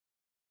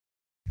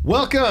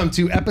Welcome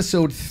to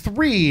episode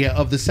 3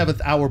 of the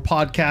 7th Hour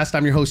podcast.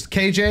 I'm your host,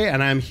 KJ,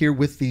 and I'm here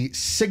with the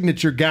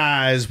signature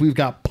guys. We've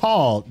got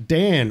Paul,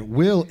 Dan,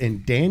 Will,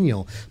 and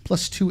Daniel,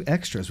 plus 2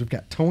 extras. We've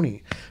got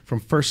Tony from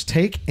First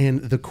Take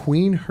and the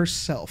queen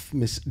herself,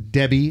 Miss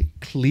Debbie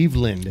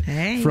Cleveland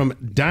from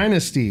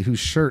Dynasty, whose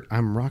shirt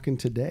I'm rocking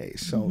today.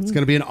 So it's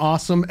going to be an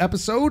awesome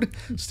episode.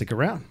 Stick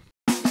around.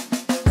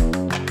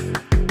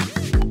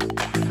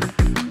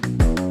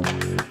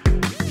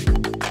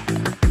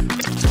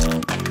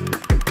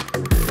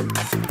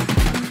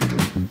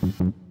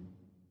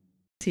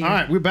 All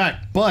right, we're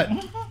back. But,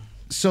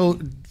 so,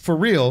 for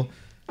real,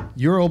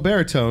 your old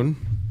baritone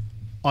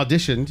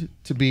auditioned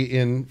to be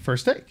in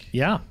First Take.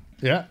 Yeah.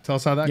 Yeah, tell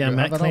us how that goes. Yeah,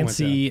 Matt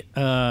Clancy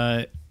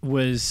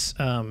was,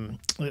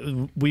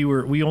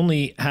 we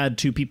only had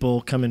 2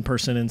 people come in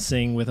person and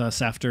sing with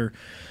us after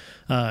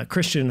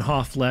Christian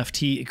Hoff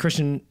left.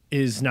 Christian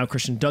is now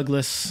Christian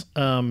Douglas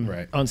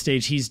on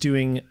stage. He's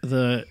doing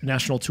the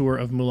national tour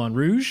of Moulin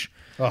Rouge.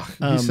 Oh,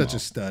 he's such a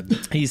stud.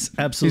 He's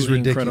absolutely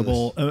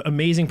incredible,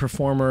 amazing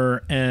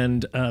performer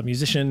and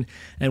musician.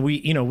 And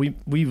we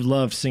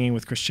loved singing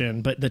with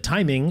Christian, but the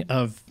timing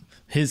of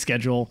his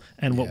schedule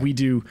and what we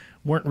do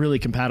weren't really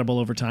compatible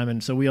over time.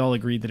 And so we all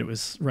agreed that it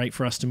was right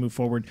for us to move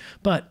forward.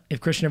 But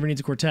if Christian ever needs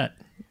a quartet,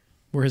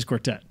 we're his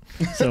quartet.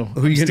 So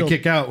who are you going to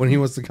kick out when he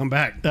wants to come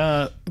back?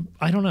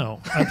 I don't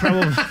know.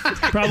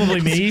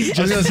 Probably me.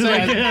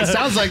 It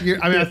sounds like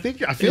you're. I mean,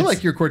 I feel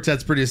like your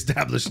quartet's pretty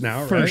established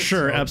now, for right?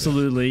 sure, so,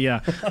 absolutely,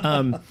 yeah.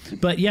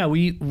 But yeah,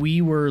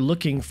 we were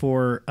looking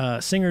for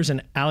singers,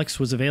 and Alex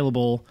was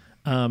available.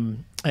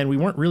 And we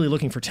weren't really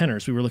looking for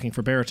tenors. We were looking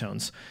for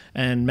baritones,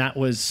 and Matt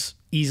was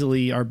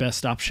easily our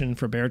best option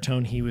for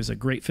baritone. He was a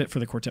great fit for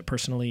the quartet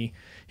personally.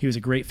 He was a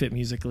great fit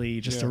musically,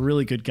 just a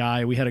really good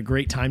guy. We had a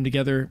great time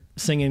together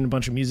singing a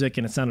bunch of music,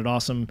 and it sounded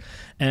awesome.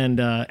 And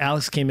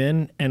Alex came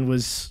in and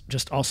was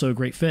just also a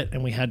great fit,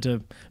 and we had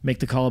to make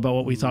the call about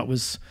what we thought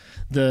was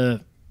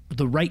the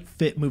right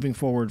fit moving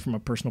forward from a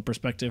personal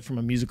perspective, from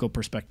a musical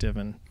perspective.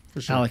 And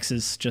Alex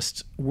is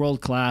just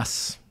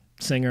world-class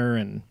singer,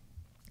 and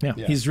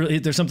he's really,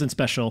 there's something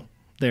special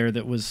there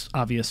that was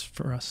obvious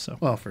for us. So,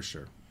 well, for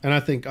sure. And I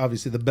think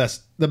obviously the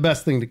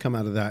best thing to come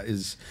out of that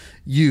is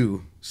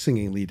you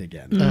singing lead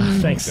again.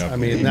 Thanks.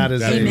 Definitely. I mean, that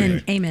is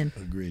Amen.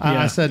 Agreed.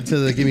 I said to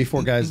the Give Me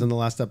 4 guys in the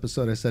last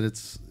episode, I said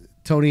it's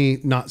Tony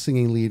not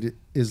singing lead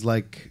is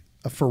like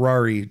a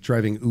Ferrari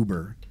driving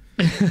Uber.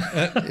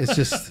 It's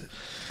just,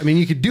 I mean,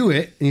 you could do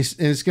it and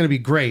it's going to be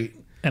great.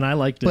 And I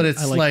liked it. But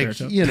it's like,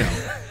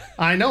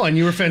 I know, and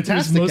you were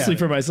fantastic. It was mostly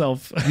for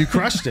myself. You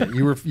crushed it.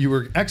 You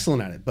were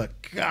excellent at it. But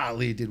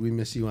golly, did we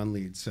miss you on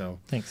lead? So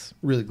thanks.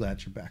 Really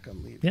glad you're back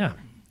on lead. Yeah,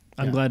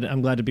 I'm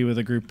glad to be with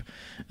a group.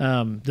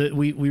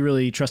 We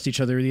really trust each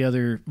other. The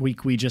other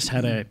week we just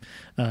had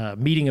a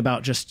meeting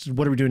about just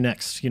what are we doing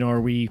next. How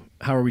are we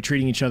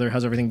treating each other?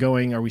 How's everything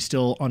going? Are we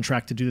still on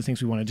track to do the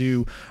things we want to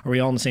do? Are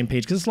we all on the same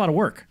page? Because it's a lot of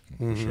work,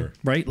 sure.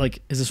 Right?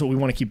 Like, is this what we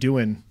want to keep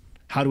doing?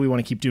 How do we want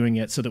to keep doing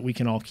it so that we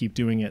can all keep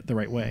doing it the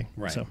right way?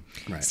 Right. So,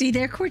 See,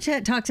 their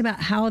quartet talks about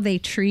how they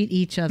treat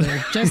each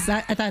other. Just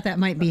that, I thought that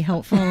might be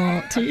helpful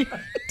to you.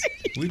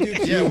 We do.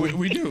 Yeah,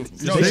 we do.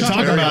 No, they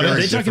talk about it.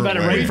 They talk about it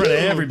right in front of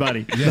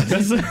everybody. Yeah.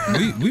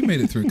 we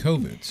made it through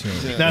COVID, so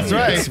that's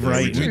right. That's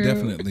right. We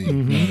definitely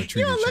know how to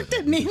treat You all each looked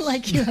other. at me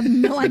like you have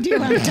no idea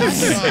what I'm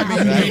talking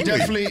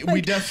about.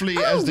 We definitely,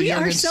 as the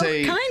youngins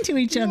say, we are so kind to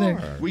each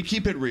other. We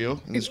keep it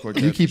real in this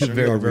quartet. You keep it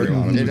very, very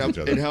honest.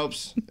 It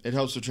helps. It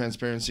helps with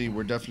transparency.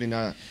 We're definitely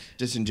not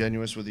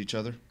disingenuous with each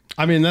other.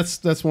 I mean,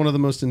 that's one of the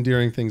most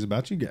endearing things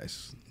about you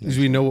guys is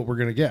we know what we're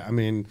gonna get. I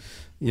mean,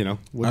 I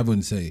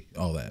wouldn't say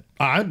all that.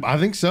 I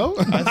think so.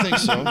 I think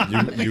so.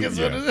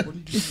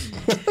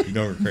 You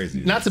know we're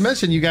crazy. Not to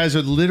mention, you guys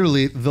are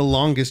literally the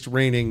longest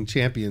reigning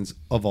champions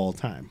of all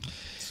time.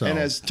 So. And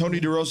as Tony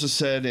DeRosa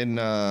said in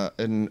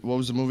what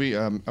was the movie,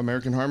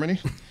 American Harmony,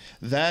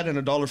 that and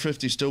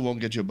 $1.50 still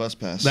won't get you a bus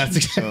pass.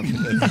 That's right.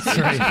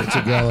 It's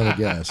a gallon of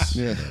gas.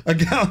 Yeah. A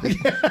gallon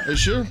of gas. Are you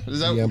sure?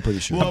 Is that, yeah, I'm pretty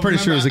sure. Well, I'm pretty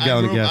sure it's a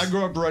gallon of gas. I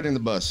grew up riding the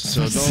bus,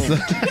 so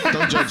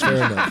don't judge me.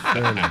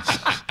 Fair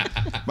enough.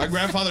 My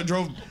grandfather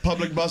drove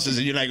public buses,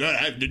 and you're like, I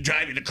have to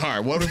drive in the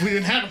car. What if we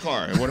didn't have a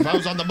car? What if I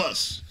was on the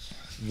bus?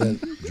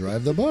 Then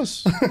drive the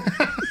bus.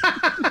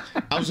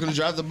 I was going to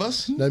drive the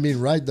bus? I mean,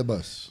 ride the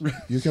bus.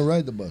 You can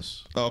ride the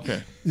bus. Oh,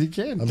 okay. You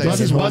can. I'm This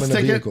is driving bus home in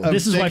a ticket. vehicle.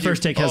 This is why Thank you.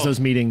 First Take has those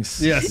meetings.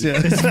 Yes,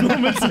 yes. It's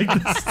moments like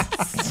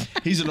this.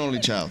 He's an only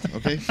child,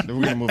 okay? Then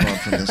we're going to move on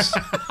from this.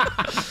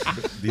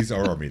 These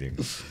are our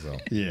meetings. So.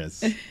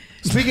 Yes.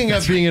 Speaking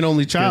of being an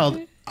only child,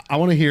 I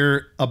want to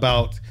hear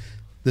about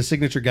the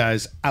signature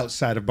guys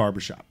outside of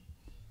barbershop.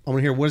 I want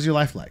to hear, what is your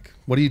life like?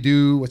 What do you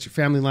do? What's your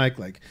family like?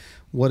 Like,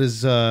 what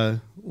is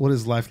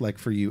life like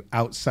for you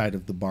outside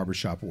of the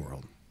barbershop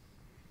world?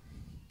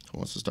 Who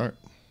wants to start?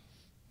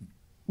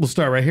 We'll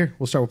start right here.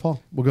 We'll start with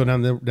Paul. We'll go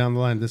down the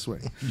line this way.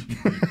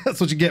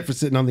 That's what you get for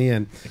sitting on the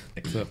end.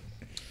 So.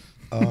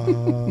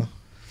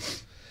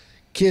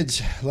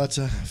 Kids, lots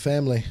of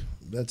family.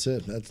 That's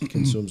it. That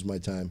consumes my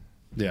time.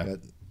 Yeah.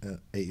 Got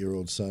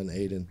 8-year-old son,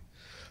 Aiden,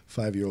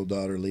 5-year-old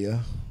daughter, Leah.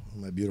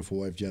 my beautiful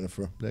wife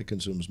Jennifer. That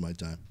consumes my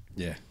time.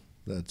 Yeah.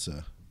 That's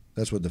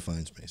what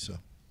defines me. So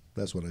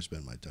that's what I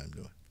spend my time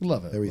doing.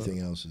 Love it. Everything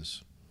else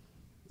is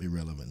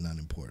irrelevant, not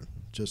important.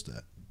 Just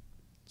that.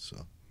 So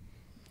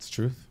It's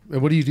truth.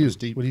 And what do you do? What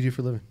do you do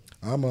for a living?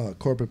 I'm a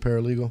corporate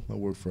paralegal. I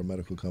work for a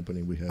medical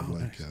company. We have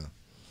nice.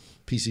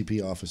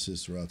 PCP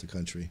offices throughout the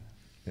country,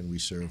 and we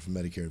serve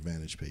Medicare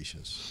Advantage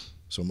patients.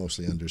 So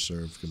mostly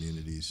underserved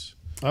communities.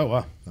 Oh,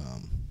 wow.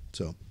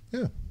 So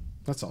yeah,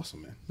 That's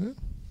awesome, man. yeah.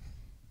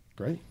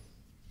 Great.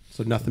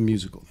 So nothing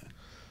musical,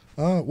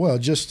 man. Well,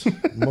 just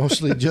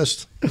mostly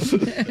just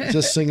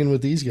singing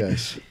with these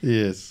guys.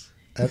 Yes.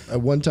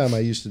 At one time, I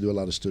used to do a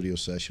lot of studio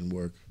session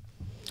work.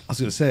 I was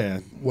going to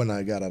say. When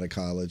I got out of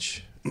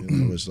college,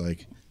 and I was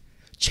like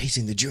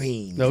chasing the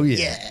dream. Oh,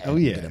 yeah. Oh,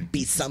 yeah. Gonna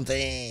be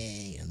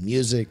something and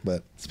music,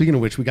 but Speaking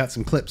of which, we got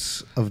some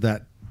clips of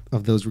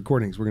those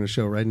recordings we're going to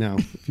show right now.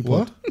 If you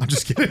What? I'm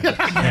just kidding.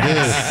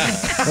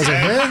 I was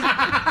like, where?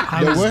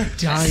 I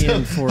was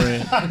dying for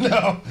it.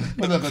 No.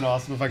 Wouldn't have been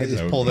awesome if I could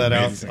just That pull would that be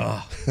out. amazing.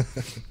 Oh,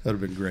 that would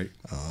have been great.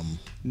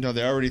 No,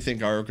 they already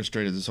think I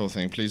orchestrated this whole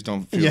thing. Please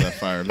don't feel that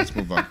fire. Let's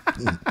move on.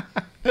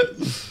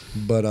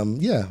 But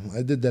yeah,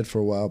 I did that for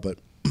a while. But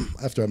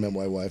after I met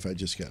my wife, I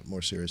just got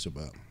more serious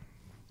about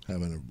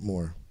having a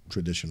more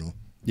traditional.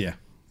 Yeah.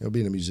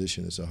 Being a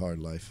musician is a hard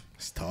life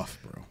It's tough,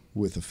 bro.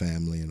 with a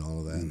family and all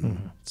of that.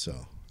 So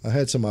I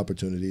had some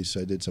opportunities.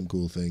 I did some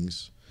cool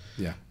things.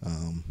 Yeah.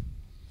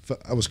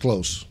 I was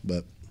close,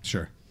 but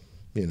Sure.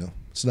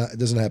 it's not. It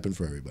doesn't happen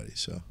for everybody.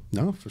 So,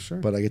 No, for sure.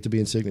 but I get to be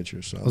in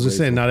Signature. So I was just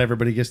saying, not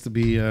everybody gets to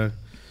be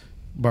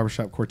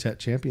barbershop quartet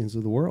champions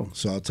of the world.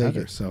 So I'll take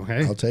either. it. So,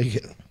 hey, I'll take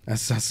it.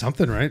 that's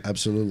something, right?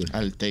 Absolutely.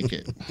 I'll take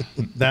it.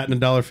 That and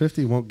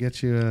 $1.50 won't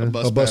get you A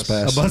bus A bus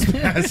pass. pass. a bus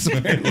pass,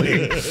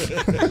 apparently.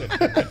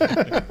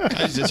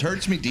 Guys, this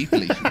hurts me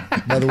deeply.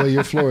 By the way,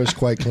 your floor is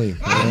quite clean.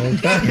 all right?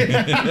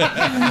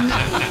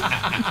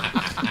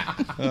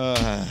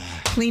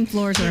 Clean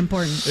floors are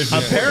important.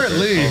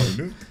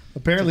 Apparently.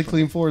 Apparently,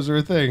 clean floors are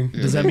a thing.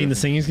 Does that mean the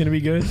singing's going to be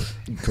good?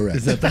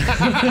 Correct.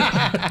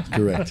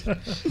 Correct.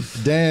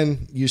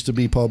 Dan used to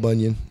be Paul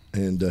Bunyan,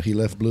 and he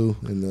left Blue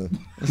in the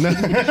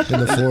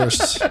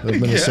forests of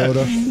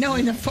Minnesota. No,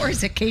 in the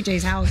forest at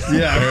KJ's house.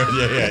 Yeah.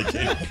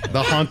 Yeah.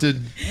 The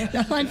haunted,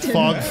 The hunted.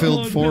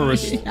 fog-filled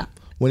forest. Yeah.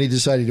 When he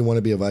decided he didn't want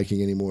to be a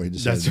Viking anymore, he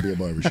decided to be a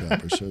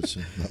barbershopper. So it's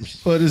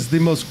Well, it is the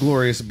most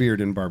glorious beard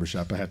in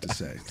barbershop, I have to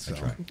say. So.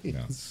 That's right.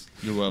 Yeah.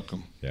 You're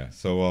welcome. Yeah.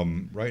 So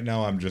right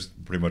now I'm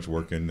just pretty much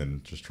working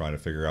and just trying to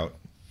figure out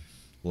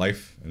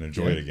life and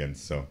enjoy it again.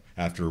 So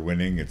after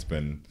winning, it's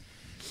been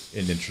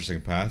an interesting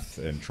path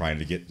and trying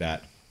to get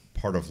that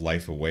part of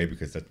life away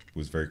because that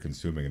was very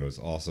consuming and it was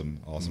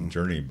awesome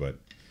journey, but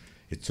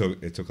it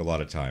took a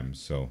lot of time.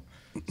 So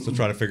still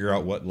trying to figure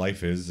out what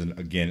life is, and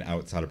again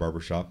outside of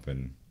barbershop,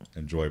 and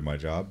enjoy my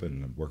job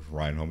and work for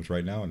Ryan Holmes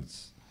right now. And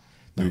it's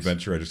a new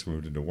venture. I just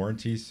moved into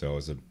warranty, so I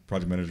was a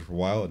project manager for a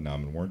while, and now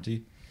I'm in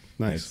warranty.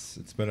 Nice.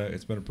 It's been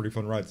a pretty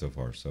fun ride so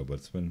far. So, but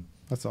it's been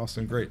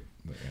awesome. great.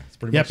 But yeah, it's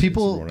pretty Yeah, much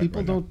people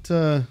don't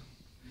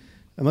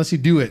unless you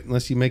do it,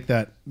 unless you make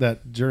that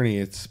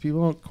journey.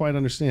 People don't quite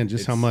understand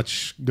just how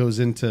much goes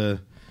into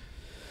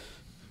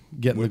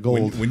getting the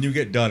gold. When you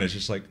get done, it's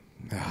just like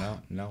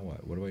now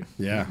what? What do I?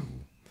 Yeah.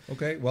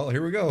 Okay, well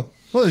here we go.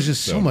 Well, there's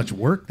just so much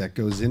work that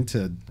goes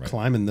into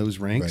climbing those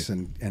ranks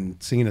Right.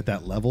 and singing at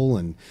that level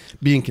and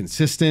being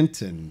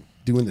consistent and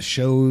doing the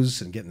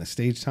shows and getting the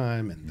stage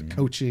time and the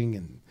coaching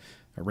and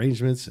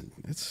arrangements, and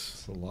it's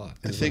It's a lot.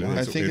 I think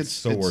it's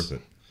so worth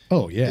it.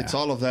 oh yeah, It's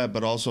all of that,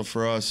 but also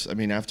for us, I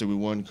mean, after we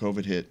won,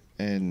 COVID hit,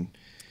 and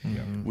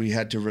we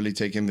had to really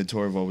take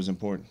inventory of what was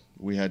important.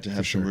 We had to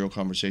have some real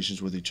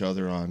conversations with each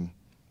other on,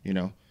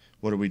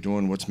 what are we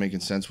doing, what's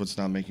making sense, what's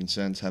not making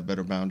sense, have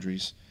better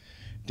boundaries.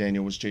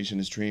 Daniel was chasing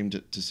his dream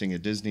to sing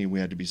at Disney.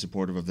 We had to be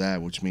supportive of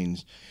that, which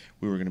means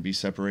we were going to be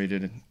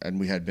separated, and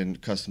we had been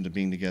accustomed to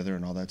being together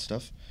and all that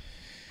stuff.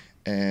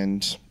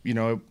 And,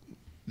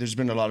 there's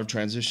been a lot of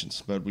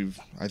transitions, but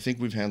I think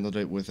we've handled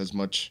it with as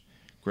much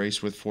grace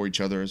for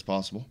each other as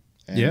possible.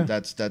 And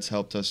that's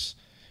helped us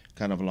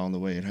kind of along the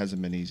way. It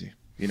hasn't been easy.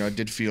 It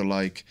did feel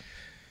like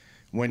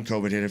when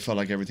COVID hit, it felt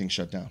like everything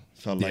shut down.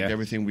 It felt like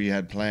everything we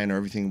had planned or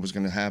everything was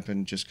going to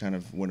happen just kind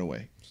of went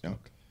away.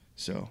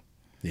 So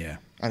yeah.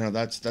 I don't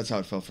know. That's how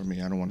it felt for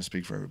me. I don't want to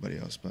speak for everybody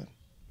else, but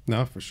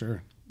No, for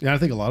sure. Yeah, I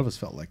think a lot of us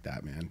felt like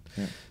that, man.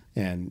 Yeah.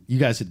 And you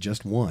guys had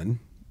just won,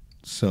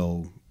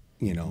 so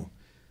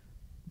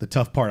the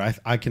tough part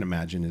I can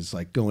imagine is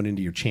like going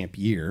into your champ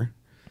year,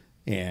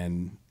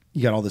 and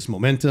you got all this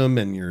momentum,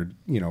 and you're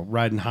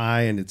riding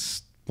high, and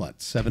it's what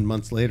 7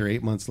 months later,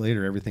 8 months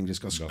later, everything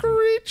just goes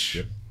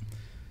screech.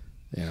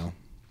 Yep.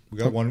 We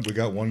got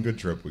one good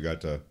trip. We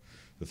got the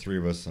three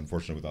of us,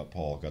 unfortunately without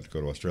Paul, got to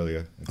go to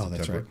Australia in September.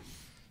 That's right.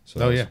 So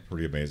that was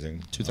pretty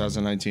amazing.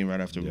 2019, right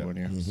after we won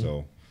here.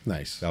 So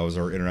Nice. that was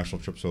our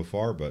international trip so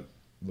far, but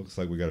looks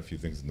like we got a few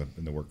things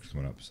in the works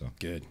coming up. So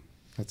Good.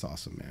 That's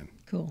awesome, man.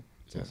 Cool.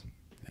 it's awesome.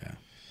 Yeah.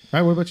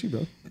 right, what about you,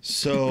 bro?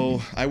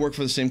 So I work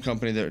for the same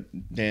company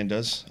that Dan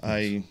does.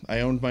 I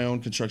owned my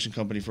own construction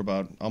company for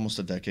about almost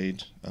a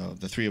decade.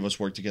 The three of us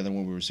worked together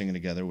when we were singing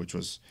together, which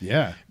was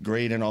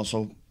great, and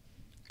also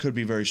could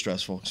be very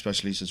stressful,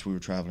 especially since we were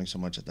traveling so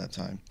much at that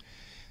time.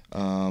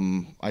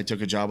 I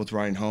took a job with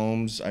Ryan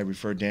Holmes. I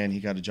referred Dan. He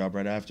got a job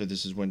right after.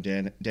 This is when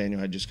Daniel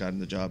had just gotten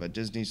the job at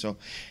Disney. So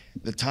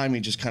the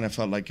timing just kind of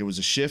felt like it was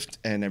a shift,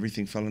 and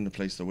everything fell into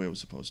place the way it was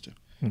supposed to.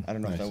 I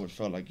don't know if that would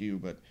felt like you,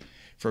 but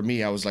for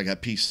me, I was like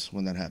at peace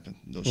when that happened,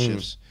 those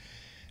shifts.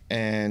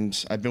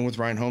 And I've been with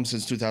Ryan Holmes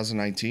since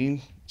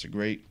 2019. It's a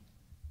great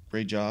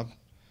job.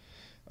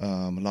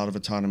 A lot of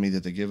autonomy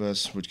that they give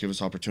us, which give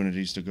us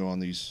opportunities to go on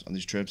these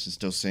trips and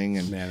still sing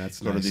and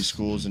go to these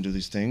schools and do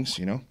these things,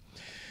 you know.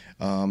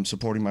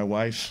 Supporting my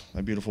wife,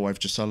 my beautiful wife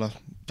Gisela,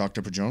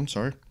 Dr. Pajon,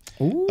 sorry.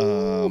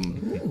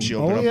 She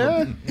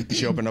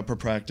opened up her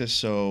practice,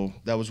 so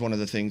that was one of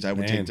the things I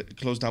would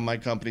close down my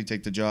company,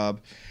 take the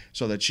job,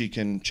 so that she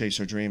can chase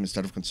her dream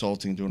instead of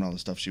consulting, doing all the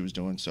stuff she was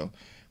doing. So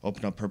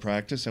opened up her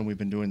practice, and we've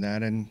been doing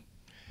that, and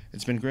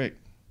it's been great.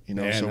 You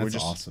know, so we're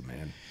just awesome,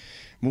 man.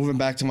 Moving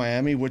back to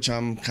Miami, which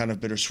I'm kind of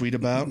bittersweet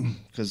about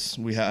because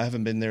I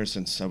haven't been there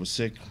since I was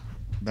sick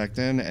back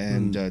then,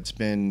 and it's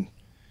kind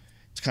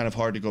of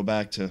hard to go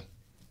back to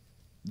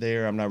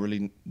there. I'm not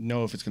really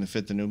know if it's going to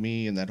fit the new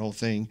me and that whole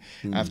thing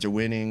after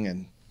winning,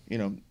 and you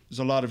know, there's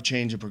a lot of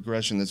change and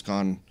progression that's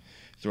gone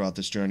throughout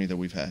this journey that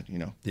we've had. You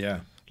know, a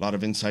lot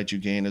of insight you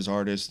gain as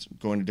artists,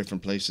 going to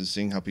different places,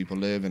 seeing how people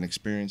live, and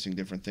experiencing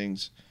different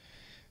things.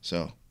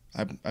 So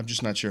I'm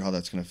just not sure how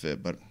that's going to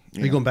fit. But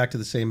are you going back to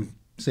the same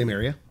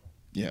area?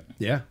 Yeah.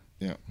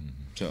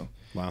 So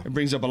it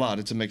brings up a lot.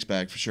 It's a mixed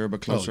bag for sure,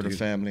 but closer to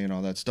family and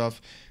all that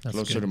stuff. That's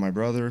closer to my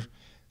brother.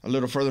 A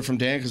little further from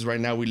Dan because right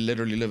now we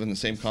literally live in the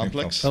same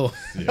complex. But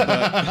you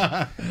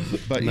know,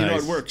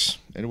 it works.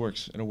 It'll work.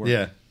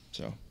 Yeah.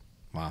 So,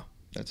 wow,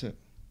 that's it.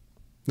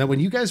 Now, when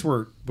you guys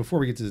were, before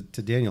we get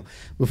to Daniel,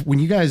 when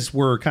you guys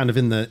were kind of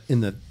in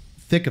the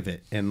thick of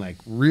it and like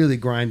really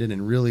grinding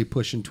and really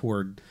pushing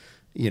toward,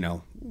 you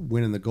know,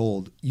 winning the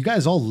gold, you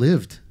guys all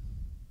lived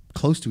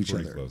close to each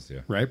other, close,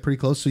 right? Pretty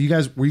close. So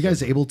were you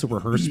guys able to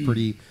rehearse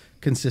pretty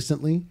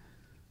consistently,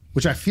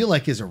 which I feel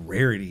like is a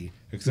rarity.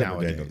 Except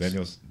nowadays. for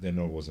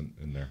Daniel wasn't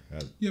in there.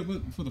 Yeah,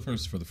 but for the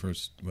first 2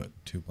 months.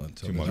 2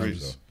 months or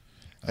so.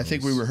 I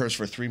think we rehearsed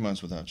for 3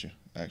 months without you,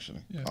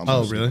 actually. Yeah,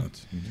 oh, really? 2 or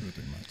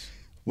 3 months.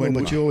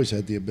 But you always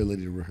had the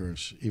ability to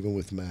rehearse, even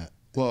with Matt.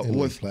 Well,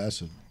 with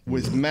Placid.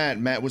 With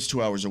Matt was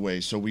 2 hours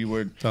away, so we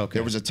would. Okay.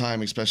 There was a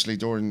time, especially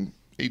during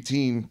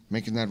 18,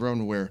 making that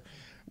run, where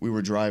we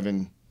were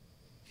driving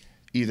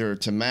either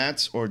to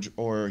Matt's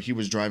or he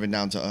was driving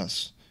down to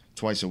us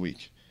twice a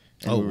week.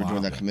 And we were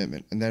doing that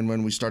commitment. And then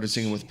when we started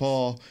singing with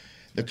Paul,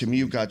 the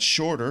commute got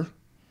shorter.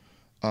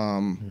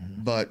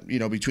 But, you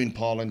know, between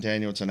Paul and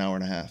Daniel, it's an hour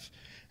and a half.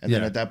 And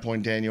then at that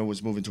point, Daniel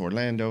was moving to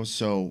Orlando.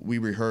 So we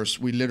rehearsed.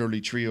 We literally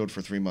trioed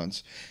for 3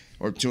 months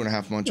or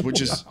 2.5 months,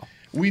 which is,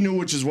 we knew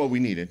which is what we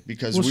needed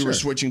because we were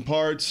switching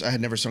parts. I had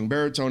never sung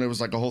baritone. It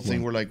was like a whole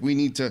thing. We're like, we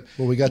need to.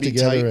 Well, we got be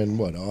together tight. in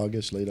what,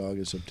 August, late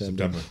August,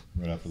 September,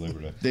 right after Labor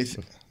Day.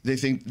 They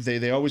think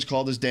they always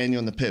called us Daniel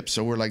and the Pips,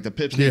 so we're like the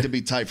Pips need to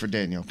be tight for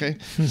Daniel, okay?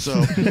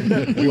 So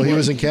well, he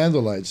was in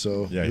Candlelight,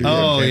 so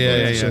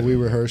so we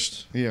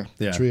rehearsed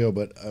trio,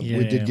 but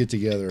we did get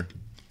together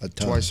a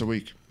ton. Twice a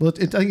week. Well,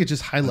 I think it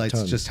just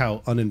highlights just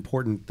how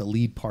unimportant the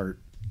lead part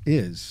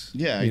is.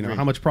 Yeah, I you know agree.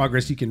 how much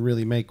progress you can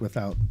really make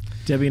without.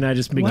 Debbie and I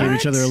just gave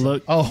each other a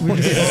look. Oh, wait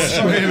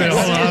a minute,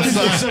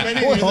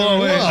 hold on.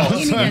 Whoa,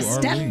 you need to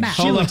step back.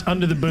 She looked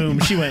under the boom.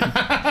 She went.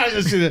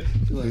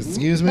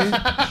 Excuse me.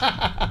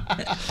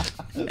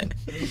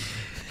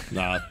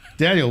 Nah,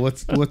 Daniel,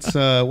 what's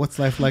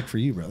life like for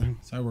you, brother?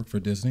 So I work for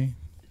Disney.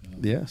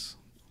 Yes.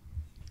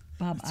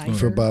 Bob Iger.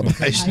 For Bob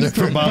Eisner.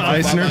 For Bob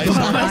Eisner.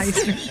 Bob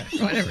Eisner.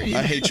 Whatever.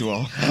 I hate you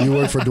all. You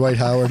work for Dwight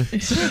Howard,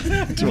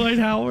 Dwight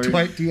Howard.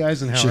 Dwight D.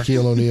 Eisenhower.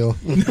 Shaquille O'Neal.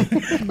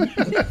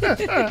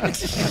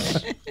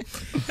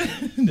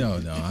 No.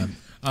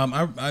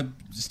 I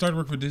started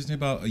working for Disney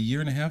about 1.5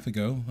 years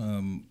ago.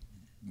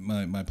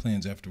 My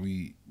plans after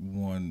we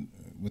won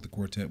with the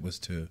Quartet was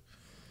to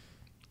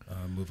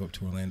move up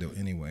to Orlando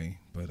anyway,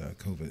 but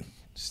COVID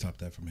stopped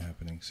that from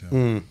happening.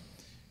 So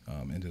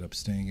ended up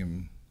staying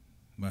in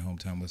my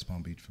hometown, West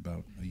Palm Beach, for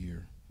about 1.5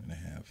 years.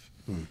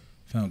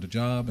 Found a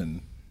job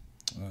and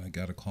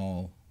got a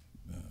call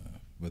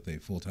with a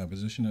full-time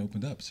position that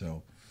opened up.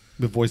 So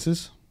With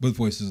Voices? With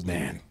Voices,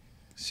 man.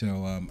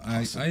 So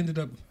I ended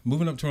up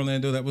moving up to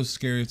Orlando. That was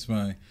scary.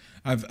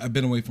 I've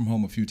been away from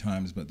home a few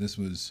times, but this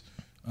was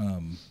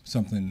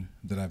something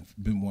that I've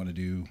been wanting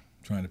to do,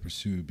 trying to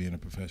pursue being a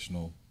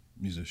professional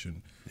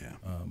musician. Yeah.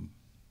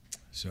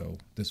 So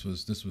this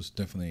was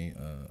definitely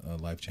a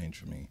life change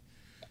for me,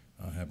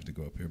 having to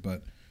go up here.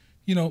 But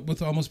you know,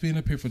 with almost being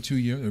up here for 2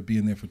 years, or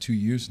being there for 2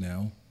 years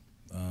now,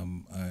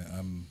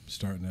 I'm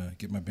starting to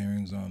get my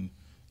bearings on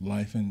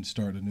life and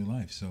start a new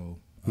life. So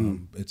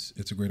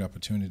it's a great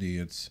opportunity.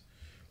 It's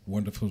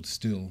wonderful to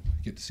still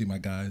get to see my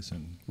guys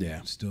and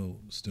still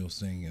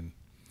sing and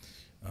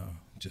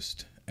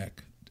just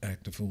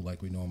act a fool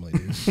like we normally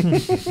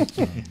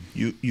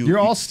do. You're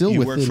all still you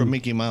within... work for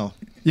Mickey Mouse.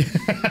 Yeah,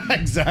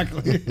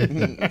 exactly.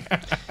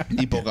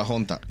 Y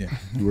Pocahontas. Yeah.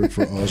 You work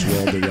for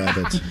Oswald the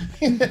Rabbit.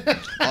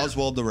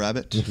 Oswald the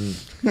Rabbit.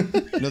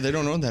 No, they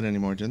don't own that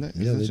anymore, do they?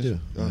 Yeah, they Isn't do. it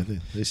Yeah, just- they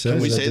do. They sell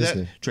Can we it at say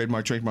Disney. that?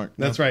 Trademark.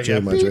 That's No. right. Yeah.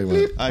 Trademark,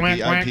 trademark. IP,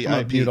 I'm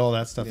gonna mute all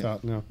that stuff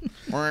out. No.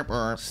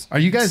 Are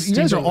you guys? You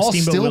guys are all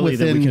Steamboat still Willie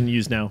that we within. can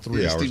use now.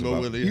 3 hours. Steamboat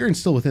About. Willie. You're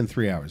still within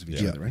 3 hours of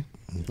each Yeah. other, right?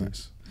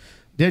 Nice.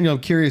 Daniel, I'm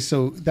curious.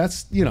 So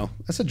that's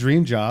that's a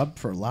dream job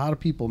for a lot of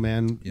people,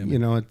 man. Yeah,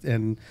 man.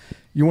 And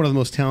you're one of the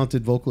most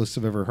talented vocalists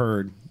I've ever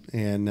heard,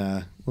 and one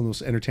of the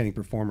most entertaining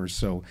performers.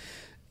 So,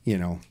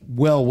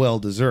 well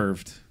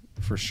deserved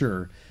for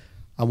sure.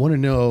 I want to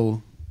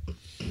know,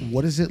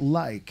 what is it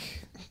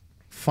like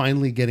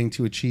finally getting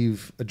to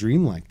achieve a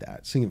dream like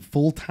that, singing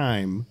full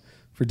time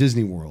for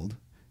Disney World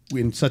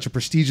in such a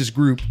prestigious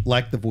group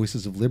like the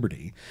Voices of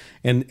Liberty,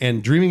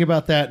 and dreaming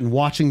about that and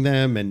watching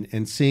them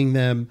and seeing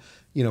them,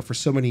 for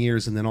so many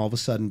years, and then all of a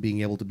sudden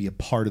being able to be a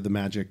part of the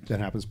magic that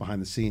happens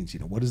behind the scenes.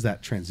 What is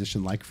that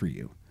transition like for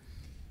you?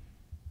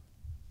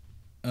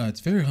 It's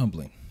very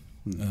humbling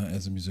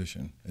as a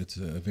musician. It's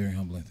a very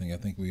humbling thing. I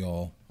think we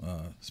all,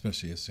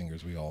 especially as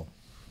singers, we all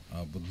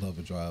would love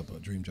a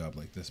dream job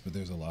like this, but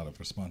there's a lot of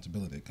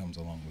responsibility that comes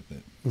along with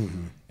it.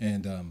 Mm-hmm.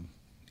 And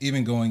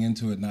even going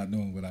into it, not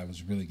knowing what I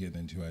was really getting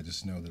into, I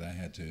just know that I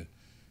had to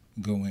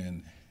go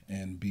in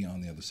and be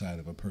on the other side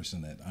of a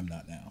person that I'm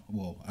not now.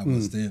 Well, I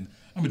was then.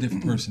 I'm a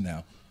different person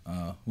now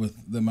with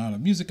the amount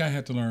of music I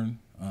had to learn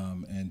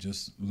and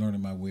just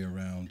learning my way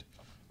around,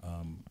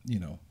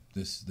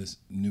 this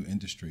new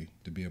industry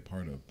to be a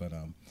part of. But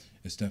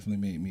it's definitely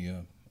made me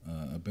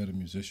a better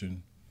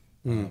musician.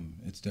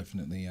 It's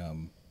definitely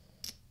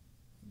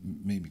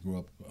made me grow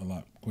up a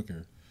lot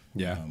quicker.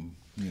 Yeah.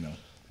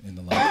 In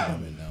the life that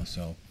I'm in now.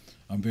 So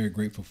I'm very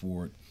grateful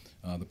for it.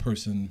 The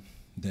person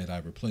that I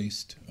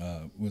replaced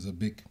was a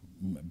big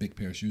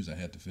pair of shoes I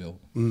had to fill.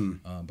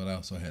 But I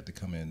also had to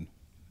come in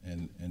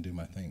and do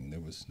my thing. There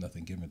was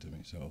nothing given to me.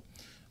 So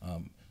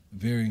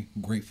very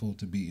grateful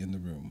to be in the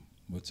room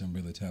with some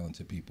really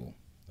talented people.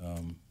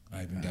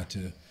 I even got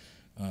to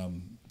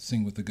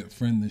sing with a good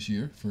friend this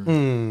year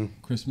for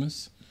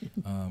Christmas.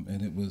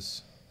 And it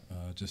was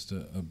just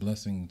a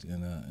blessing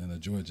and a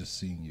joy just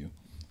seeing you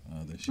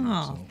this year.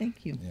 Oh,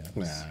 thank you. Yeah, it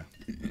was-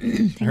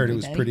 I heard it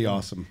was pretty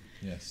awesome.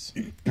 yes.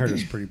 I heard it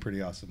was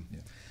pretty awesome.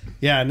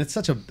 Yeah, and it's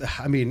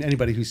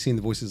anybody who's seen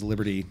the Voices of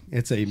Liberty,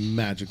 it's a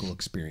magical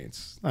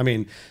experience. I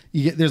mean,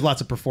 there's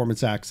lots of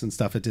performance acts and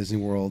stuff at Disney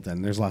World,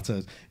 and there's lots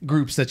of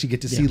groups that you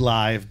get to see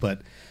live,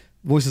 but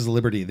Voices of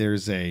Liberty,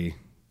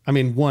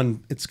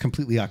 it's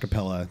completely a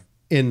cappella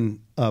in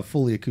a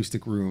fully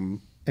acoustic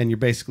room, and you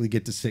basically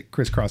get to sit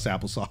crisscross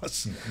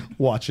applesauce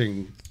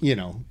watching,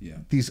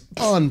 these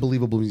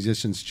unbelievable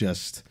musicians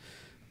just,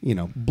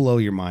 blow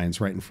your minds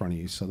right in front of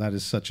you. So that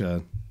is such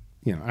a,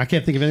 I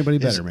can't think of anybody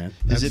better, man.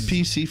 Is it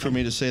PC for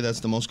me to say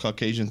that's the most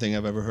Caucasian thing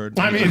I've ever heard?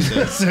 I mean,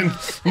 listen,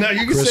 no,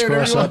 you can say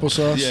whatever Crisscross you want.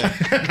 applesauce? Yeah.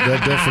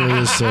 That definitely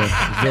is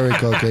very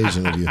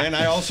Caucasian of you. And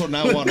I also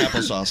now want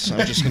applesauce.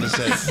 I'm just going to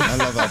say, I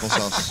love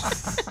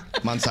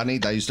applesauce.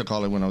 Manzanita, I used to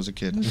call it when I was a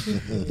kid.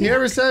 You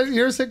ever said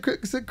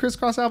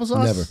crisscross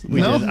applesauce? Never.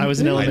 We No? did. I was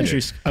an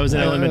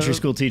elementary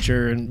school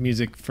teacher in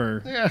music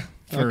for Yeah.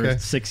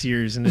 6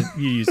 years, and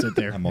you used it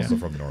there. I'm also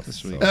from the north.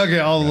 So. Okay,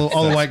 all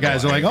the white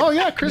guys are like, oh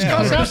yeah,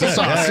 crisscross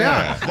applesauce,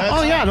 yeah.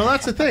 Oh yeah, no,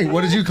 that's the thing.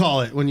 What did you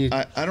call it when you?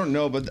 I don't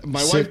know, but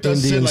my Sit wife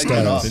does Indian sit like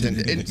that style. often.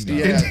 Indian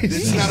style.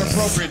 It's not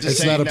appropriate to It's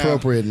say not now.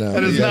 appropriate now.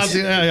 That is Yes.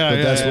 not.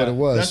 But that's what it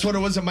was. That's what it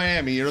was in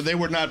Miami. They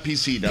were not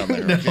PC down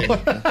there. Okay?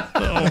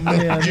 Oh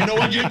man! You know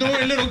what you're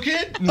doing, little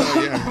kid? No,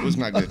 yeah, it was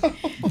not good.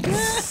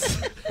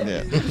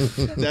 Yeah,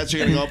 that's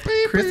you're gonna go.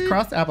 Beep,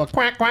 Crisscross apple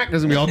quack quack.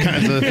 There's gonna be all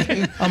kinds of.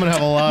 I'm gonna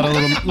have a lot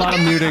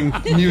of muting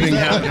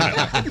happening.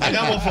 I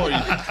got one for you.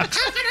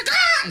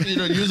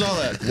 Use all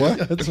that.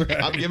 What? That's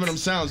right. I'm giving them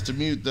sounds to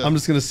mute the. I'm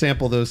just gonna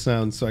sample those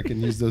sounds so I can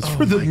use those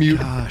for the mute.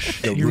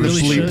 Gosh, The you really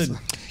sleep. should.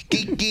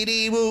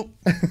 Giggity-whoop.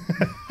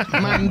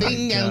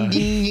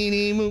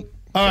 Manding-yang-dingity-moop.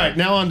 All right,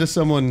 now on to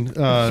someone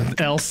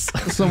Else.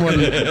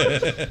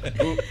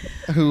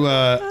 who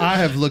I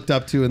have looked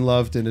up to and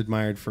loved and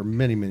admired for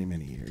many, many,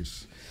 many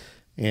years.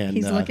 And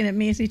He's looking at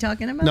me. Is he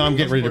talking about no, I'm me?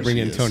 getting ready to bring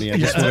in Tony. I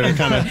just wanted to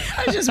kind of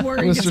I was just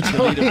worried. Mr.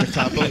 Tony.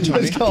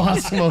 Tony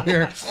Colosimo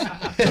here.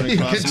 Tony You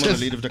could Colosimo, the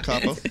just- lead of the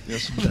capo.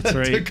 Yes. That's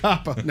right.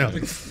 Capo. No.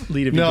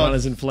 Lead of No.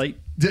 iguanas in flight.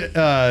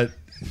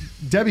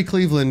 Debbie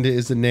Cleveland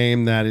is a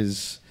name that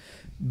is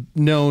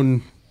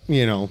known,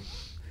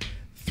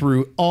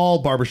 through all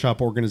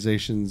barbershop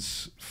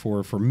organizations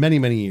for many,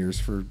 many years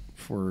for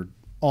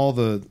all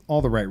the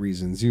right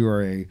reasons. You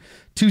are a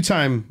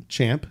two-time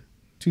champ,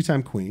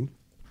 two-time queen.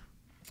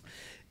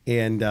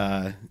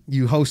 and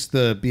you host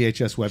the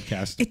BHS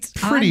webcast. It's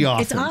pretty odd.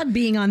 often. It's odd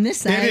being on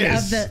this side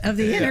of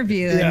the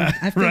interview. Yeah.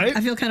 And Right?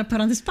 I feel kind of put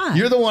on the spot.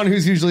 You're the one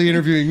who's usually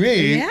interviewing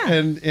me, Yeah.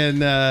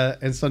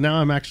 and so now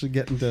I'm actually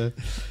getting to,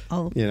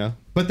 Oh. you know.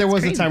 But there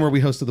was a crazy. time where we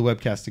hosted the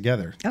webcast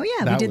together. Oh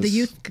yeah, That we did the was-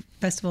 youth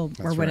festival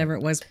or right. whatever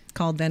it was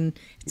called. Then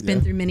it's been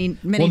Yeah. through many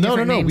Well, no.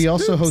 different names. We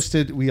also Oops.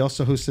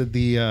 hosted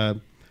the.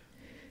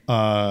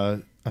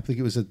 I think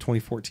it was in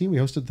 2014. We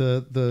hosted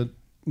the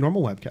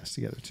normal webcast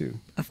together too.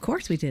 Of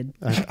course we did.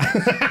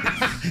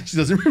 She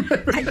doesn't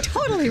remember. I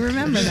totally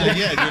remember that.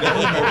 Yeah, dude, I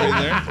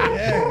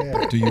remember in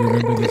there. Do you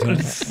remember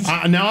the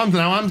time?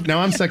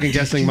 Now I'm second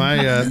guessing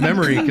my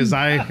memory because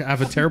I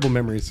have a terrible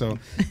memory. So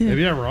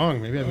maybe I'm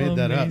wrong. Maybe I made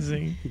that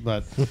Amazing. up.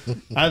 But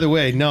either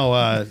way,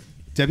 no.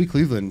 Debbie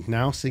Cleveland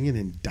now singing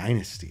in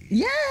Dynasty,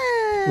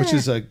 Yeah. which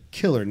is a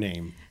killer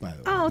name, by the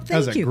way. Oh, thank That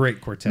was you. a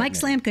great quartet. Mike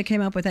name. Slamka came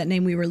up with that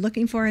name. We were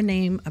looking for a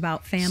name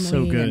about family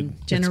So good.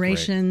 and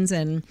generations.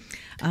 And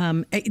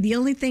the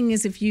only thing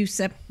is if you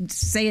say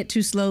it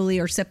too slowly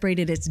or separate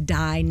it, it's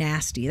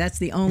Dynasty. That's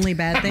the only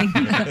bad thing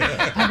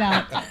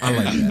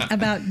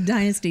about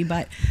Dynasty.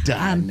 But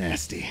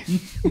Dynasty.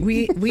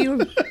 we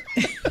were,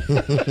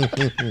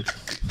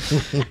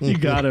 You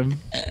got him.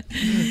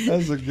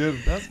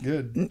 That's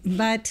good.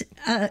 but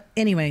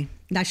anyway,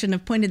 I shouldn't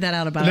have pointed that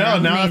out about No, our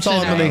own now name, that's all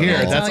should I'm I? going to hear.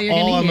 That's That's you're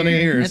all gonna I'm going to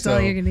hear. That's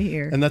all you're going to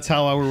hear. And that's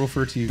how I will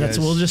refer to you guys.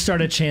 We'll just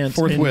start a chant.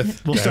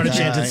 Forthwith. We'll start a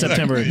chant in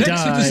September. Next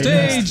to the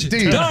stage,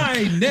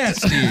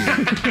 Dynasty.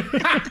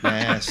 Dynasty.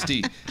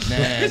 Nasty,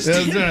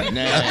 nasty,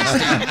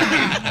 nasty.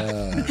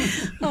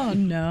 Oh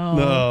no!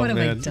 No, What have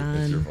I man. It's your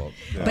done? fault.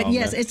 But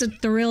yes, it's a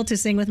thrill to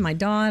sing with my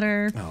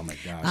daughter. Oh my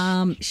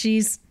gosh.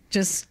 She's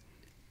just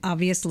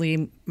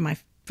obviously one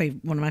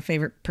of my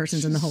favorite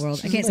persons in the whole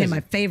world. I can't say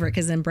my favorite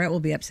because then Brett will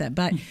be upset.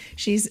 But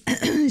she is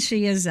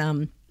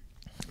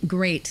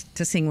great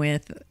to sing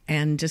with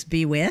and just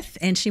be with.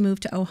 And she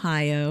moved to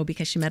Ohio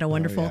because she met a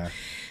wonderful yeah.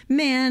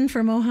 man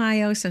from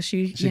Ohio. So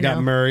she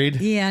got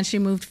married? Yeah, and she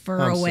moved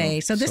far I'm away.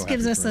 so So this happy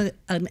gives us for her.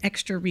 an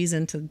extra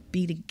reason to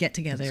get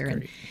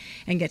together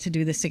and get to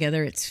do this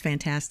together. It's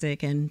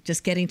fantastic. And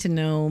just getting to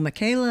know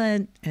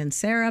Michaela and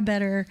Sarah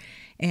better.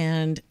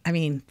 And I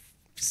mean,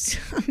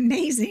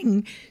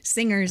 amazing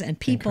singers and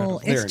people.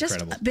 Incredible. They're It's just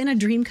incredible. been a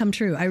dream come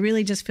true. I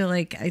really just feel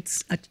like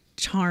it's a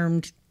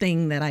charmed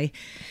thing that I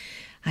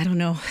don't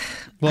know.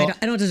 Well-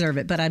 I don't deserve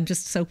it, but I'm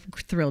just so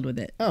thrilled with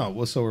it. Oh,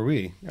 well, so are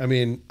we. I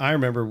mean, I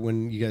remember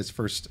when you guys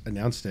first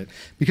announced it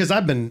because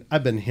I've been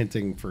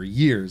hinting for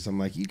years. I'm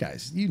like, you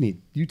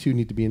two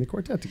need to be in a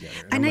quartet together.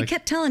 And I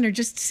kept telling her,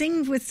 just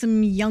sing with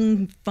some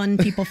young, fun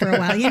people for a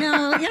while. You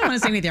don't want to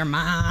sing with your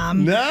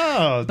mom.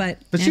 No, But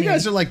you anyway.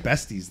 guys are like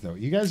besties, though.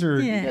 You guys are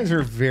Yeah.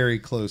 a very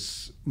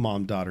close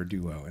mom-daughter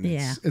duo, and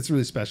Yeah. it's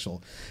really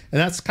special. And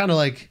that's kind of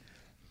like,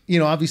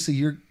 obviously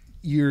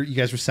you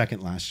guys were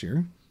second last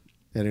year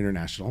at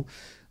International,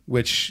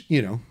 which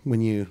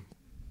when you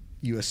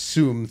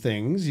assume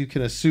things, you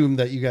can assume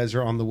that you guys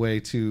are on the way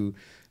to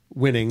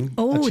winning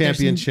Oh, a there's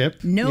championship.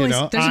 there's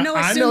no I know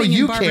assuming in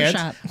you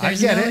barbershop. can't. I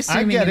There's get no it. I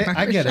assuming get in it.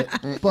 I get it.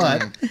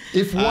 But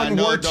if one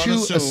No, were don't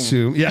to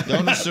assume, yeah,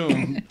 Don't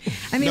assume.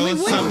 I mean, No we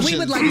assumptions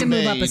would like to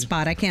move up a made.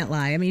 spot. I can't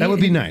lie. I mean, that would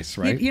be nice,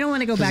 right? You don't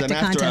want to go Because back to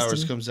then After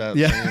Hours contesting. comes out.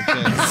 Yeah.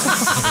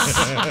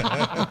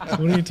 What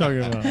are you talking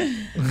about?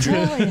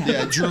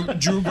 Yeah,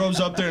 Drew goes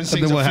up there and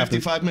sings then a what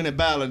happens? 55-minute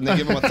ballad, and they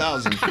give him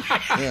 1,000.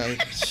 Yeah.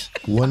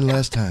 One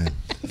last time.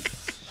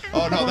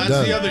 Oh no, that's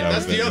Done. the other.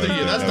 That's the other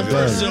year. That's the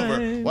first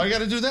silver. Why you got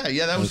to do that?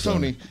 Yeah, that was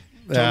Tony.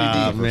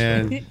 Ah, D.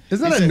 man. Isn't He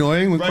that said,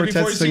 annoying when right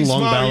before quartets he sing sings long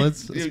Smile,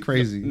 ballads? he- It's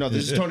crazy. No,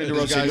 this is Tony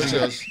DeRosa. He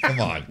goes, Come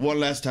on. one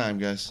last time,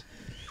 guys.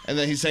 And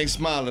then he sang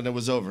Smile, and it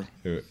was over.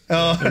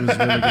 Oh,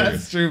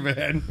 that's true,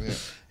 man.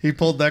 He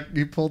pulled the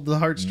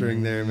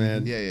heartstring there,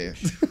 man. Yeah.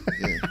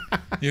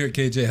 You're at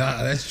KJ.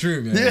 That's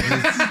true, man.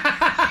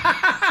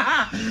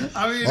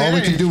 I mean, All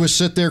we can do is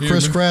sit there,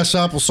 crisscross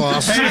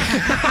applesauce.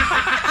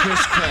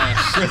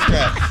 Crisscross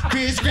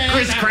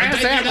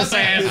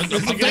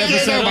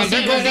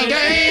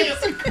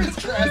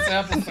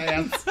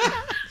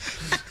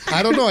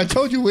I don't know. I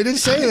told you we didn't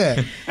say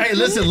that. Hey,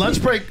 listen,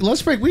 lunch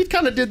break. We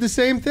kind of did the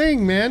same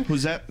thing, man.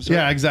 Who's that? Sorry.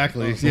 Yeah,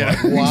 exactly. Yeah,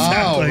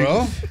 Wow, exactly.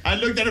 bro. I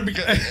looked at him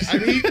because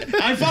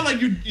I felt like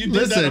you did that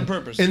Listen, on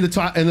purpose. in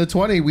the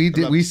 20,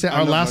 we said I our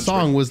love last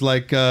lunch song break. was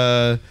like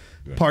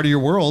part of your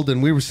world,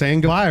 and we were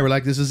saying goodbye. We're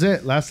like, this is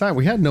it. Last time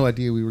we had no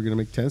idea we were going to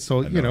make 10,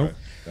 so That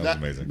was That-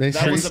 amazing. Makes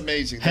that was sense.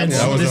 amazing. Hence,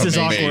 That was this is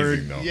amazing,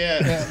 awkward. though.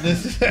 Yeah.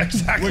 this is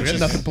exactly. Which We had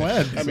is- nothing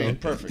planned. I mean,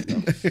 so. perfect.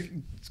 Though.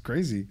 It's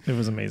crazy. It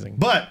was amazing.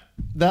 But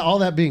all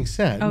that being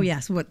said, Oh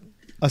yes, what?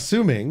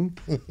 assuming,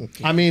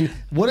 I mean,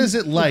 what is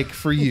it like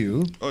for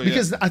you? Oh, yeah.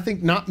 Because I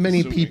think not many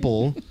Assuming.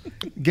 people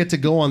get to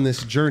go on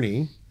this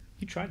journey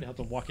You tried to help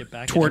him walk it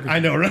back. toward. I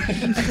know, right?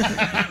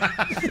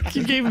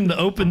 You gave him the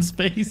open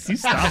space. You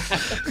stopped.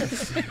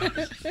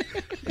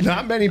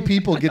 Not many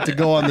people get to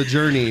go on the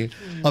journey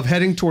of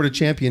heading toward a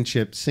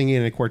championship singing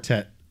in a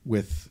quartet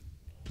with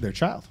their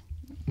child.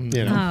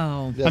 You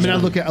know? Oh, I mean, I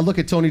look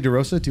at Tony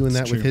DeRosa doing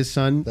that with his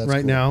son That's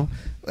right cool. now,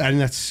 and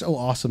that's so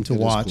awesome to It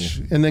is watch.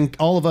 cool. And then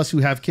all of us who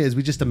have kids,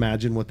 we just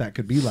imagine what that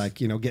could be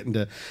like. You know, getting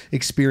to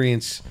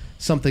experience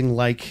something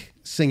like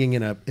singing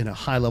in a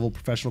high level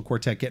professional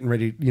quartet, getting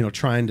ready, you know,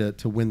 trying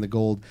to win the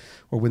gold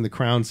or win the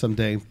crown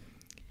someday.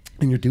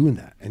 And you're doing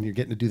that, and you're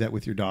getting to do that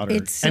with your daughter.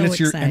 It's so and it's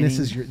exciting.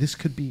 this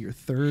could be your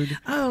third.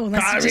 Oh,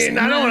 that's I just mean,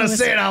 I don't want to marvelous.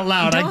 say it out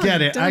loud. I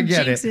get it. I Don't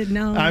get jinx it.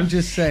 no. I'm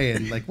just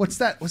saying, like, what's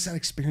that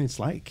experience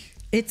like?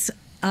 It's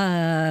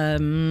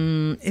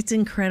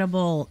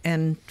incredible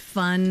and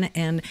fun,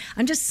 and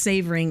I'm just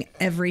savoring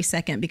every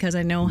second because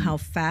I know how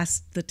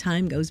fast the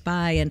time goes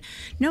by, and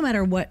no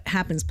matter what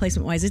happens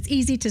placement wise, it's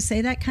easy to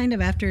say that kind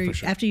of after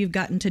you've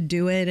gotten to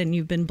do it and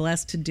you've been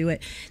blessed to do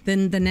it.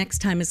 Then the next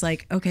time is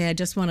like, okay, I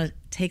just want to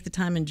take the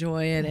time,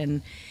 enjoy it,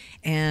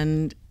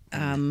 and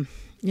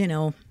you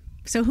know.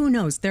 So who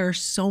knows? There are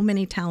so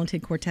many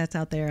talented quartets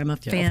out there. I'm a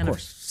fan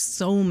of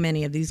so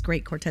many of these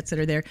great quartets that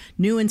are there.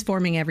 New ones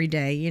forming every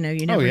day. You know,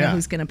 you never know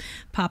who's going to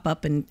pop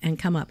up and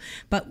come up.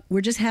 But we're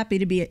just happy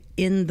to be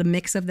in the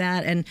mix of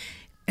that. And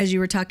as you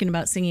were talking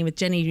about singing with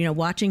Jenny, you know,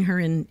 watching her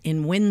in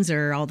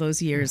Windsor all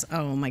those years.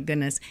 Oh my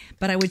goodness!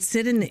 But I would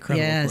sit in the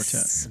quartet.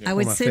 I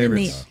would sit in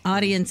the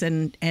audience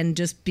and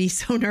just be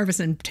so nervous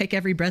and take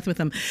every breath with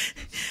them.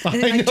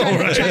 And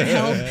try to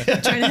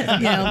help,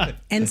 you know.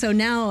 And so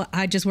now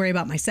I just worry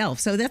about myself.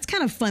 So that's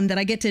kind of fun that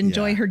I get to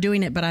enjoy her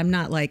doing it, but I'm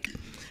not like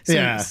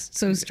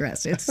so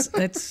stressed.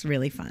 It's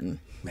really fun.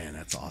 Man,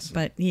 that's awesome.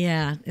 But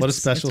yeah, what a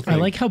special thing. I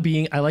like how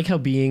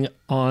being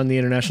on the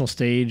international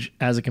stage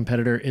as a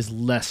competitor is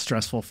less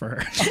stressful for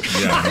her.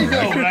 Yeah, I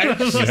know, right?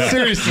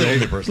 Seriously.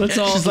 Let's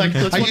all She's like,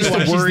 let's I used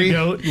to worry.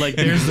 Like,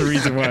 there's the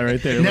reason why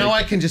right there. Now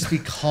like, I can just be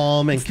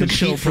calm and the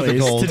chill compete for the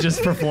place gold. to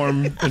just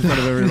perform in front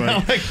of everybody.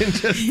 Now I can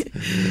just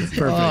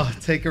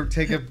Perfect. take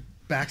a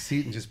back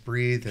seat and just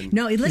breathe. And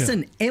No,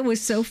 listen, it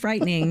was so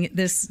frightening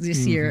this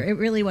year. It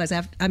really was.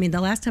 I mean,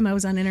 the last time I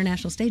was on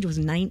international stage was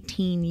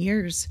 19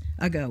 years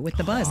ago with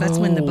the Buzz. That's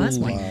when the Buzz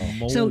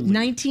won. So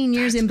 19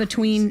 years in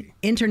between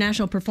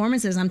international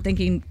performances, I'm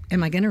thinking,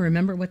 am I going to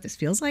remember what this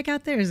feels like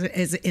out there? Is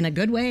it in a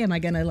good way? Am I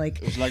going to like?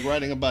 It was like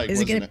riding a bike, Is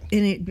it wasn't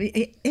gonna?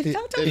 it? It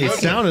felt okay. it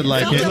sounded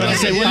like it. Felt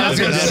okay. I was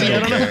gonna say, I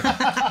don't know.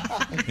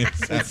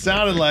 It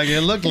sounded like it.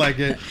 It looked like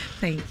it.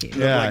 Thank you.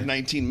 Yeah. Like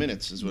 19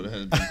 minutes is what it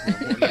had.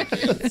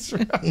 That's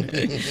right.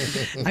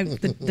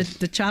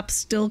 The chops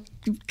still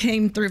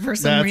came through for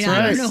some That's reason.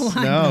 right. I don't know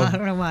why. No. I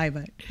don't know why,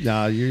 but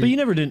No, But you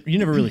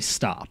never really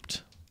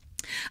stopped.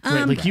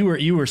 Right? Like you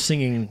were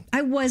singing.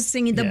 I was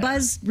singing. The Yeah.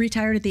 Buzz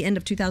retired at the end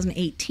of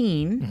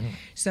 2018,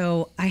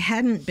 so I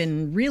hadn't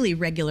been really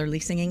regularly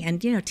singing.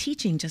 And you know,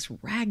 teaching just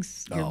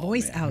rags your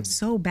voice out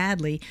so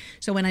badly.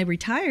 So when I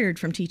retired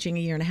from teaching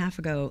a year and a half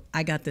ago,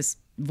 I got this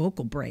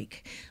vocal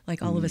break,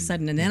 like all of a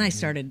sudden, and then I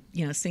started,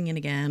 you know, singing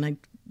again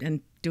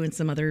and doing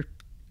some other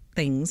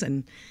things,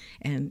 and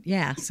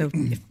yeah, so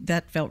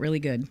that felt really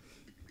good.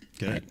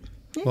 Good.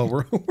 Well,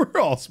 we're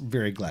all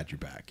very glad you're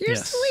back. You're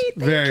Yes. sweet.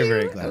 Thank Very, you.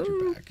 very glad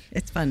you're back.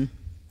 It's fun.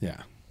 Yeah.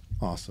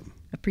 Awesome.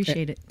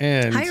 Appreciate it.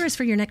 And Hire us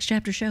for your next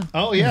chapter show.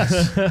 oh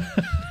yes,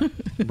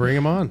 bring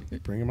him on.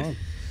 Bring him on.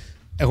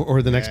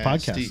 Or the next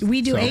Nasty. podcast.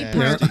 We do So,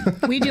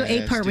 8-part. We do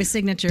 8-part with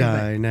signature. But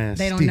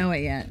Dynasty. they don't know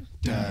it yet.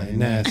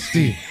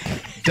 Dynasty.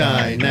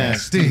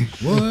 Dynasty.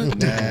 What?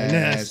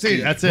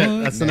 Dynasty. That's it.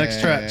 That's the next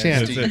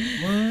chant.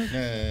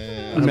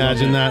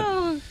 Imagine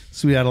that.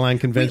 Sweet Adeline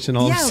convention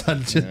all of a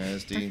sudden. Just,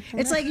 Nasty.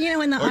 It's like, you know,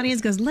 when the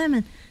audience goes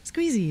lemon,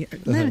 squeezy, or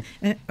lemon,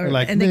 Or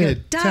like and they go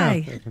Midtown.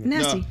 die,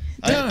 nasty.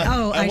 No,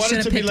 Oh, I wanted should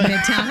have to be picked like-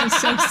 Midtown. I'm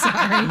so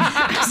sorry.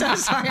 I'm so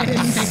sorry I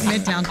didn't pick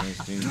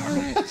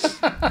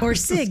Midtown. Or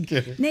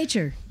Sig,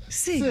 nature.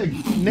 Sig.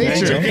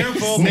 nature.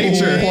 Careful.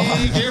 Nature.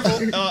 Be careful.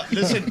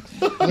 Listen,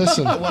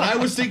 Listen, what I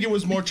was thinking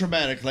was more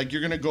traumatic. Like,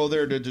 you're going to go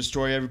there to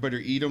destroy everybody or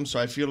eat them. So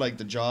I feel like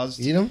the Jaws.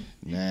 eat them.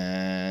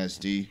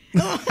 Nasty.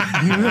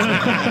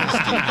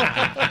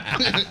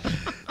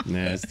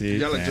 Nasty.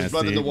 Yeah, like just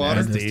blood in the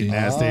water. Nasty.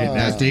 Nasty.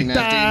 Nasty. Nasty,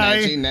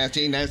 Nasty. nasty,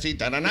 nasty, nasty,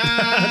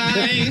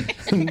 da-da-da.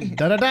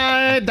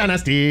 Da-da-da.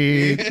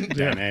 Dynasty.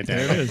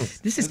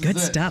 This is good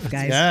stuff,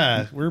 guys.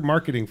 Yeah, we're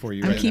marketing for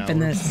you I'm right keeping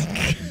now. this.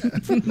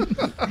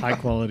 High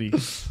quality,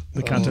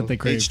 the content they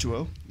crave.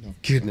 H2O.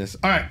 Goodness.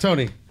 All right,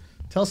 Tony,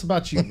 tell us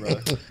about you,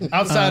 brother.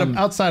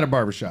 Outside of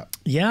barbershop.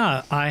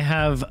 Yeah, I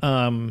have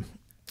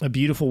a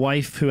beautiful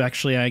wife who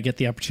actually I get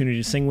the opportunity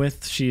to sing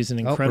with. She's an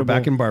Oh, we're incredible,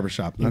 back in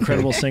barbershop. Okay.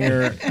 incredible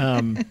singer.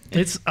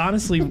 It's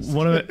honestly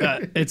one of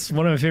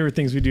my favorite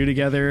things we do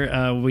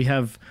together. We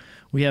have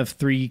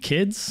 3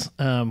 kids.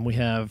 We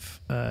have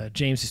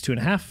James, who's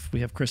 2.5.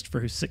 We have Christopher,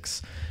 who's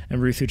 6, and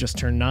Ruth, who just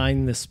turned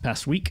 9 this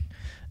past week.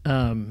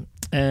 And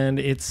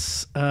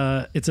it's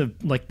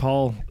like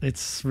Paul,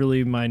 it's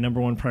really my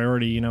number one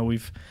priority. You know,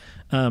 we've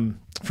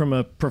from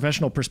a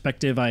professional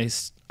perspective, I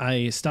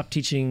stopped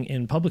teaching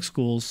in public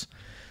schools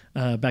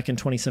back in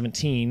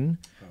 2017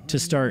 to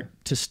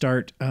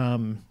start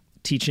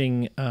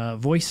teaching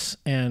voice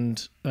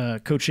and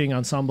coaching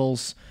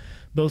ensembles,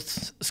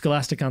 both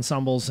scholastic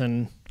ensembles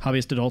and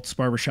hobbyist adults,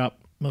 barbershop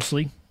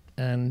mostly.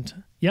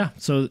 And yeah,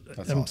 so I'm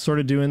awesome. sort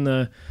of doing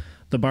the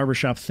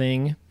barbershop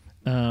thing,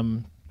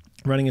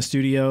 running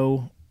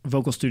a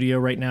vocal studio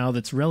right now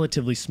that's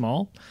relatively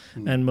small,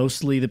 and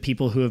mostly the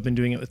people who have been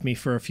doing it with me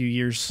for a few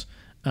years,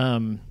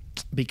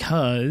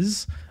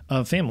 because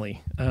of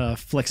family.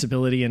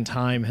 Flexibility and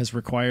time has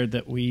required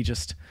that we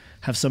just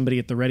have somebody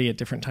at the ready at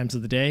different times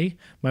of the day.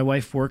 My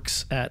wife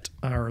works at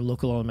our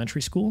local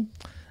elementary school.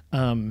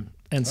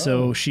 And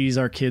so she's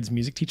our kids'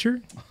 music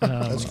teacher.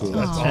 That's cool.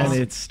 And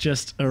it's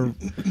just an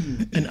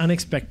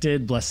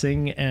unexpected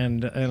blessing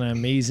and an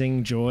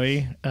amazing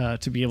joy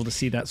to be able to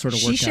see that sort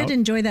of work She should out.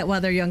 enjoy that while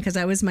they're young, because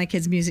I was my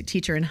kid's music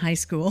teacher in high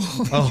school.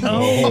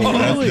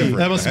 Oh, really?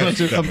 That must have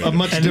been a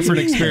much different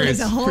It was experience.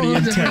 a whole Pretty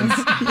different-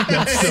 intense.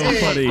 That's so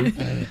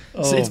funny.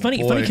 So it's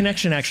funny boy.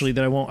 connection actually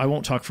that I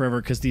won't talk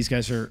forever because these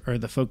guys are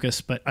the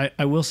focus. But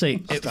I will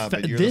say Stop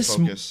it. You're the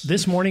focus.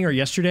 this morning or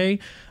yesterday,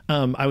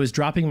 I was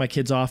dropping my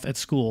kids off at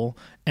school,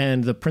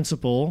 and the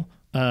principal,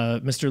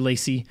 Mr.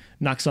 Lacey,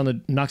 knocks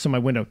on my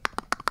window,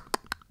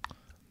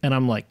 and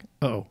I'm like,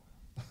 oh.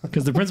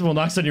 Because the principal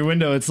knocks on your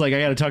window, it's like, I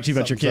got to talk to you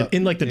about your kid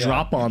in like the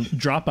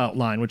dropout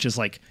line, which is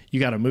like, you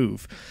got to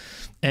move.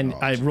 And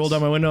I roll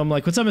down my window. I'm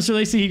like, what's up, Mr.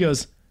 Lacey? He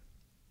goes,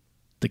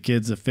 the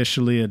kid's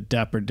officially a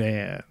Dapper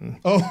Dan.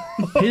 Oh,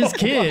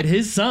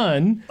 his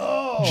son,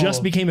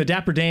 just became a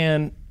Dapper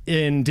Dan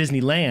in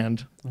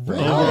Disneyland over on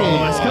the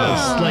West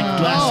Coast, like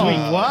last week.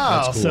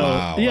 Wow. That's cool. So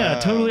Wow.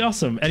 totally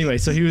awesome. Anyway,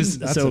 so he was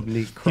That's so a neat he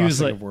was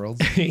crossing like, of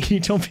worlds. he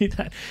told me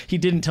that he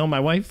didn't tell my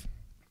wife.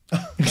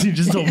 He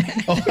just told me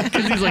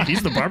because he's like,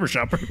 he's the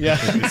barbershopper. Yeah.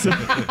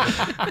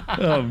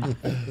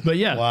 But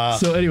yeah. Wow.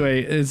 So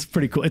anyway, it's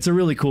pretty cool. It's a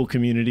really cool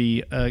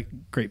community,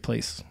 great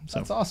place. So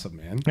That's awesome,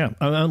 man. yeah,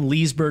 on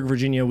Leesburg,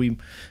 Virginia, we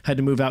had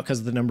to move out because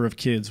of the number of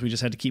kids. We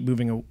just had to keep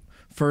moving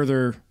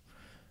further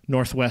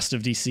northwest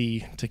of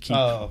DC to keep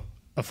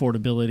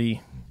affordability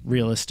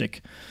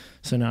realistic.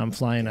 So now I'm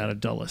flying out of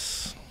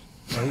Dulles.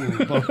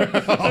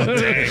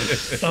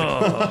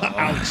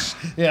 Ouch.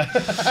 Yeah.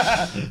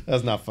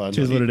 That's not fun.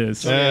 Here's what it is.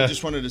 So I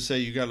just wanted to say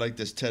you got like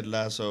this Ted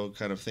Lasso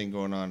kind of thing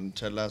going on.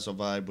 Ted Lasso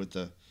vibe with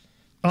the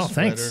Oh,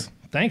 sweater.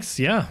 thanks.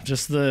 Yeah,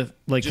 just the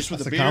like. Just with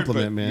That's the a beard,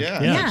 compliment, but man.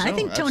 Yeah, Yeah, I so,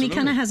 think Tony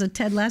kind absolutely. of has a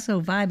Ted Lasso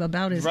vibe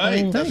about his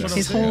Right, whole, that's what I'm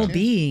his saying. whole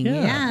being.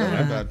 Yeah. Yeah,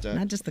 Right about that.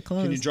 not just the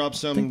clothes. Can you drop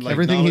some like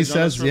everything he knowledge on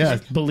us says, real yeah.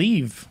 quick?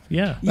 Believe.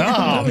 Yeah.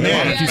 Oh,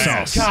 man. Barbecue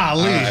sauce.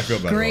 Golly. I feel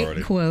better Great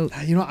already. quote.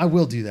 You know, I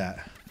will do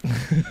that.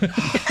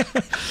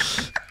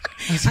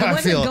 That's how I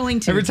wasn't going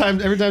to. Every time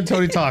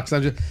Tony talks,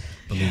 I'm just.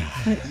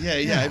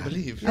 Yeah, I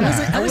believe. I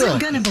will.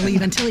 wasn't going to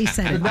believe until he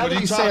said it. Now What that are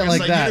you you say it talking?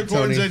 like It's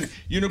that,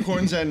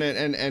 unicorns Tony.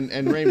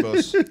 and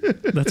rainbows.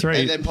 That's right.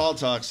 And then Paul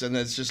talks, and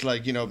it's just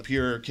like,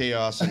 pure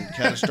chaos and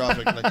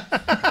catastrophic, like,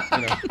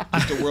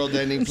 just the world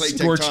ending, plate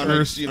Scorched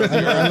tectonics. earth.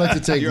 I'd like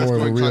to take the more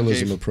of a earthquake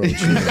realism concave.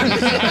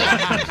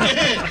 approach.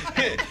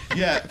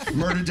 Yeah,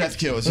 murder, death,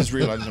 kill is his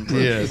realism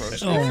approach.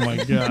 Yes. Oh my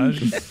gosh.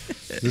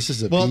 This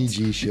is a Well,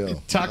 PG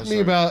show. Talk to me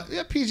about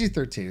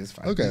PG-13 is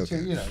fine. Okay.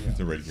 You know,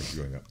 The rating keeps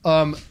going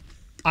up.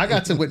 I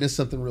got to witness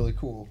something really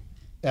cool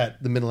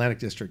at the Mid-Atlantic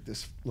District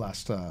this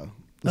last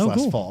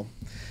cool. fall,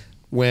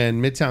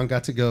 when Midtown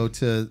got to go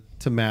to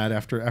Mad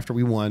after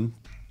we won,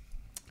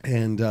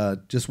 and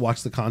just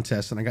watch the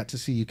contest, and I got to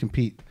see you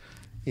compete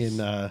in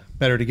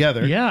Better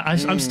Together. Yeah,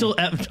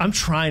 I'm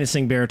trying to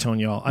sing baritone,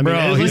 y'all. I mean,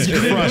 Bro, he's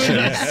crushing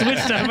it.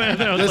 Switched up,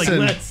 and I was Listen.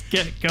 like, let's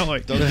get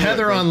going. The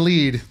Heather on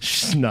lead,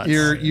 She's nuts.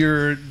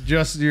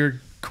 you're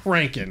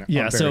cranking.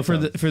 Yeah, on so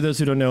baritone. for those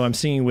who don't know, I'm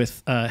singing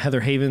with Heather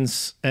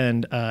Havens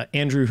and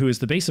Andrew, who is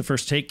the bass of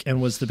First Take and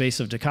was the bass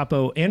of Da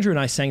Capo. Andrew and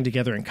I sang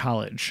together in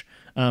college.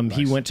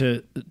 He went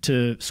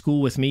to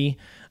school with me,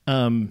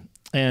 and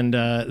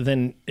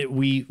then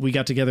we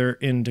got together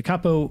in Da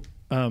Capo.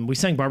 We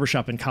sang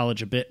barbershop in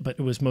college a bit, but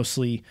it was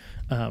mostly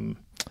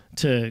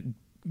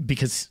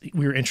because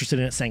we were interested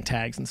in it, sang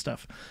tags and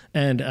stuff.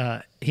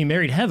 And he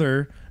married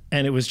Heather,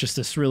 and it was just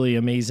this really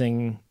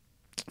amazing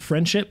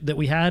friendship that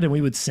we had, and we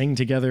would sing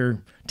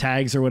together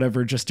tags or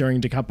whatever just during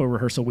Da Capo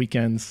rehearsal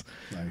weekends.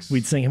 Nice.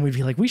 We'd sing and we'd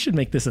be like, we should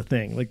make this a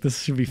thing. Like,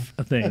 this should be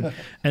a thing.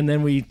 And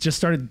then we just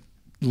started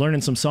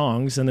learning some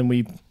songs, and then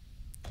we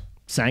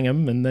sang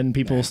them, and then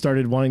people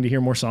started wanting to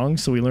hear more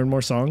songs, so we learned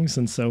more songs,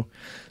 and so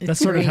that's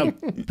sort of how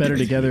Better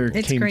Together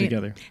It's came great.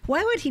 together.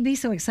 Why would he be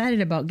so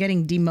excited about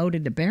getting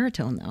demoted to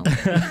baritone, though?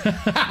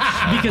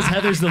 Because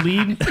Heather's the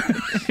lead.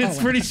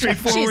 It's pretty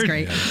straightforward. She's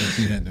great.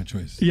 He had no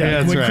choice. Yeah, Yeah,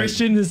 that's when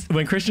right.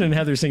 when Christian and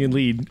Heather singing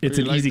lead, it's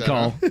You an like easy that,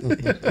 call.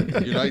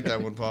 huh? You like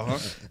that one, Paul,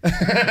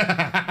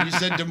 huh? You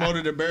said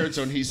demoted to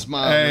baritone, he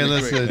smiled. Hey,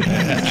 really listen,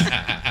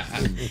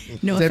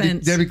 quick. No Debbie,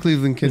 offense. Debbie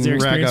Cleveland can Is there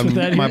rag experience with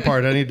on that my here?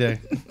 part any day.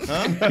 Is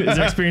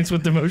there experience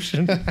with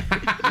demotion?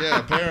 Yeah,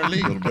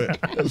 apparently. A little bit.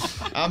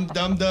 I'm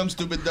dumb,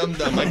 stupid, dumb.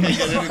 I can't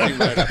get anything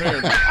right,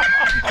 apparently.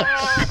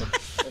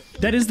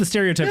 That is the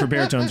stereotype for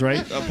baritones,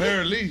 right?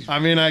 Apparently. I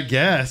mean, I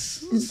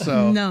guess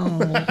so. No.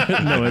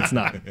 No, it's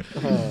not.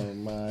 Oh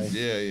my.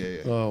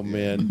 Yeah. Oh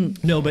man.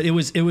 No, but it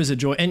was a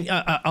joy. And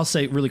I'll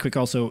say really quick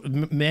also,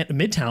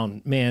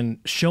 Midtown, man,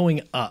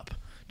 showing up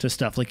to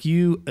stuff like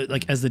you,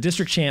 like as the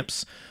district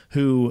champs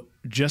who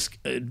just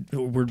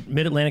were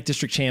Mid-Atlantic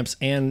district champs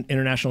and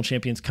international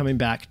champions, coming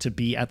back to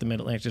be at the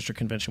Mid-Atlantic district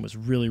convention was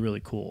really,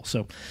 really cool.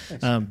 So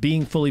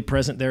being fully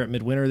present there at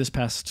Midwinter this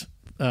past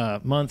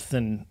month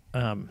and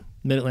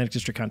Mid-Atlantic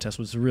district contest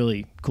was a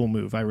really cool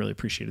move. I really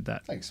appreciated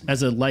that. Thanks, man.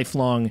 As a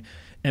lifelong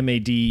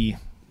MAD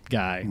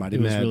guy, Mighty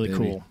it was Mad, really baby.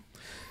 cool.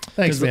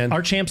 Thanks, man.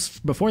 Our champs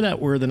before that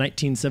were the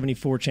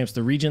 1974 champs,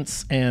 the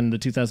Regents, and the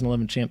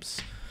 2011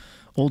 champs,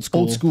 Old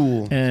School. Old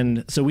School.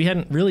 And so we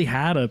hadn't really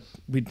had a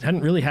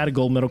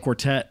gold medal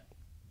quartet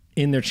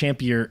in their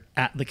champ year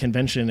at the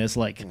convention as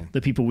like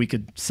the people we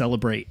could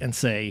celebrate and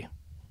say,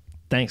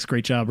 thanks,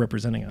 great job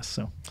representing us.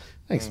 So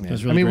Thanks, man. It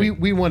was really I mean, great.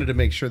 we wanted to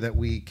make sure that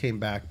we came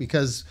back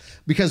because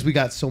we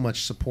got so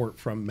much support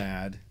from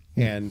MAD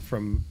and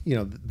from, you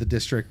know, the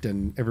district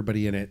and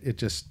everybody in it. It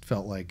just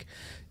felt like,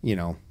 you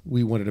know,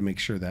 we wanted to make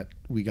sure that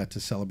we got to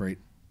celebrate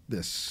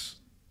this,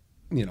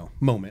 you know,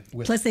 moment.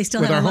 With, Plus, they still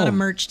with have a our lot of home.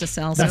 merch to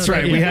sell. That's so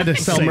right. they- We had to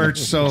sell Same. merch,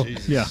 so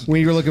Yeah.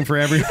 we were looking for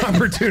every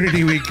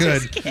opportunity we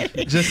could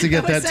just to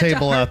get was that such a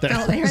table out there.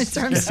 heartfelt answer.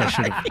 I'm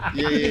sorry.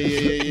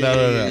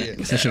 No.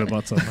 I should have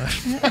bought some of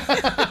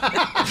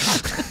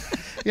that.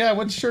 Yeah,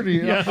 what shirt are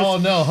you? Yeah. Oh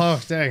no! Oh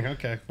dang.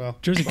 Okay. Well,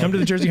 Jersey, come to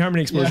the Jersey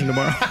Harmony Explosion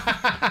tomorrow.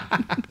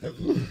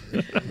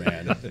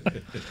 man.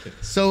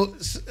 So,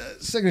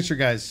 signature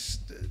guys,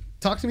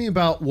 talk to me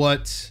about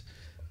what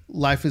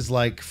life is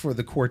like for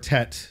the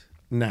quartet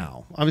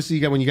now. Obviously,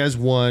 you got when you guys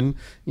won,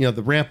 you know,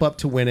 the ramp up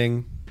to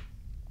winning,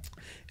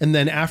 and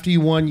then after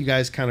you won, you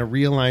guys kind of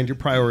realigned your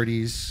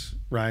priorities,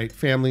 right?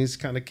 Families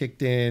kind of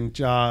kicked in,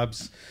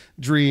 jobs,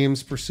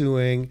 dreams,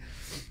 pursuing,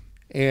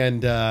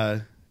 and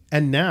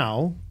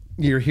now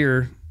you're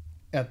here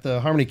at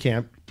the Harmony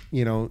Camp,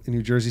 you know, in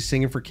New Jersey,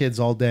 singing for kids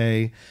all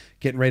day,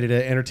 getting ready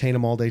to entertain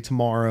them all day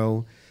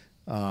tomorrow.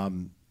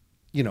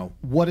 You know,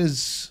 what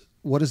does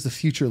the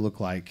future look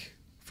like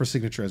for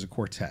Signature as a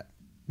quartet?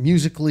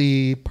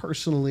 Musically,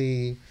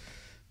 personally,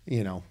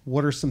 you know,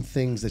 what are some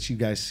things that you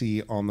guys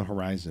see on the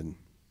horizon?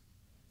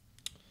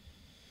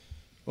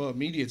 Well,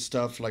 immediate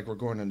stuff like we're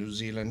going to New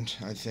Zealand.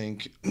 I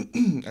think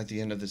at the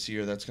end of this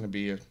year, that's going to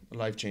be a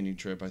life-changing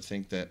trip. I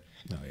think that,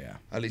 Oh, yeah.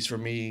 at least for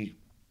me,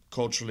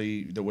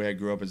 culturally, the way I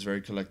grew up is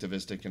very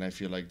collectivistic, and I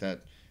feel like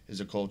that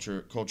is a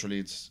culture. Culturally,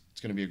 it's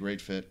going to be a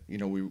great fit. You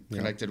know, we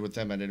connected with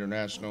them at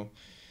International.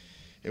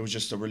 It was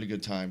just a really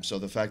good time. So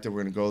the fact that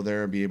we're going to go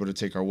there and be able to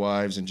take our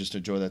wives and just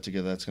enjoy that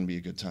together, that's going to be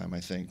a good time, I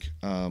think.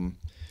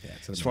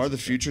 As far as the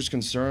future is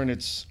concerned,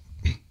 it's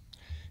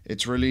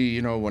really,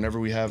 you know, whenever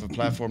we have a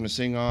platform to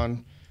sing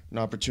on, an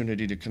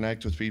opportunity to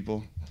connect with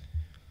people,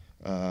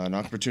 an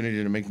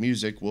opportunity to make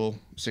music,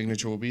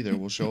 Signature will be there.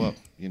 We'll show up.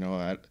 You know,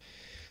 at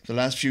the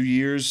last few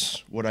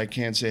years, what I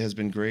can say has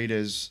been great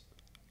is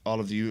all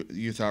of the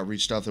youth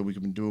outreach stuff that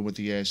we've been doing with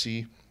the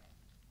AIC.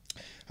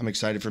 I'm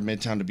excited for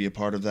Midtown to be a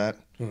part of that.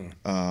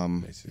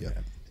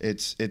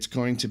 It's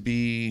going to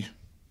be,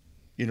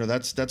 you know,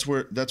 that's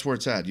where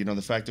it's at. You know,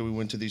 the fact that we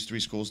went to these 3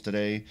 schools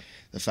today,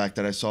 the fact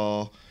that I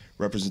saw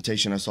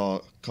representation, I saw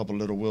a couple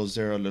little Wills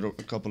there, a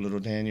couple little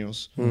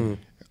Daniels, a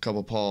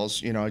couple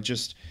Pauls. You know,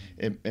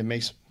 it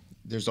makes.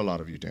 There's a lot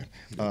of you, Dan.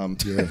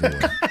 You're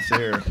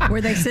everywhere.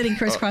 Were they sitting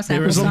crisscross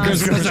There's a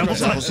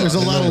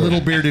applesauce? lot of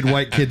little bearded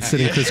white kids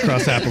sitting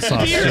crisscross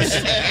applesauce.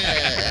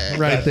 Just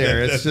right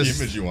there. It's That's just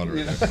the image you want to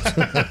remember.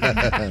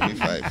 Johnny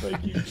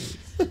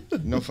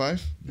 5. No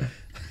 5?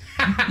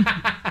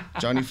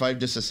 Johnny 5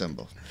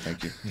 disassemble.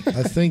 Thank you.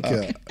 I think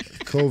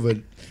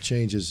COVID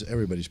changes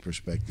everybody's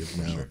perspective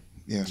now. Sure.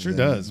 Yeah. Sure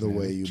than does, The man.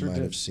 way you Sure might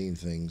did. have seen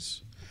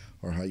things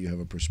or how you have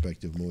a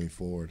perspective moving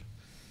forward.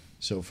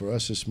 So for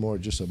us, it's more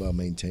just about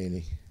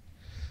maintaining.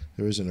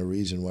 There isn't a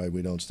reason why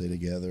we don't stay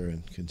together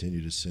and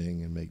continue to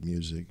sing and make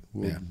music.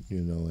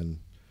 You know, and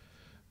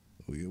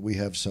we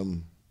have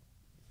some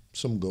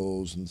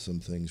goals and some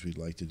things we'd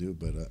like to do.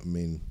 But I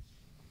mean,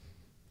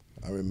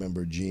 I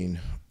remember Gene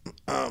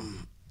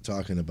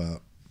talking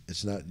about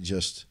it's not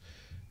just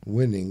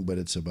winning, but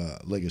it's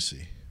about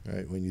legacy,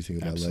 right? When you think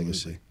about Absolutely.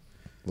 legacy,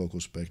 vocal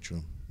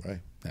spectrum, right?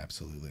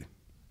 absolutely.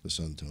 The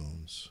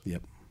Suntones,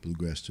 Yep.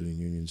 Bluegrass Student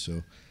Union.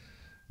 So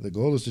the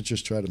goal is to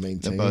just try to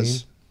maintain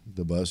buzz.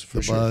 the buzz for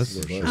The sure. buzz.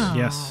 The For buzz. sure.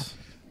 Yes.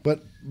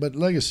 But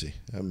legacy.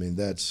 I mean,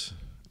 that's,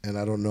 and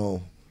I don't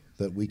know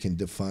that we can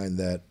define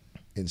that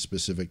in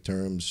specific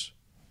terms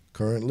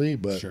currently,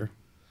 but Sure.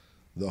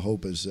 the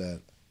hope is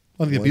that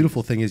Well, the One-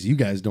 beautiful thing is you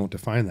guys don't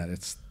define that.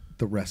 It's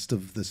the rest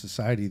of the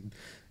society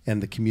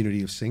and the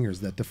community of singers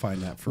that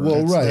define that for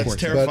Well, us. right. That's But-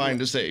 terrifying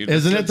to say.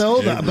 Isn't it though?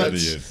 It But- really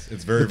is.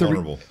 It's very but the re-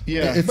 vulnerable.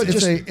 Yeah. It's, But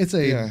it's just-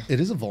 it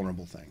is a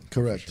vulnerable thing.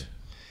 correct.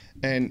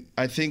 And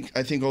I think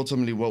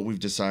ultimately what we've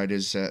decided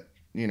is that,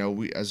 you know,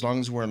 we, as long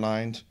as we're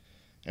aligned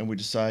and we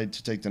decide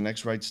to take the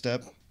next right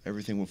step,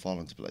 everything will fall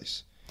into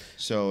place.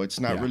 So it's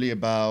not really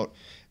about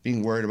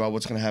being worried about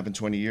what's going to happen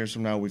 20 years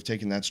from now. We've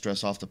taken that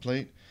stress off the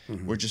plate.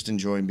 We're just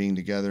enjoying being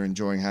together,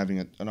 enjoying having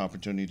an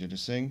opportunity to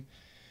sing.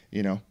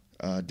 You know,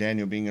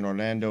 Daniel being in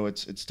Orlando,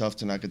 it's tough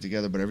to not get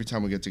together, but every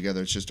time we get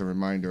together, it's just a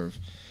reminder of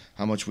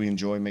how much we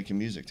enjoy making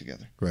music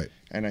together. Right.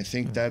 And I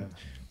think that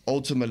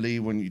ultimately,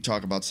 when you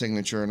talk about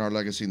Signature and our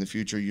legacy in the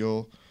future,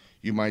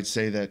 you might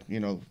say that, you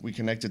know, we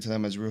connected to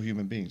them as real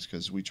human beings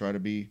because we try to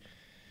be,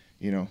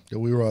 you know, Yeah,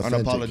 we were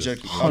authentic.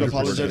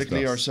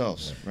 unapologetically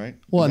ourselves, right?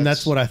 Well, and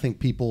that's what I think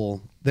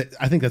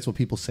I think that's what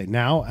people say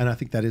now, and I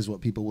think that is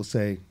what people will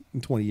say in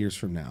 20 years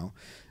from now,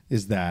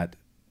 is that,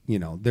 you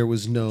know, there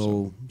was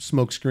no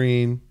smoke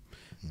screen,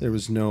 there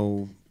was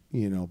no,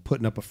 you know,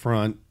 putting up a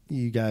front.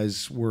 You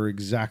guys were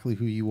exactly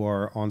who you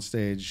are on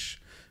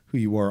stage, who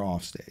you are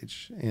off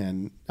stage,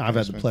 and I've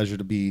had the pleasure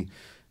to be,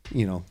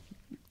 you know,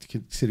 to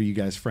consider you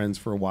guys friends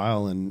for a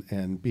while,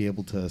 and be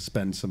able to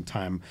spend some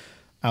time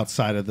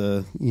outside of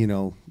the, you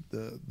know,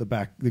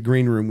 the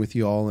green room with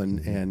you all,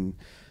 and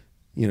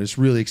you know, just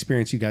really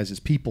experience you guys as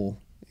people,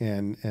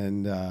 and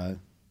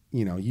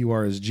you know, you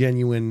are as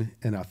genuine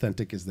and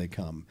authentic as they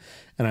come.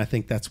 And I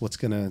think that's what's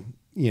going to,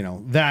 you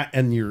know, that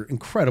and your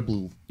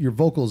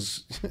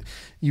vocals,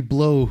 you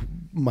blow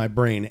my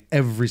brain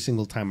every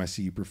single time I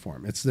see you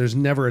perform. There's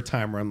never a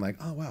time where I'm like,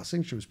 oh, wow,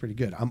 Signature was pretty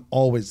good. I'm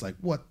always like,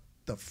 what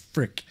the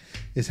frick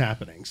is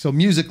happening? So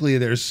musically,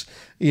 there's,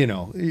 you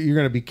know, you're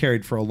going to be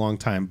carried for a long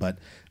time, but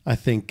I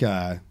think,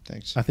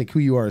 Thanks. I think who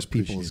you are as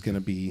people is going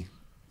to be,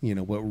 you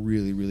know, what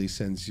really, really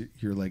sends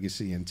your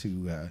legacy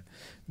into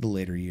the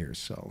later years.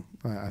 So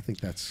I think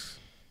that's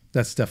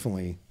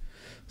definitely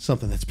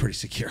something that's pretty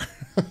secure.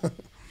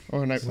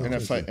 Oh, and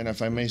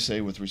if I may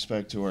say, with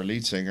respect to our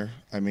lead singer,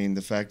 I mean,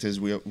 the fact is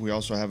we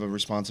also have a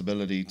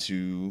responsibility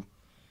to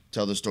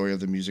tell the story of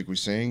the music we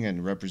sing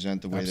and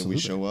represent the way that we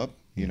show up,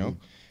 you know,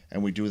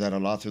 and we do that a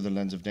lot through the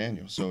lens of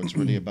Daniel. So it's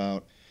really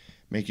about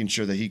making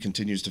sure that he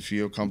continues to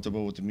feel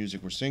comfortable with the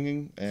music we're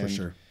singing, and For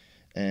sure.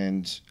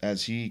 And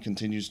as he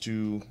continues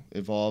to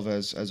evolve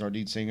as our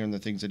lead singer and the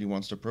things that he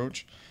wants to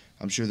approach,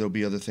 I'm sure there'll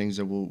be other things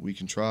that we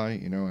can try,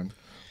 you know. And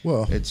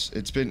Well,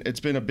 it's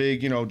been a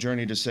big, you know,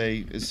 journey to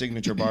say, is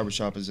Signature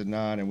barbershop, is it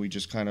not? And we're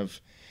just kind of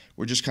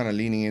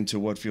leaning into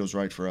what feels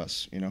right for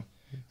us, you know.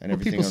 And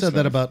everything People else said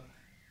that about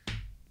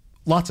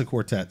lots of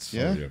quartets.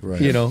 Yeah.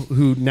 right. You know,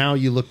 who now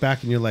you look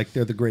back and you're like,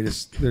 they're the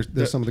greatest.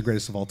 They're some of the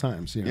greatest of all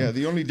times. You know? Yeah,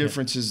 the only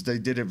difference is they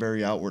did it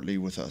very outwardly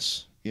with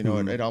us. You know,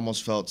 it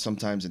almost felt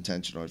sometimes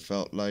intentional. It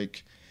felt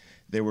like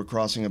they were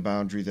crossing a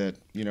boundary that,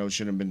 you know,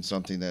 shouldn't have been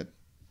something that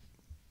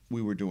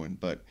we were doing.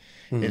 But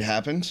it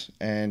happened,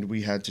 and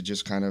we had to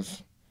just kind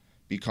of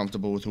be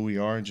comfortable with who we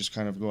are and just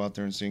kind of go out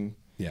there and sing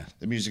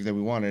the music that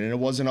we wanted. And it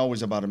wasn't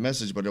always about a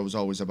message, but it was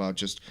always about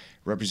just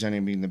representing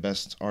and being the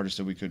best artist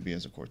that we could be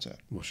as a quartet.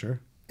 Well, sure.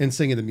 And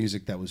singing the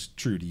music that was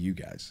true to you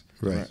guys.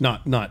 Right.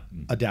 Not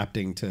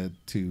adapting to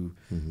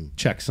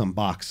check some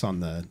box on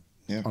the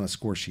on a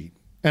score sheet.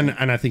 And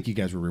I think you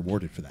guys were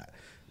rewarded for that,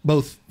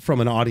 both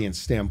from an audience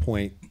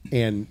standpoint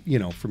and, you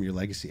know, from your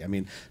legacy. I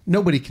mean,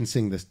 nobody can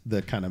sing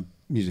the kind of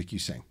music you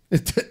sing.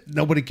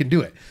 Nobody can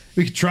do it.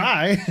 We could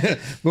try,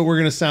 but we're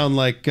gonna sound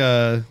like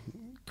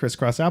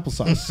crisscross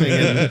applesauce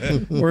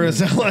singing. We're gonna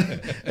sound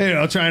like, you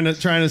know, trying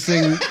to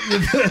sing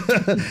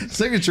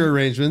signature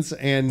arrangements.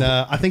 And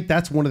I think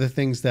that's one of the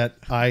things that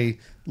I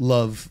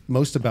love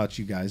most about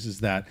you guys, is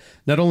that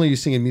not only are you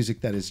singing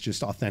music that is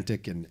just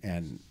authentic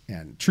and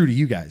true to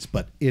you guys,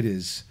 but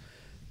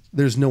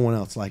there's no one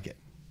else like it.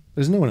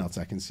 There's no one else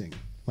that can sing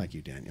like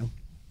you, Daniel.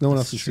 No one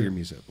else can sing your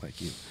music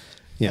like you.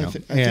 You know, I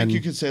think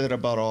you could say that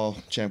about all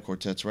champ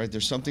quartets, right?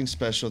 There's something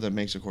special that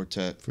makes a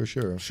quartet. For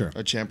sure.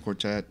 A champ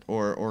quartet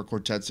or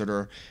quartets that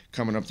are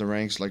coming up the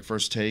ranks, like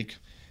First Take.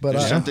 But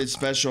there's something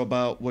special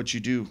about what you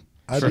do.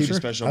 I'd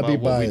be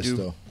biased,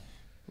 though.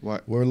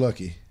 What? We're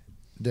lucky.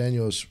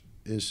 Daniel's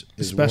is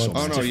special.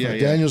 One. Oh, no, yeah.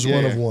 Daniel's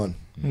one of one.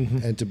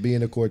 And to be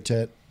in a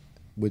quartet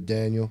with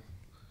Daniel.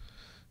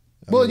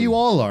 Well, you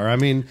all are. I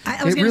mean,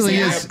 it really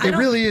is. It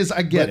really is.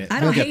 I get it.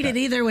 I don't hate it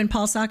either when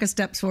Paul Saka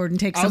steps forward and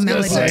takes some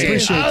melody. I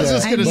was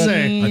just going to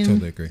say. I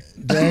totally agree.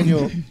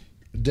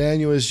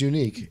 Daniel is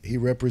unique. He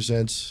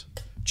represents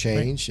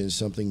change and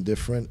something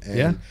different.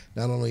 And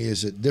not only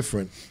is it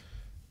different,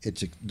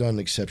 it's done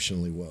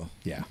exceptionally well.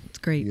 Yeah. It's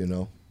great. You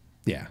know?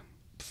 Yeah.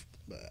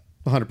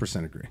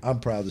 100% agree. I'm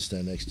proud to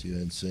stand next to you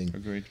and sing.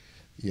 Agreed.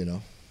 You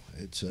know?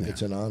 It's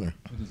an honor.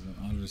 It is an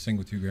honor to sing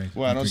with you guys.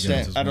 Well, I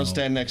don't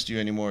stand next to you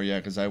anymore,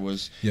 because I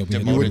was you were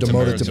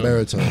demoted to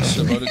baritone.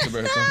 So demoted to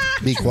baritone.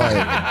 Be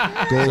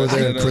quiet. Go over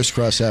there and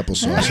crisscross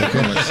applesauce.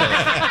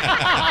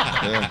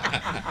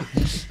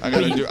 I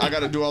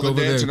gotta do all the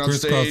dancing on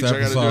stage. I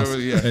gotta do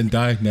everything. And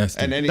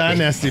Dynasty. And anything.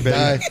 Dynasty,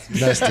 baby.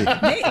 Dynasty.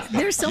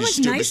 They're so much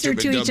stupid, nicer stupid,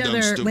 to dumb, each dumb,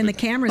 other stupid. when the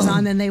camera's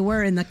on than they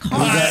were in the car.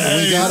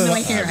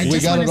 We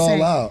got it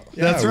all out.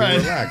 That's right.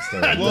 Relaxed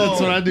there. That's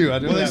what I do.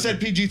 Well, they said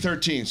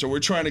PG-13, so we're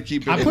trying to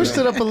keep it. I pushed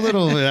it up a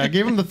little bit. I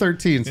gave them the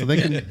 13 so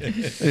they can,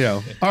 you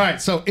know. All right.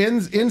 So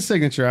in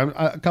Signature,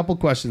 a couple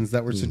questions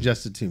that were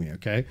suggested to me.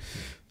 Okay.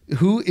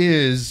 Who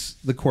is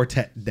the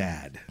quartet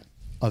dad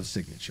of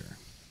Signature?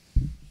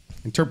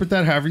 Interpret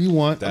that however you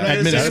want.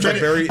 That's a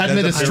very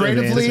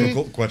Administratively,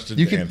 difficult question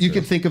you to can answer. you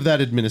can think of that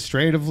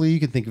administratively. You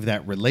can think of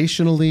that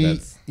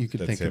relationally. You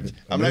could think of it.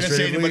 I'm not gonna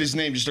say anybody's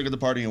name. Just look at the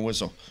party and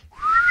whistle.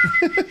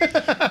 I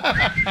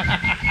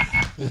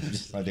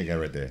think I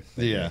read that.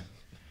 Yeah.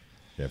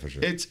 Yeah, for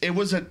sure. It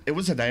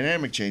was a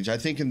dynamic change. I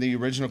think in the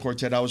original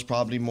Quartet, I was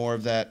probably more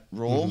of that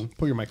role.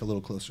 Pull your mic a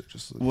little closer.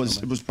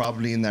 It was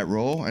probably in that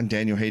role, and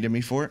Daniel hated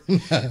me for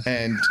it.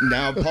 And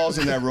now Paul's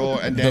in that role,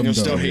 and Daniel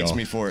still hates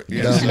me for it.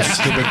 Dumb,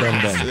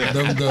 stupid,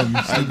 dumb. Dumb,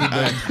 stupid,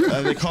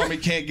 dumb. They call me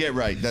Can't Get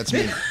Right. That's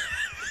me.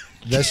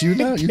 That's you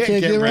now? You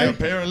can't get right?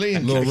 Apparently.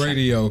 Low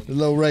radio.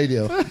 Low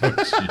radio.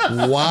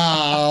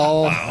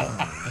 Wow.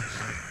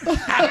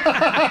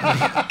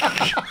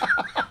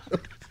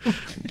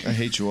 I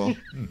hate you all.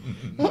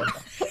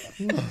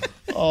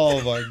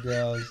 Oh my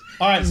gosh.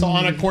 All right, so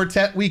on a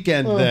Quartet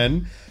weekend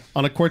then,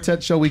 on a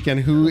Quartet show weekend,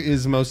 who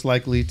is most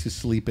likely to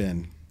sleep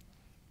in?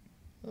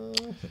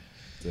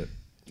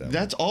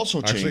 That's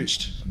also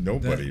changed.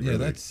 Nobody really.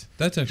 That's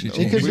actually It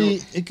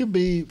changed. could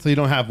be. So you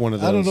don't have one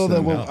of those. I don't know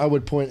that I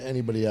would point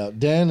anybody out.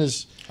 Dan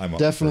is I'm up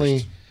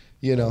definitely,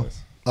 first.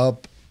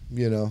 up,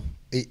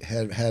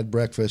 had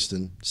breakfast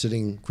and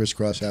sitting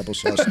crisscross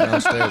applesauce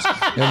downstairs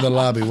in the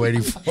lobby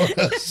waiting for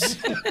us.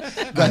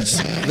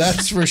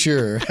 That's for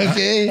sure.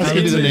 Okay.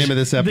 That'll be the name of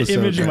this episode. The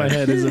image in my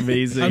head is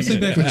amazing. I'm sitting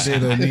back in the day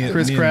though.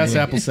 Chris Crass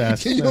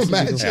applesauce. Can you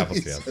imagine?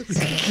 Apples,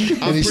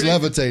 And he's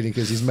levitating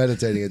because he's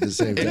meditating at the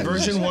same time. In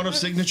version 1 of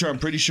Signature, I'm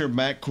pretty sure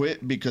Matt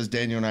quit because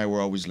Daniel and I were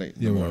always late.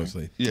 Yeah, we're always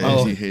late.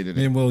 Yeah, he hated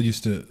Me it. and Will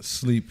used to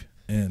sleep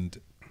and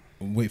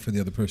wait for the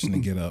other person to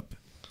get up,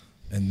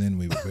 and then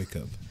we would wake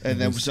up. And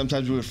then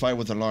sometimes we would fight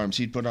with alarms.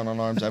 He'd put on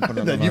alarms, I put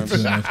on alarms.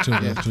 Turn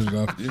it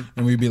off,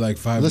 and we'd be like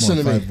five Listen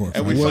more, to me. five more.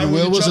 And we five fight more. When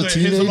with Will each was a other. His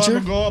alarm teenager-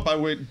 would go up. I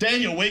went,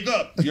 Daniel, wake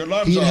up. Your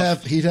alarm's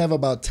off. He'd have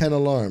about 10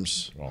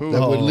 alarms that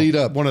would lead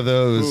up. One of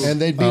those. And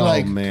they'd be oh,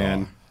 like,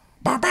 man.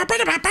 so loud.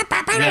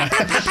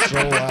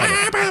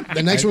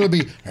 The next one would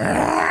be, and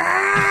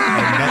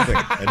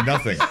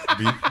nothing.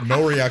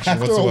 No reaction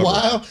after whatsoever. a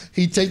while,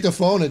 he'd take the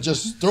phone and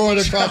just throw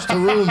it across the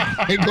room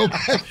and go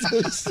back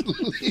to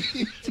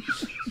sleep.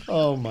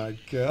 Oh my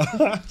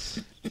god.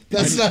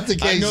 That's not the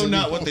case. I know anymore.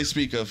 not what they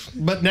speak of.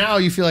 But now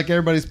you feel like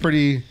everybody's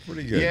pretty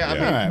Pretty good. Yeah, I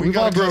mean, All right, we we've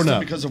got all grown accustomed up.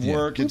 because of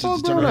work. It's all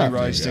an grown early up.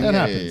 rise thing. That Yeah,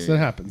 happens. yeah, That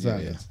happens. yeah, That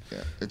yeah, happens. yeah.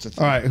 It's a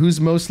thing. All right, who's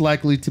most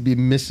likely to be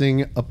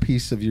missing a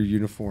piece of your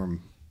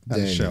uniform at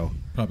a Daniel. show?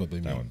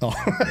 Probably me. Oh.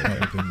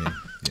 Probably me.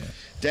 Yeah.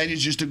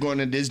 Daniel's used to going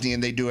to Disney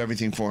and they do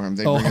everything for him.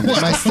 They Oh. bring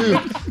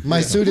him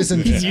My suit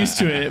isn't. He's used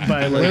to it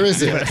by like. Where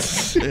is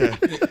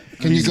it?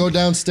 Can you go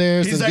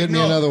downstairs He's and like, get me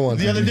no. another one?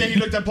 The other day he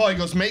looked at Paul. He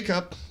goes,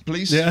 makeup,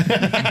 please. Yeah.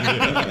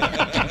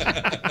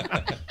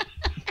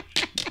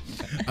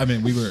 I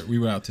mean, we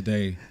were out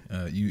today.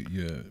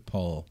 You,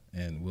 Paul,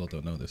 and Will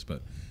don't know this,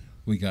 but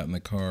we got in the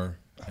car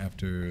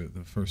after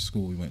the first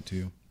school we went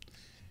to,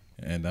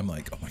 and I'm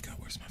like, oh my god,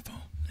 where's my phone?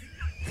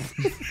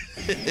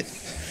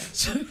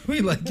 So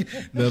we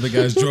the other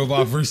guys drove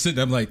off. We're sitting.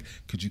 I'm like,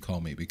 could you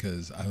call me?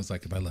 Because I was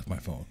like, if I left my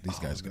phone, these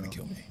guys are gonna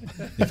kill me. You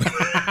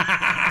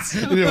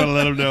didn't want to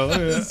let him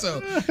know.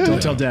 So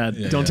Don't tell Dad.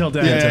 Yeah, Don't yeah. tell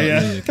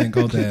Dad. Yeah. Can't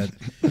call Dad.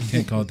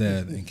 Can't call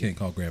Dad, and can't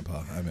call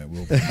Grandpa. I mean,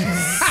 we'll.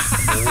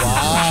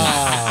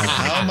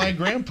 How am I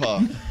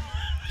grandpa?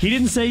 He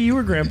didn't say you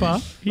were Grandpa.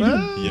 He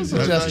didn't. Yes,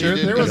 A gesture.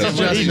 There was a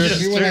gesture.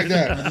 He went like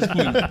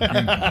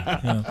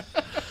that.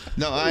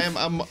 No,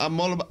 I'm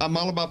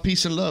all about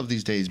peace and love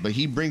these days, but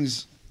he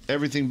brings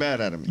everything bad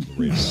out of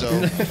me. So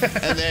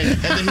and then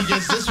he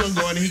gets this one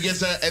going, he gets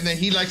that, and then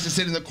he likes to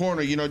sit in the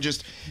corner,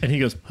 just And he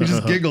goes. He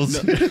just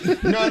giggles. no.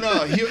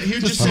 He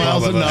just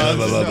smiles and nods.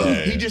 No,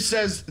 he just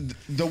says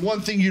the one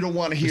thing you don't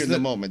want to hear in the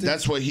moment.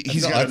 That's what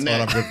he's got a That's what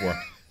I'm knack. good for.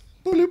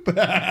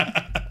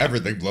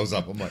 Everything blows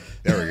up. I'm like,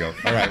 there we go.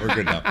 All right, we're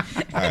good now. All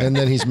right. And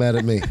then he's mad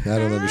at me. I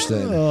don't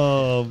understand.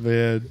 Oh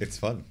man, It's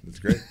fun. It's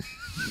great.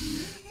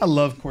 I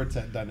love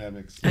Quartet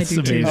dynamics. I It's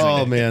do too. amazing.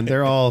 Oh man,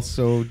 they're all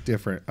so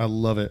different. I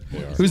love it. They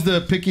are. Who's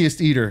the pickiest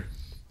eater?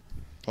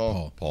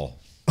 Paul. Paul.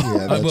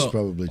 Yeah, that's Will.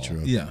 probably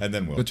true. Yeah, And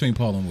then Will. Between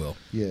Paul and Will.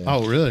 Yeah.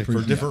 Oh really? For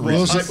different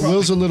Will's, reasons.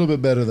 Will's a little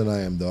bit better than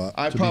I am, though.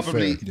 I to be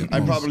probably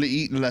fair.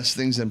 eat less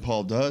things than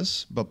Paul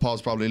does, but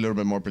Paul's probably a little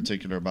bit more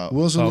particular about.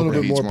 Will's a little what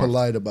he bit eats more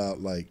polite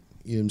about, like,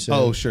 you know what I'm saying?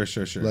 Oh sure.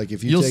 Like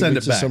if you You'll take send me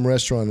it to back. some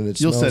restaurant and it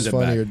You'll smells send it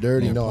funny back. or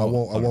dirty, Yeah, no,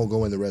 Paul. I won't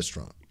go in the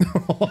restaurant.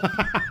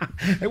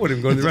 I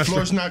wouldn't go to the The restaurant.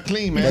 floor's not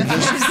clean, man.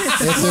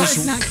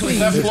 It's not clean.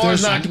 That if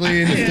floor's there's- not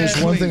clean. If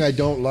there's one thing I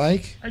don't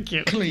like, I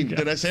can't. Clean.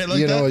 Did I say it like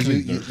you know,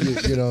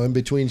 that? you know, in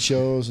between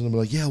shows, and I'm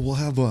like, yeah, we'll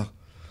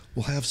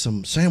have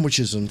some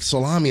sandwiches and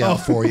salami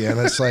out for you, and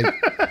it's like,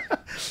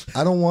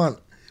 I don't want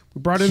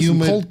We brought in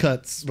Humid- some cold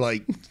cuts.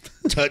 like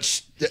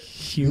touch.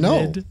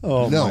 Humid.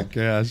 Oh no, my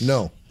gosh.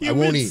 no, I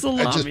Humid won't eat.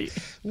 salami.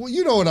 Well,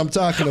 you know what I'm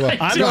talking about.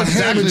 I It's know got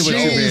ham and exactly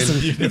what you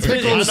cheese mean. and It's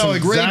pickles I know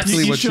and grapes.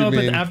 exactly You what show you up at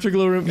mean. the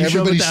Afterglow room. You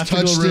show up at Everybody's the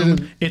Afterglow touched it room.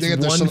 and It's they got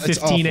their it's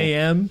 1:15 awful.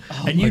 a.m.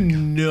 and you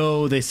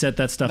know they set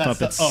that stuff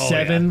up at oh,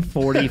 yeah.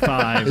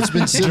 7:45. It's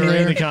been sitting during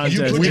there. the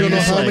contest. We don't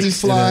know how many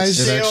It's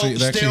flies. It actually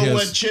Stale has-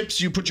 wet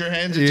chips. You put your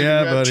hands into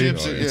Yeah, the grab buddy.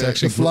 chips. It's yeah.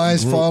 actually The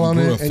flies grew- fall on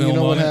grew it, a and you film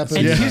know what on it. happens?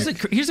 And Yeah.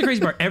 here's the crazy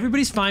part.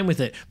 Everybody's fine with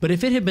it. But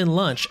if it had been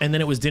lunch and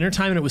then it was dinner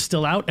time and it was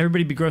still out,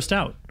 everybody'd be grossed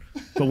out.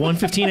 But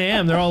 1:15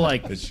 a.m., they're all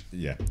like,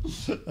 Yeah.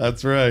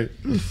 That's right.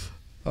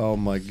 Oh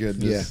my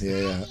goodness.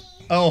 Yeah.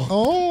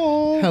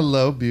 Oh.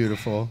 Hello,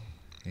 beautiful.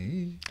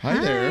 Hey. Hi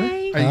there. Are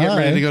you getting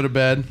ready to go to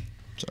bed?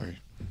 Sorry.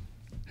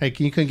 Hey,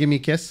 can you come give me a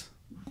kiss?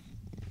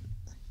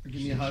 Or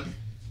give me a hug?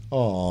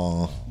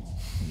 Aw.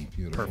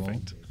 Beautiful.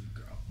 Perfect.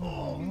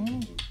 You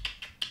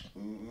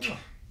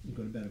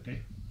go to bed, okay?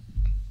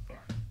 I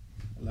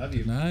love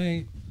you. Good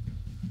night.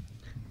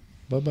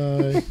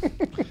 Bye-bye.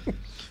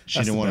 She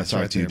That's didn't the want best to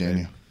talk right to you, there, man.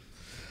 Daniel.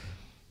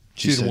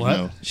 She didn't said what?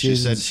 no. She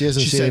hasn't seen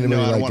she said anybody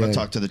no, I don't like want to that.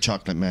 talk to the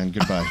chocolate man.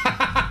 Goodbye.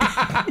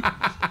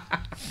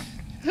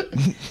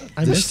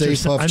 I The missed her,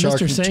 Stay Puft I missed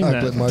her saying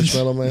chocolate that.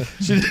 marshmallow man.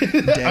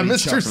 I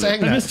missed her chocolate.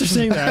 saying I that. missed her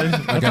saying that.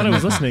 I thought I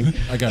was listening.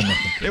 I got nothing.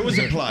 It was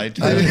implied.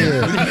 I didn't hear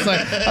it. It's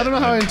like, I don't know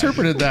how I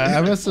interpreted that.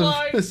 I must have.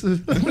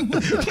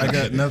 I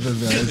got nothing.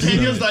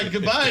 Daniel's like,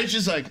 goodbye. And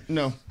she's like,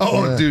 no.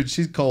 Oh, Yeah. dude,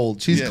 she's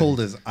cold. She's Yeah. cold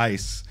as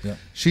ice. Yeah.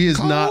 She is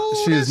not. Cold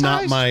She is as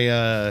not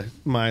ice.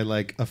 my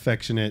like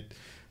affectionate.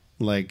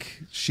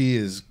 Like she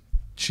is.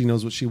 She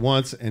knows what she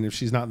wants, and if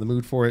she's not in the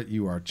mood for it,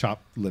 you are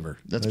chopped liver.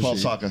 That's Paul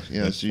Saka.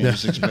 Yes, you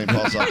just explained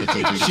Paul Saka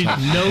to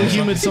No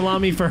human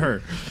salami for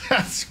her.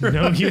 That's right.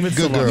 No human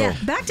Good salami. girl. Yeah,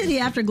 back to the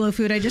Afterglow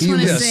food. I just want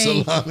to Yes,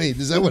 say salami.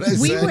 Is that what I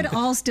we said? would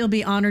all still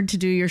be honored to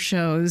do your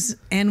shows,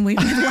 and we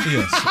would like, Yes. We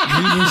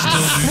will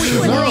still do we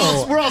would We're all-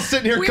 all, we're all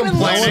sitting here We would love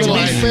complaining. to To be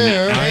Like,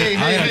 fair, Hey,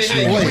 I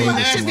actually wait. love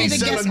the Let's be the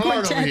salami. guest hard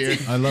over quartet. here.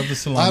 I love the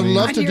salami. I'd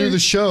love to On do your- the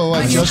show.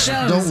 I on your just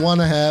shows. don't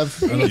want to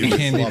have. I love the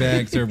candy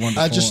bags. They're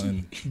wonderful. I just,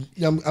 and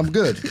I'm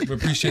good. we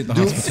appreciate the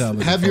Do,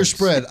 hospitality. have your folks.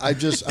 spread. I'm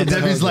Debbie's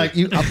hungry. like,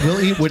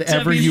 we'll eat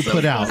whatever you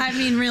put out. I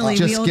mean, really,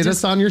 Just we'll get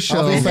us on your show.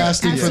 I'll be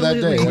fasting for that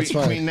day. Absolutely. That's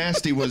fine. Queen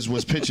Nasty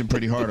was pitching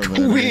pretty hard over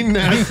there. Queen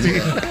Nasty.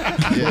 Yeah.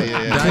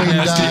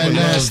 Queen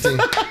Dynasty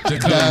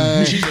would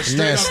love to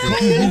Nasty.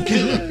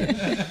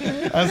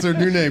 That's her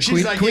new name.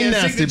 She's Queen yeah,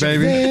 Nasty, signature-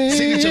 baby.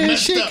 Signature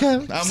messed She up.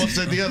 comes. I almost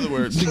said the other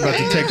words. She's about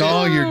to take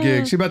all your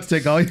gigs. She's about to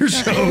take all your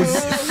shows.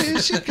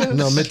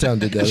 No, Midtown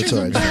did that. It's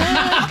all right.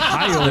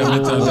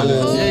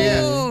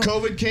 Yeah.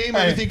 COVID came,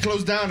 everything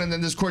closed down, and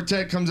then this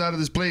quartet comes out of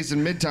this place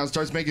in Midtown,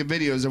 starts making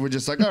videos, and we're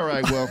just like, all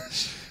right, well,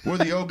 we're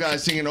the old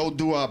guys singing old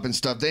doo-wop and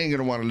stuff. They ain't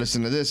gonna want to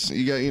listen to this.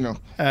 You got,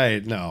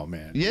 Hey, no,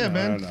 man. Yeah, No,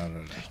 man.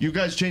 No. You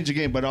guys changed the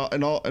game, but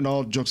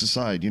all jokes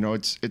aside,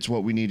 it's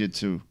what we needed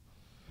to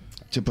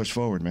push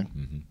forward,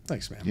 man.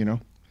 Thanks,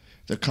 man.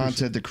 The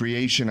content, the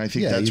creation. I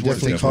think Yeah, that's you what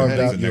definitely things carved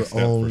were out heading. your next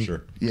step, for own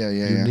sure. Yeah.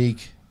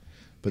 unique.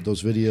 But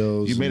those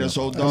videos. You made us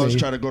old dogs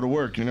try to go to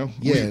work, Yeah,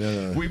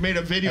 no. We made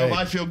a video of Hey.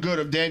 I Feel Good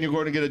of Daniel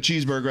going to get a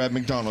cheezeburger at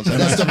McDonald's.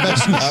 That's the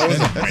best.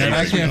 And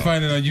I can't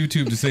find it on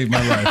YouTube to save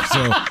my life.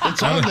 So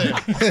It's on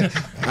there.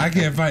 I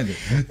can't find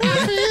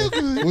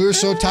it. We were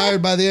so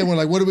tired by the end. We're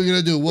like, what are we going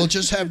to do? We'll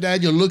just have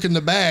Daniel look in the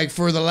bag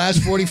for the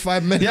last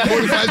 45 minutes,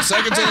 45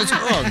 seconds, and it's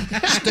wrong.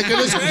 Sticking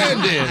his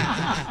hand in.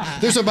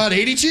 There's about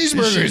 80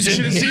 cheeseburgers You should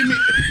in have here. seen me.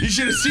 You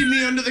should have seen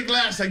me under the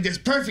glass like this.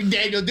 Perfect,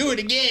 Daniel. Do it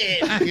again.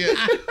 Yeah,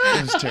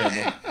 it was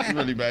terrible.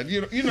 Really bad. You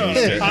know what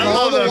I'm saying?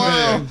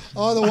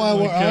 All the while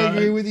we're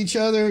arguing with each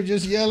other,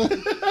 just yelling.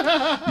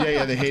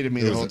 Yeah. They hated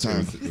me the whole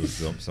time. It was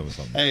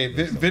something. Hey,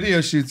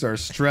 video shoots are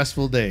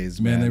stressful days,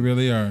 man. Man, they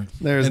really are.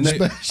 There's And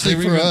especially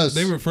were for us.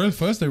 They were for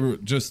us. They were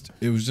just.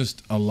 It was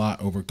just a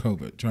lot over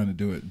COVID. Trying to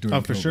do it during.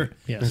 Oh, for COVID. sure.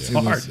 Yeah. It's It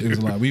hard. was, it was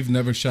a lot. We've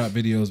never shot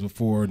videos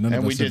before. None And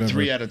of we us have did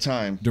 3 ever at a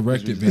time.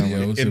 directed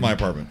videos In my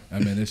apartment. I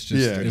mean, it's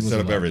just. Yeah, it I was set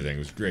a up lot. everything. It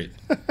was great.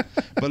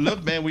 But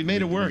look, man, we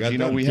made it work. got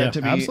done. We had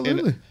to be.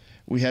 absolutely.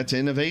 We had to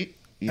innovate.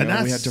 And We had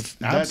that's-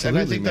 to. And I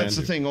absolutely, think that's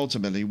man. the thing.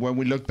 Ultimately, when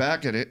we look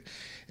back at it,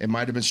 it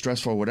might have been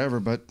stressful or whatever,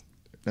 but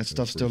that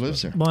stuff still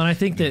lives there. Well, and I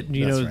think that,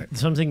 That's right.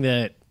 something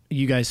that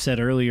you guys said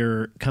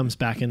earlier comes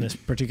back in this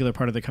particular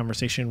part of the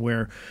conversation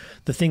where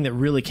the thing that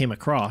really came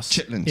across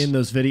Chitlins. in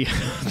those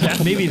videos, yeah,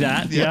 maybe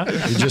that, yeah.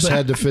 You just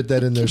had to fit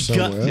that in there Gut,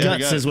 somewhere. Yeah,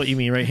 guts got is it. what you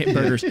mean, right? Hit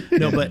burgers.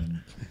 No, but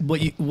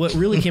what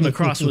really came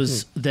across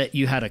was that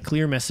you had a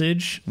clear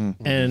message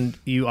and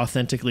you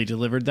authentically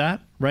delivered that,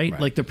 right?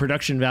 Like the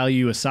production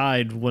value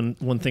aside, one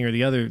thing or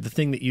the other, the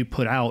thing that you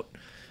put out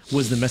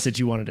was the message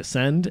you wanted to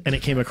send, and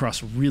it came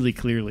across really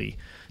clearly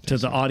to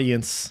the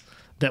audience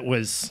that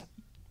was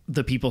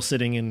the people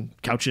sitting in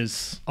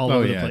couches all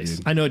over the place.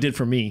 dude. I know it did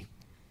for me.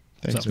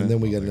 Thanks, And man. then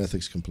we got an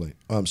ethics complaint.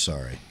 I'm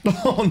sorry.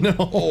 Oh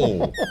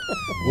no!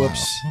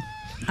 Whoops.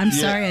 I'm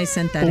sorry I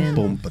sent that in.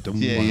 Boom, ba-dum,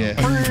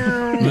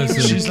 Yeah.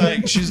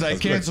 Listen, She's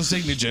like cancel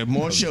signature.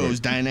 More shows.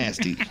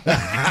 Dynasty.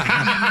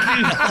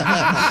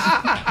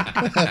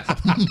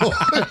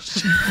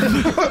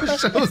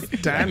 Shows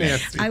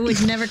Dynasty. I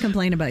would never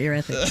complain about your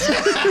ethics.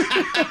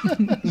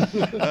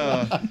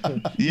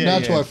 Yeah.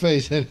 Not to our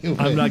face, anyway.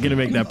 I'm not going to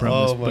make that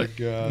promise. Oh my but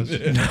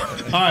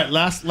gosh! All right,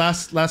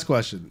 last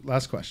question.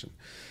 Last question.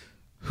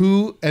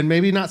 Who, and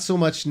maybe not so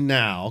much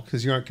now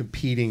because you aren't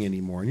competing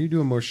anymore and you're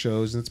doing more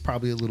shows and it's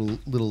probably a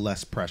little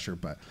less pressure.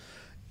 But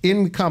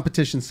in the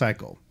competition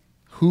cycle,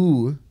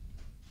 who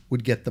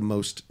would get the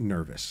most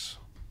nervous?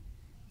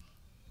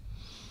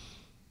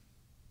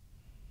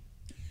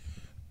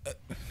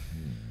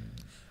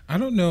 I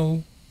don't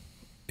know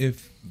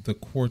if the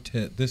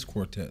quartet, this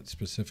quartet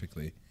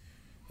specifically,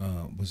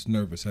 was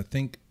nervous. I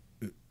think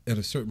at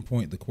a certain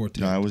point, the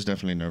quartet. No, I was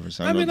definitely nervous.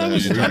 I mean, I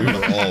was. We were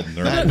all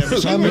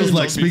nervous. I was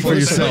like, speak for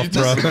yourself,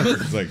 bro.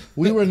 It's like,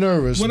 We were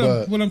nervous,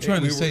 but What I'm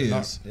trying to say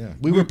is,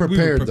 we were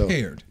prepared, though.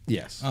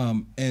 Yes.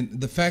 And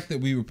the fact that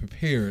we were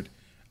prepared,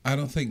 I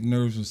don't think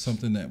nerves was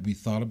something that we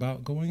thought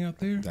about going out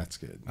there. That's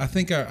good. I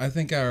think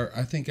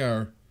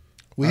our.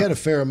 We had a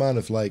fair amount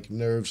of like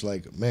nerves.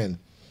 Like, man,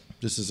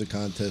 this is a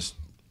contest.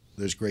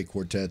 There's great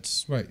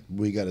quartets. Right.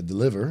 We got to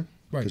deliver.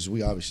 Right. Because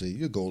we obviously,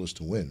 your goal is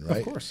to win, right?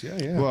 Of course,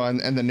 yeah. Well,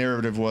 and the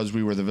narrative was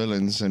we were the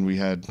villains, and we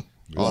had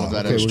all of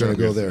that Okay, extra. we're going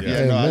to go there.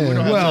 Yeah, no, we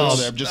don't have to go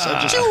there. I'm just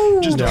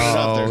throwing it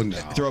out there. no.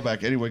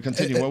 Throwback. Anyway,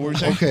 continue. What were we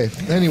saying? Okay,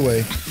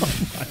 anyway.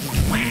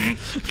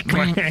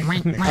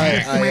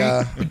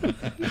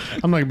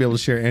 I'm not gonna be able to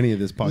share any of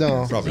this podcast.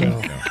 No. probably No.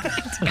 not.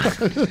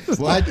 No.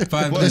 5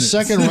 The minutes.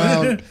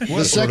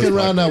 second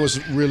round, I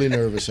was really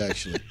nervous,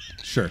 actually.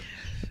 Sure.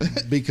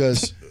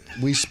 Because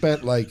we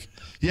spent like,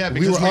 Yeah,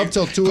 we because were up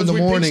till 2 in the because we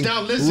morning pitched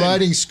out, listen.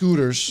 riding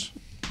scooters.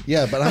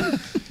 Yeah, but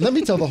let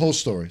me tell the whole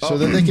story so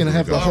that they can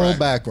have the All whole right.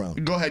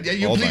 background. Go ahead. Yeah,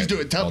 you All please night. do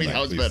it. Tell All me night,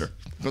 how it's please. better.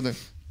 Go there.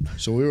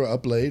 So we were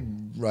up late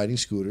riding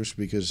scooters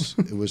because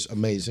it was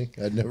amazing.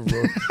 I'd never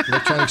rode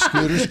electronic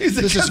scooters. This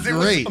is "'Cause it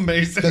was great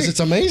amazing." because it's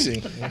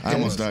amazing. I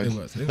almost died. It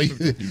was pretty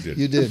good.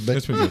 You did, but It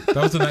was pretty good.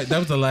 That was the night. That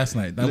was the last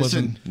night. That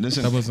Listen.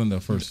 That wasn't the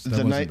first. That The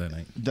wasn't night, that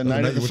night. the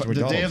night of which the, were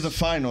the day Dawes. of the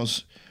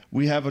finals,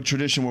 we have a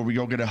tradition where we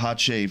go get a hot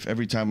shave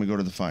every time we go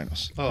to the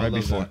finals. Oh, I right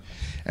love before, that.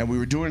 and we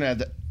were doing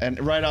that, and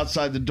right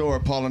outside the door,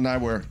 Paul and I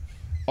were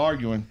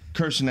arguing,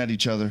 cursing at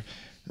each other,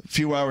 a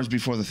few hours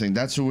before the thing.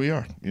 That's who we are. You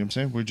know what I'm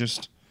saying? We're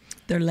just.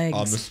 Their legs.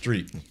 On the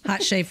street.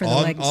 Hot shave for the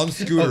On legs.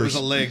 scooters. Oh, there's a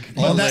leg.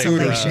 On That-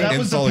 scooters. That in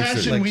was the Salt Lake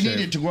passion City. we Leg shave.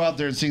 needed to go out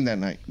there and sing that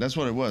night. That's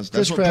what it was.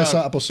 Chris That's what pass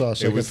proud- applesauce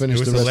so I It can was finish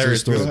the rest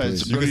hilarious. of the story, Go ahead.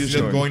 please. Go You to could your see them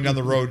story. going down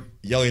the road,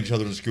 yelling at each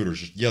other on scooters,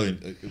 just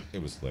yelling.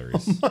 It was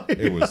hilarious.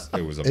 It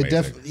was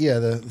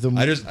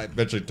amazing. I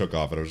eventually took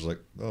off, and I was just like,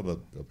 "Oh,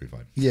 that'll be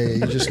fine." Yeah,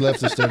 you just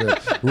left us there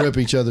to rip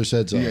each other's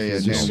heads off. Yeah, yeah, We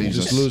Dan just, leaves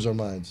just us. lose our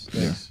minds.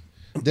 Thanks.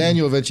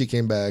 Daniel eventually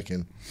came back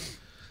and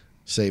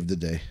saved the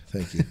day.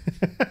 Thank you.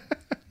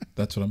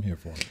 That's what I'm here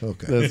for.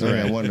 Okay. That's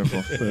Yeah, right.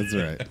 wonderful. That's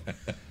right.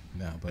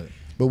 No, but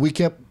But we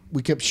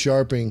kept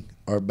sharpening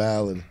our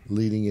ballad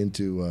leading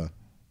into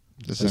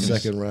the semis.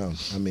 second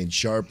round. I mean,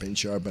 sharp.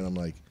 I'm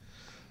like,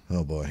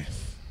 oh boy.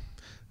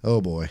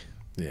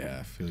 Yeah,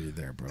 I feel you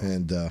there, bro.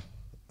 And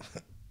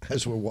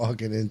as we're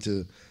walking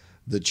into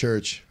the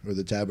church or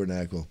the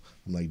tabernacle,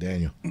 I'm like,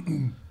 Daniel,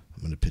 I'm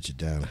going to pitch it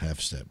down a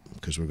half step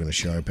because we're going to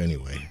sharp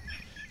anyway.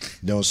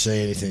 Don't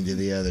say anything to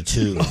the other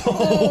two.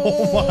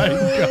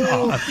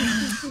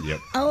 Yep.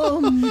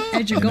 Oh,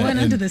 as you're going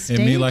onto the stage.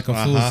 and me like a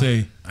fool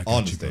say, I got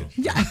On you, the bro.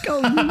 stage. yeah, I go.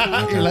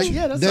 You're like,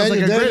 yeah, that sounds like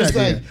a great Daniel's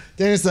idea.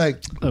 Daniel's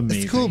like,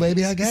 Amazing. it's cool,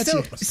 baby. I got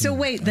you. So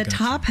wait, the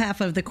top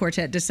half of the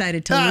quartet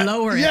decided to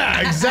lower it.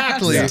 Yeah,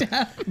 exactly.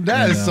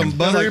 That is some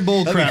buttery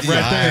bull crap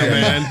right there,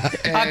 man.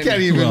 I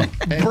can't even,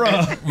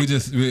 bruh. We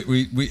just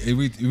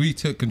we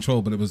took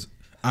control, but it was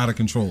out of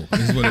control.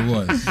 Is what it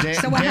was.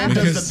 So what Dan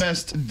happened? does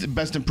the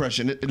best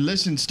impression.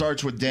 Listen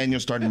starts with Daniel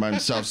starting by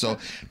himself. So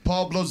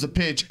Paul blows the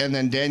pitch, and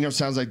then Daniel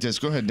sounds like this.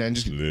 Go ahead, Dan.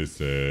 Just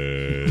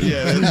Listen.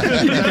 yeah.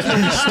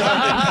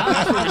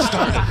 That's where we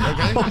started.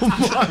 Okay. Oh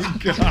my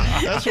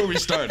God. That's where we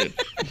started.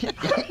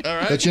 All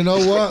right. But you know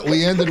what?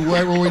 We ended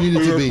right where we needed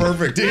We to were be.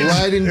 perfect.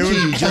 Right in It was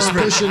key. Just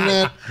pushing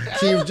that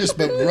key,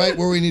 but right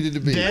where we needed to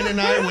be. Dan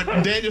and I, when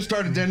Daniel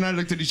started, Dan and I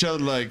looked at each other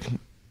like,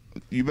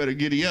 "You better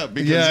giddy up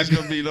because Yeah. it's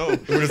gonna be low."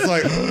 When it's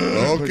like,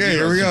 okay,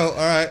 here we go. All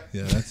right.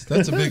 Yeah,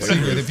 that's a big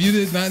secret. If you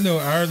did not know,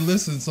 our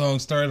listen song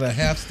started a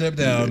half step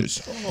down,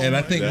 and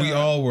I think we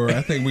all were.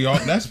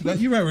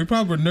 You're right. We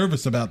probably were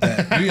nervous about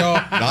that. We all.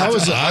 I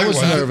was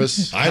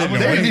nervous. I didn't know.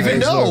 They didn't even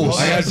know.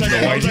 I had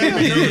no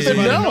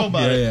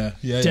idea.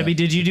 Yeah. Debbie,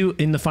 did you do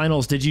in the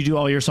finals? Did you do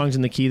all your songs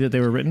in the key that they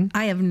were written?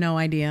 I have no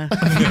idea.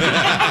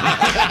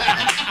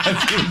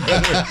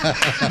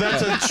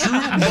 That's a true.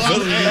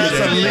 That's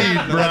a lead,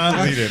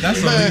 bruh.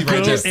 That's the lead I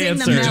right just there. sing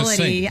the Answer. Just melody.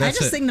 sing. I That's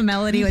just it. sing the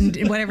melody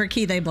in whatever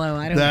key they blow.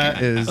 I don't That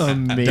care. is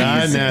Amazing.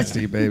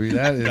 Dynasty, baby.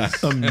 That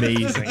is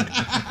Amazing.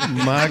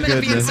 my I'm gonna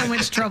be in goodness. so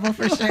much trouble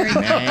for sharing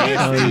that.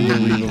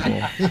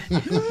 Unbelievable.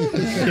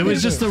 It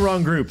was just the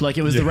wrong group. Like,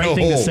 it was the right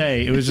thing to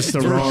say. It was just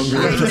the wrong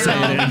group to say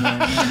it in.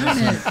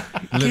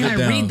 Live Can it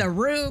I read down. the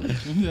room?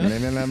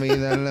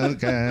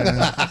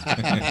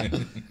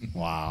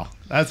 Wow,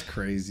 that's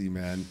crazy,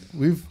 man.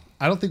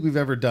 I don't think we've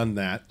ever done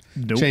that.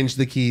 Nope. Change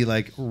the key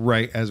like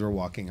right as we're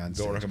walking on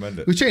stage. Don't recommend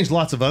it. We've changed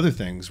lots of other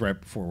things right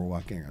before we're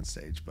walking on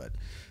stage, but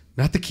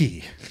not the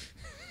key.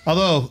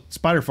 Although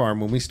Spider Farm,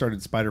 when we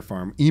started Spider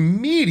Farm,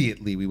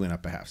 immediately we went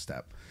up a half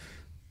step.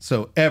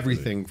 So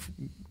everything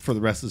for the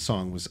rest of the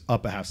song was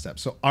up a half step.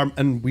 So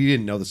and we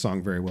didn't know the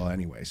song very well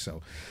anyway.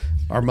 So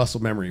our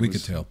muscle memory We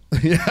was, could tell.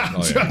 Yeah,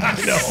 Oh,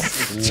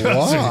 yeah.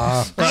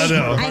 Wow. I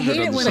know. I hate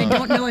it when I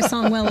don't know a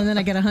song well and then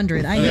I get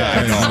 100. I hate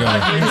I know.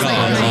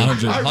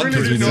 that. I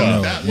really didn't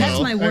know that. That's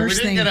my Hey, we worst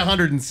didn't thing. get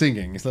 100 in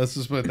singing, so let's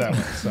just put it that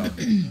way.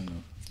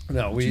 So,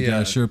 no, we You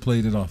guys sure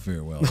played it off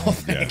very well.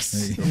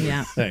 thanks.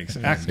 Yeah. Thanks. It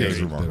was Acting.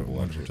 remarkable.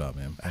 Wonderful job,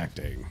 man.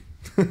 Acting.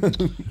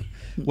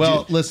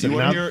 Well, listen. You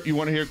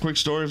want to hear a quick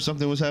story of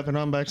something was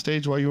happening on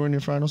backstage while you were in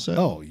your final set?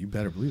 Oh, you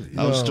better believe it.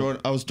 I was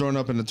throwing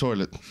up in the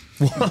toilet.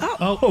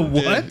 Oh,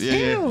 what?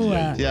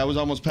 Yeah, I was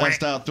almost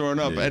passed out throwing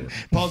up. And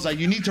Paul's like,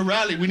 "You need to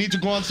rally. We need to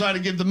go outside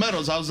and give the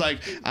medals." I was like,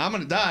 "I'm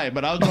gonna die,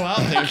 but I'll go out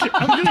there."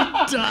 I'm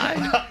gonna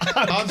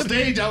die. On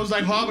stage, I was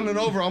like hobbling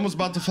over, almost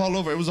about to fall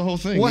over. It was a whole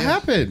thing. What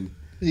happened?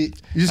 You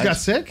just got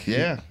sick?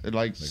 Yeah,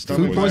 like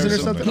food poisoning or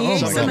something? He ate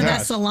something some of like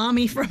that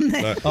salami from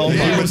there. Oh my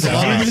God.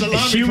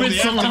 Human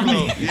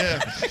salami. Yeah.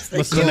 Must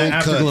have been the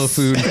Afterglow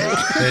food.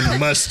 and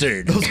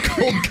mustard. Those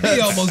cold cuts.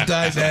 He almost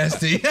died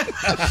nasty. I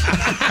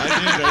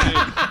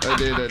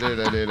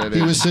did.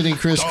 He was sitting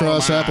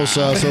crisscross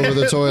applesauce over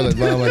the toilet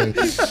vomiting.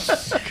 This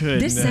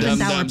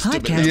 7th hour Dum-dum,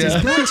 podcast is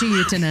brought to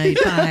you tonight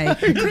by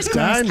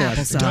Crisscross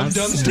Dynasty.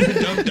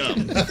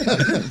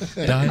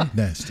 Applesauce. Die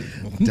nasty.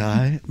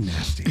 Die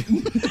nasty.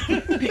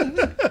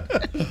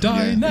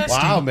 Die nasty.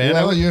 Wow, man.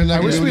 Well, you're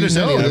not I wish gonna we'd have use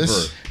any known of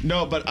this.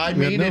 No, but I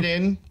We had made no- it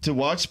in to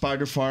watch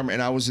Spider Farm,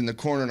 and I was in the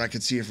corner, and I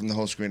could see it from the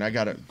whole screen. I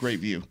got a great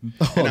view,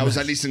 and I was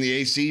at least in the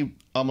AC,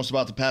 almost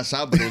about to pass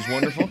out, but it was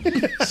wonderful.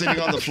 Sitting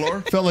on the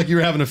floor. Felt like you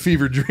were having a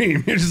fever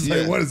dream. You're just Yeah.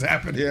 like, what is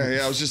happening? Yeah.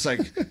 I was just like,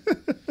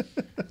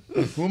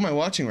 who am I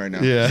watching right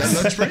now? Yeah.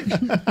 Is that lunch break?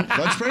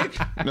 Lunch break?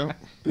 No.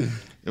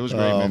 It was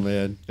great, Oh, man.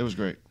 man. It was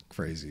great.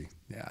 Crazy.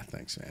 Yeah,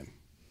 thanks, man.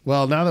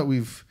 Well, now that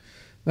we've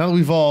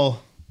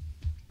all,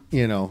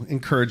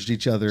 encouraged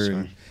each other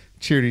and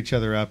cheered each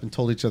other up and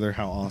told each other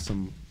how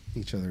awesome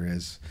each other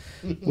is,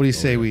 what do you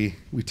say we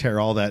tear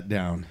all that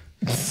down?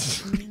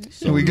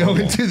 So we go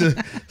into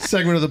the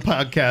segment of the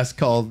podcast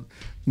called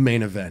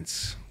Main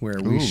Events, where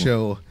we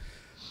show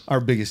our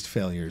biggest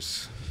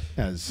failures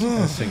as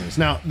singers.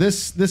 Now,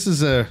 this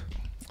is I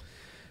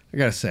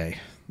gotta say,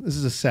 this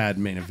is a sad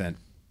main event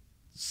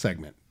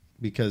segment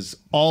because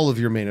all of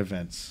your main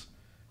events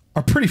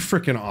are pretty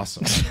freaking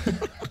awesome.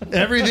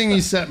 Everything you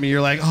sent me,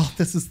 you're like, oh,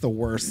 this is the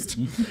worst.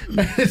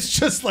 It's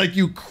just like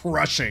you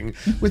crushing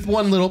with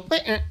one little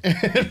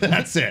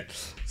that's it.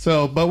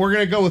 So, but we're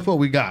gonna go with what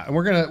we got, and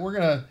we're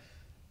gonna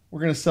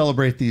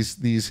celebrate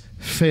these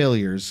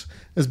failures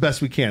as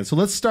best we can. So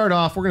let's start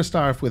off. We're gonna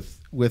start off with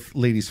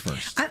ladies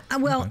first.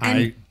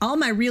 All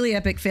my really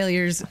epic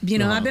failures,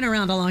 I've been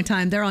around a long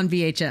time. They're on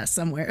VHS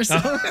somewhere. So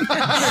Wow.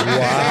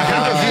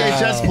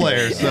 VHS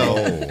player,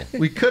 so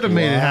we could have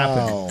made it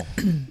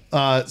happen.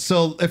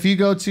 So if you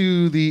go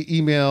to the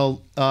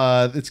email,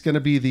 it's going to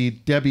be the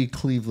Debbie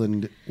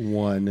Cleveland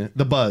one,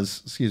 the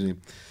Buzz, excuse me.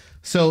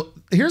 So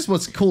here's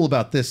what's cool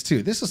about this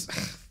too.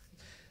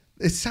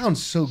 It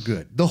sounds so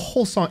good. The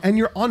whole song, and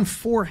you're on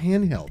 4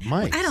 handheld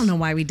mics. I don't know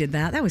why we did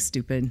that. That was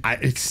stupid.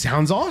 It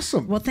sounds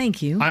awesome. Well,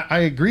 thank you. I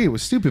agree. It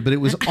was stupid, but it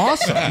was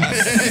awesome.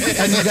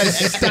 And you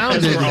guys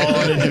sounded. We're all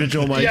on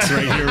individual mics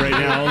right here, right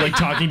now, like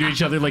talking to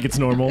each other like it's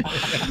normal.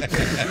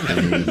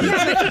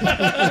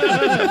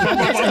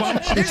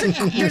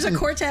 There's a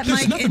quartet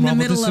mic in the wrong with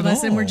middle this of at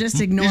us, and we're all.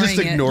 just ignoring just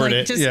ignored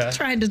it. it, yeah. Just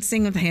trying to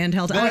sing with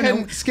handheld. Go I ahead don't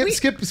know. and skip We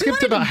to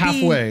wanted about to be-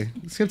 halfway.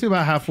 Skip to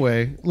about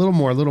halfway. A little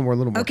more.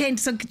 Okay,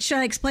 so should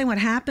I explain what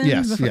happened?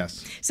 Yes,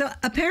 yes. So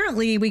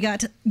apparently we got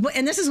to,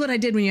 and this is what I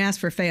did when you asked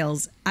for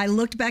fails. I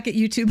looked back at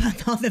YouTube on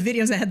all the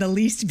videos that had the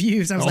least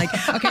views. I was like,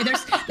 okay,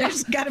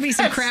 there's got to be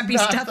some crappy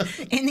stuff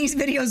in these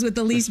videos with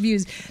the least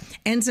views.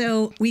 And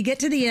so we get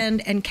to the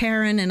end, and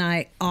Karen and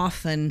I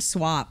often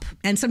swap,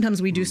 and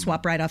sometimes we do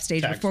swap right off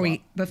stage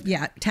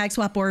tag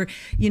swap or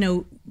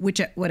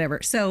whatever.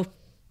 So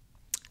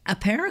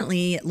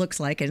apparently it looks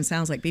like and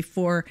sounds like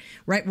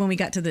right when we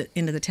got to the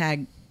end of the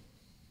tag,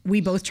 we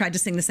both tried to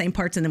sing the same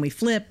parts, and then we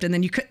flipped, and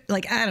then you could,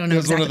 I don't know. It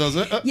was exactly. one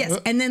of those. Yes,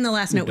 and then the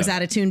last note was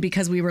out of tune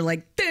because we were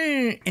like,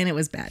 "Ding," and it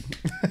was bad.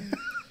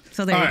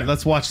 So there All you right, go.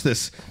 let's watch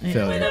this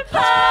failure.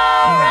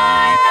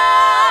 Right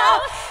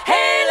now.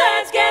 Hey,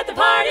 let's get the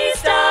party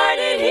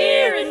started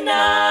here and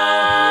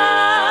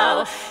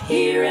now.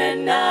 Here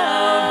and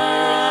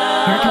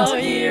now. Here it comes.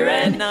 Here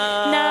and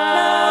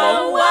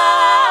now.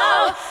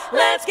 Wow.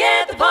 Let's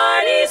get the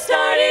party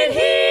started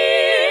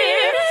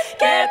here.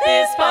 Get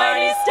this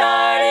party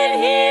started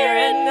here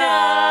and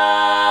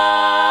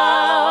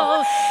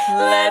now.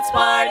 Let's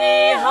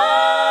party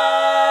hard.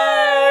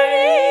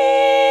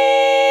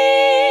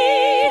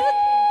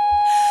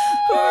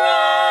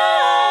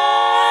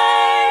 Right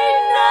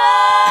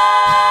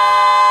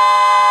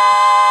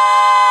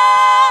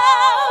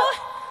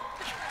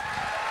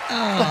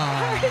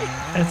now.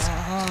 It's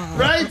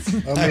Right?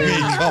 I mean,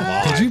 come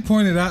on. Did you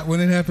point it out when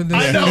it happened?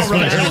 I know,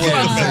 right? That's what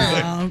I'm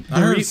saying. I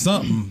heard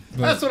something. but,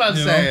 That's what I'm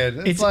you know,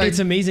 saying. It's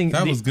amazing.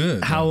 That was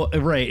good. How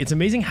right? It's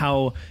amazing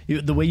how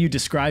the way you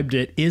described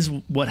it is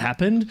what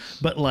happened,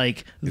 but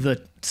like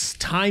the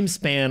time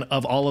span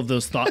of all of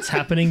those thoughts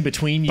happening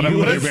between you and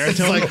your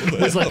baritone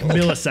was like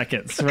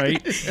milliseconds, right?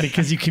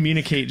 Because you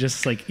communicate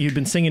just like you've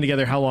been singing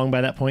together. How long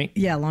by that point?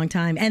 Yeah, a long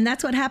time. And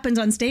that's what happens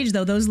on stage,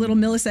 though. Those little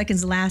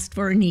milliseconds last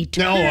for an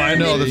eternity. No, I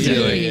know the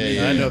feeling.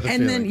 I know the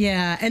and feeling.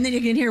 then and then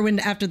you can hear when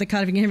after the cut,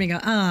 you can hear me go,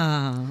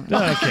 oh.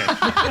 Okay.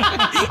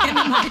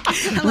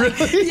 And I'm like,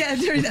 yeah,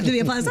 after the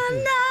applause,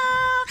 oh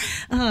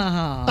Oh.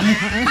 All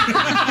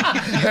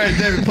right,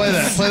 David, play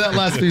that. Play that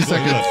last few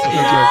seconds.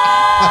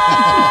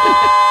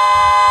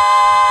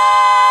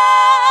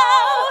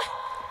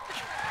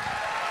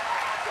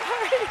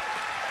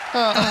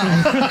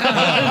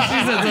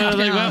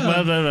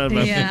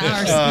 Yeah,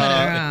 our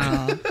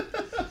splitter.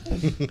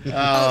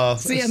 Oh.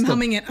 See, I'm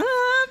humming it up.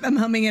 I'm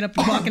humming it up,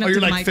 walking up to you're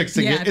the like mic.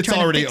 fixing it. It's trying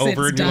to already fix it.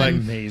 over, It's and you're like,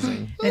 done.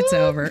 Amazing. It's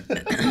over.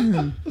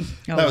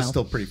 that was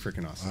still pretty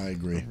freaking awesome. I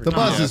agree. The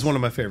Buzz is one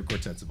of my favorite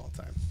quartets of all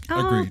time.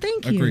 Oh, Agreed.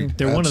 thank you. Agreed.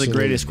 They're one of the Absolutely.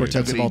 greatest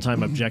quartets of all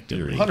time,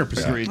 objectively.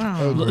 100%. Agreed.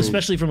 Wow.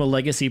 Especially from a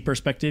legacy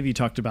perspective. You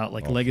talked about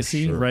like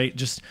legacy, sure. right?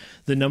 Just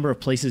the number of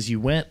places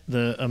you went,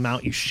 the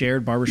amount you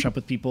shared barbershop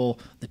with people,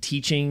 the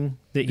teaching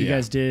that you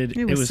guys did.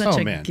 It was such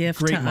a man, gift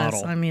great to model.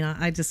 us. I mean,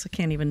 I just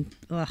can't even.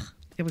 Ugh,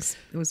 it was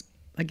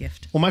a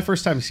gift. Well, my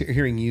first time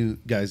hearing you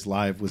guys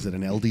live was at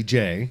an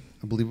LDJ.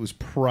 I believe it was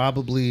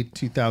probably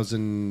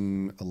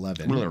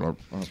 2011.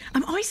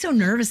 I'm always so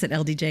nervous at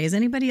LDJ. Is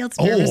anybody else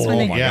nervous when Oh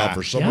they? my Yeah. God!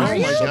 For some Yeah.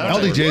 reason,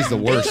 LDJ is the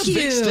worst. Thank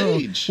you.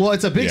 Stage. Well,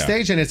 it's a big Yeah.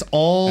 stage, and it's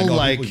all And all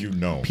like people you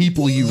know.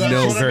 people you That's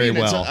know what I very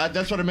mean. well.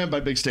 That's what I meant by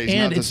big stage.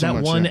 And not it's so that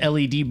much, one yeah.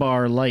 LED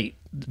bar light.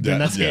 Then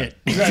that's Yeah. it.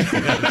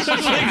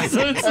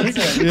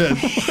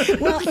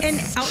 Well, and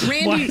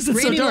Why is it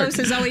so Randy dark? Lewis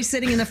is always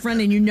sitting in the front,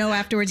 and you know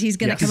afterwards he's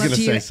going to Yes. come He's up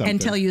to gonna you say something.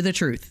 and tell you the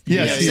truth.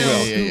 Yes, he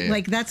So, will.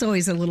 like, that's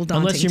always a little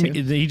daunting. Unless you're,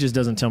 too. he just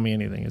doesn't tell me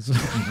anything.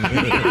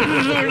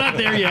 We're not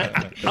there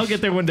yet. I'll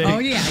get there one day. Oh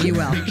yeah, you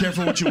will. Be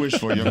careful what you wish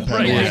for, young Right,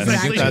 Padawan. yeah,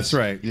 exactly. That's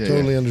right. Yeah,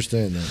 Totally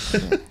understand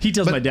that. He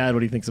tells my dad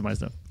what he thinks of my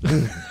stuff.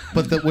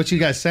 But what you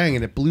guys sang,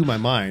 and it blew my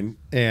mind.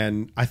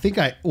 And I think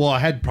I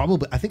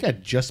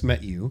had just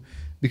met you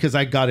because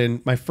I got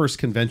in my first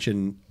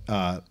convention,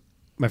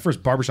 my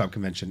first barbershop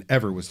convention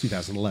ever was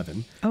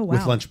 2011 Oh, wow.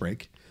 with Lunch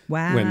Break.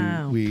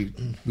 Wow. When we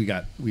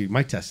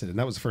mic tested, and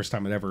that was the first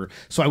time I'd ever.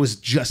 So I was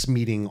just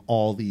meeting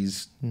all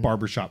these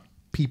barbershop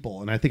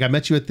people, and I think I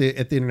met you at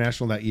the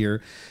International that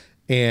year,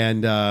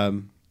 and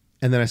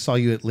then I saw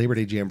you at Labor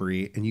Day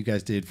Jamboree, and you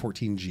guys did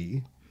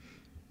 14G,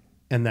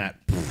 and that.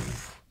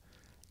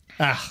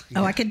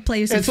 Oh, I could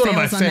play you some It's one of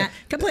my fails on that.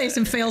 Could play you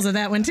some fails of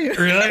that one too.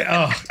 Really?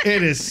 Oh,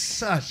 it is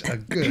such a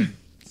good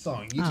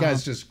song. You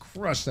guys just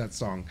crushed that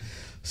song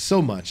so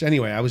much.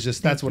 Anyway,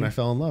 that's when I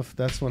fell in love.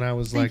 That's when I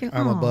was Thank like, you.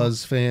 I'm a Aw.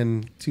 Buzz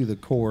fan to the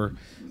core.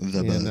 The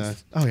And,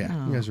 Buzz.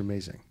 you guys are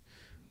amazing.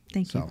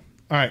 Thank So, you. all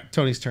right,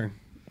 Tony's turn.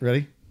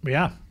 Ready?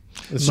 Yeah.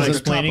 Let's Am I just-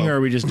 explaining or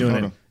are we just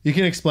doing it? You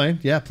can explain.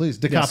 Yeah, please.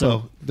 Da Yeah, Capo.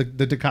 so- the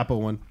Da Capo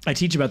one. I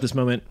teach about this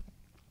moment.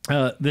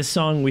 This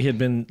song we had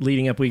been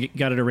leading up. We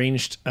got it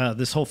arranged.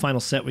 This whole final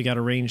set we got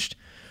arranged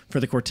for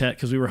the quartet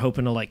because we were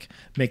hoping to like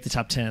make the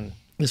top 10.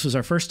 This was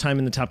our first time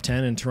in the top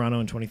 10 in Toronto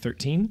in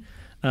 2013.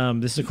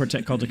 This is a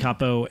quartet called Da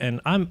Capo,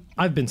 and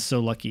I've been so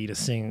lucky to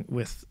sing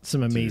with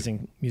some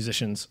amazing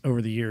musicians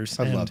over the years.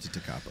 I and loved Da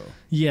Capo.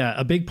 yeah,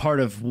 a big part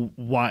of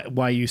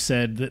why you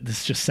said that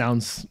this just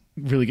sounds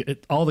really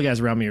good. All the guys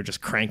around me are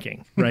just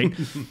cranking, right?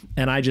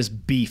 And I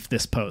just beef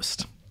this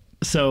post.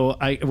 So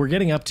we're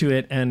getting up to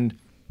it, and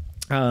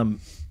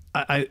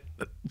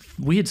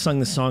we had sung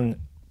this song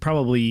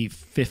probably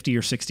 50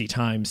 or 60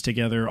 times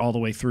together all the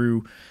way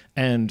through,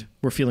 and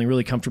we're feeling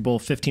really comfortable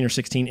 15 or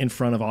 16 in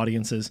front of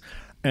audiences.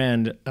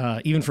 And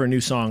even for a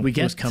new song, we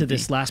get to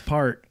this last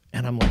part,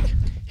 and I'm like,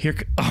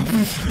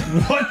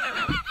 What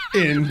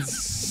in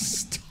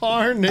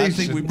Star Nation? I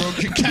think we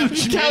broke your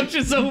couch. the couch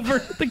is over.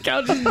 The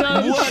couch is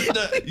done.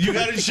 What? You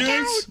got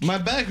insurance? My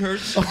back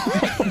hurts.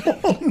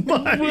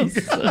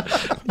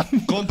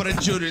 Compra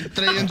insurance.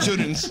 Trae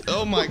insurance.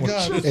 Oh my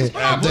God.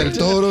 Del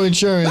Toro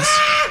Insurance.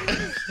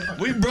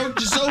 We broke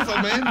the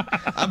sofa, man.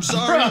 I'm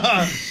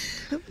sorry.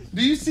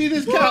 Do you see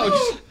this couch?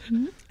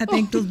 I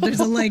think there's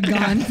a leg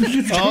gone.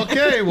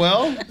 Okay,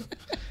 well,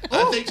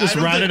 just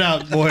ride it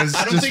out, boys.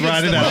 Just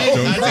ride it out.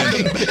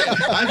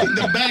 I think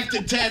the back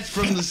detached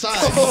from the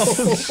side.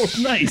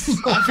 Nice.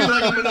 I feel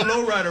like I'm in a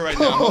lowrider right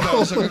now. Hold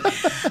on a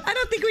second. I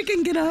don't think we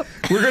can get up.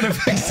 We're gonna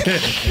fix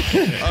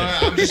it. All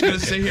right, I'm just gonna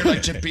sit here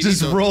like Chapito.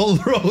 Just roll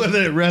with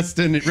it. Rest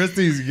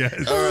easy,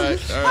 guys. All right.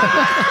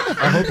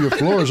 I hope your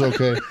floor is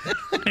okay.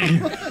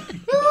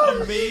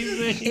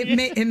 Amazing.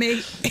 It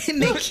may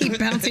keep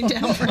bouncing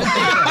down for a bit.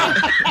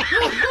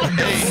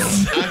 Hey,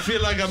 I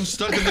feel like I'm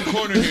stuck in the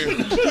corner here.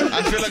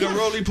 I feel like a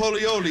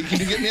roly-poly-oly. Can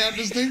you get me out of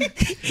this thing?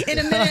 In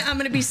a minute, I'm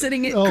going to be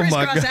sitting at Oh my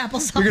crisscross god!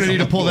 applesauce. You're gonna need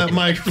to pull that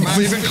mic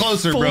even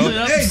closer, bro. Fold it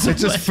up It's so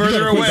just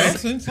further away.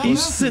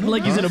 He's sitting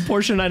like he's in a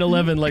Porsche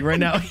 911, like right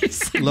now.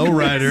 He's like, Low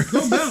rider.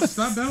 Don't bounce.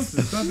 Stop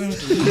bouncing. Stop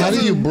bouncing. How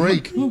do you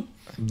break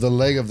the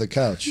leg of the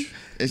couch?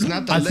 It's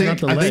not the I leg. think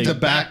the I leg. think the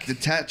back.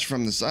 detached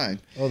from the side.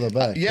 Oh, the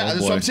back. Yeah, Oh, that's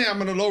boy. what I'm saying.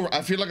 I'm in a low.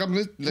 I feel like I'm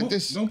like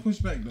this. Don't push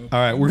back though. All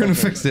right, we're gonna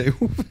fix it.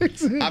 We'll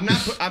fix it. I'm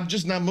not. I'm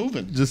just not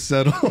moving. Just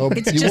settle. Oh,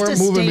 It's you just weren't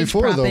a moving stage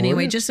before, prop though, anyway,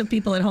 were you? just so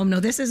people at home know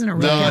this isn't a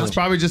real No, couch. it's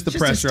probably just the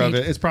Just a pressure of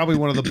stage. it. It's probably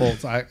one of the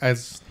bolts.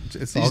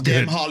 It's all These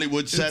damn good.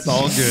 Hollywood sets. It's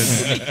all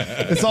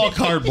good. It's all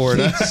cardboard.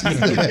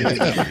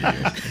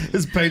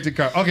 It's painted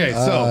card. Okay,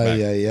 so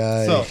Ay, ay,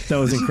 ay. so that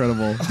was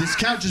incredible. This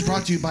couch is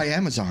brought to you by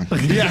Amazon.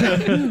 yeah,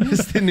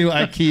 it's the new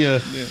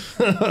IKEA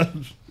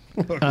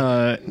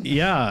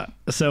Yeah.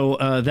 So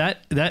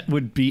that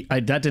would be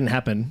that didn't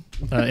happen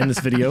in this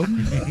video.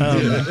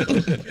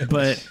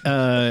 But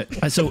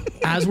so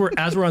as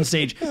we're on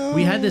stage,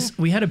 we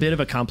had a bit of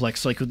a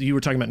complex. Like you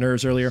were talking about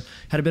nerves earlier.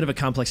 Had a bit of a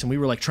complex, and we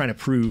were like trying to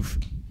prove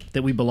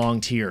that we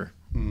belonged here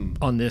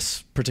on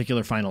this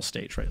particular final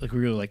stage, right? Like we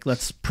were like,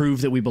 let's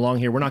prove that we belong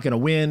here. We're not going to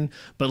win,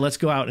 but let's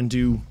go out and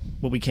do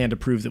what we can to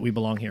prove that we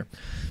belong here.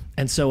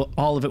 And so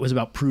all of it was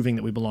about proving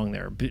that we belong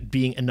there,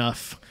 being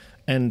enough.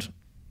 And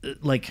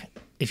like,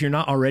 if you're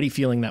not already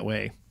feeling that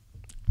way,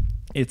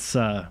 it's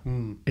not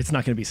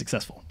going to be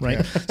successful,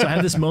 right? So I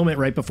had this moment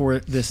right before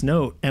this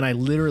note, and I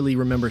literally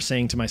remember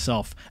saying to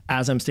myself,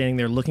 as I'm standing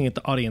there looking at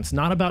the audience,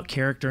 not about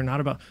character, not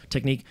about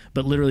technique,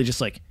 but literally just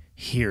like,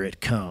 here it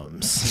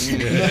comes.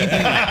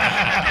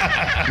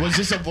 Was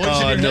this a voice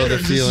in your know head? the Or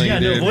is feeling. Yeah,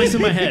 no, dude. voice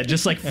in my head,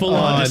 just like full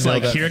on, just know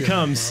like, that here it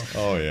comes.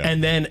 Oh, yeah.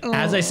 And then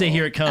as I say,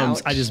 here it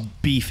comes, I just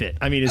beef it.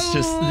 I mean,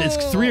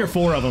 it's 3 or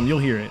 4 of them. You'll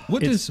hear it.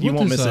 You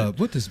won't miss it.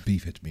 What does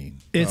beef it mean?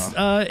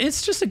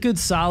 It's just a good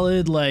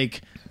solid,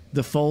 like,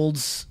 the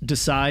folds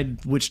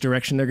decide which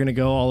direction they're going to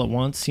go all at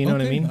once. You know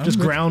what I Okay, mean? I'm Just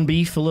ready. ground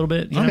beef a little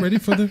bit. I'm ready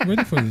for this.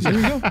 Here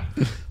we go.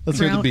 Let's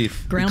hear the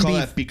beef. Ground Call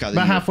beef. that picadillo.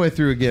 About halfway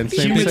through again.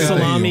 Same Humid thing.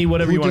 salami,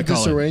 whatever Who you want did to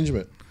this call it.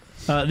 arrangement?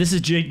 This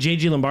is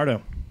JG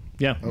Lombardo.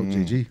 Yeah. Oh,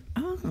 GG.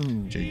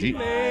 JD.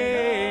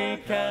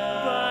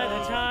 By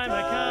the time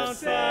I count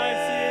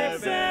 5,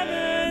 6,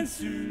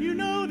 7, you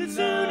know that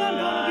soon I'm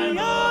gonna be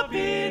up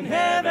in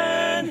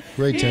heaven.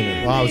 Great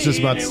tenor. Wow, I was just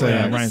about to say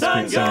that. Ryan's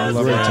great singer. I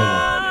love Great Ryan.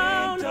 tenor.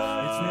 It's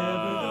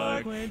never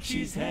dark when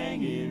she's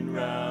hanging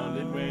round,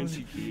 and when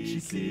she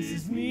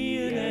kisses me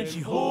and then she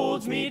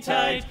holds me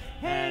tight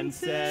and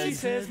says, she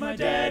says, my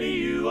daddy,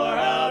 you are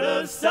out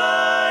of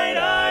sight.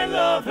 I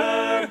love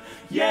her,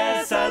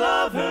 yes, I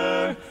love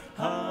her.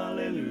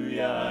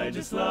 Hallelujah, I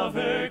just love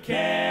her.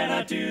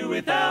 Cannot do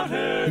without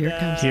her. Here it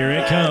comes. Here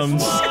it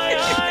comes. Why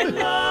I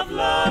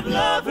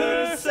love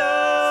her so.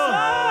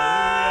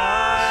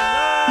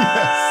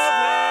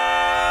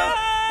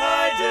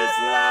 I just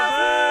love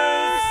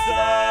her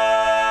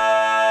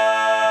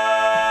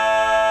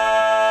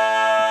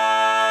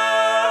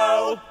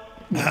so.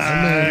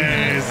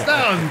 Nice.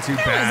 That wasn't too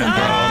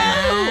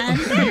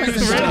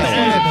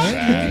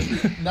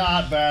bad,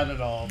 Not bad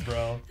at all,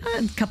 bro.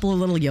 A couple of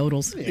little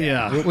yodels.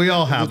 Yeah. We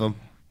all have them.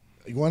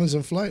 Iguanas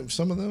in Flight.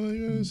 Some of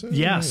them.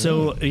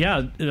 So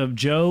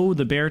Joe,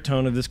 the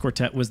baritone of this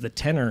quartet, was the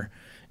tenor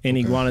in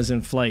Iguanas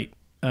in Flight,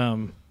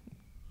 and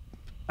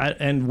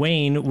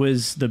Wayne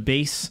was the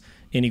bass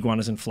in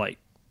Iguanas in Flight.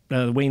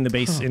 Wayne, the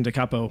bass in Da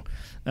Capo,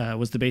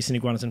 was the bass in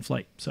Iguanas in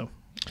Flight. So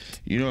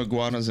You know,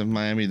 iguanas in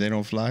Miami, they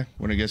don't fly.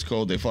 When it gets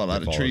cold, they fall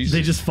out of trees.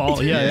 they just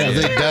fall. Yeah.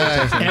 They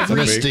die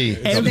nasty.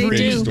 They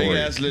do.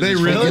 They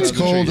really? It's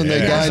cold and they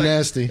die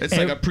nasty. It's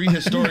like a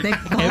prehistoric. They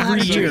fall out Every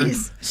of year,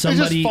 trees.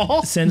 somebody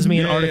fall? sends me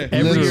an Yeah, article. yeah.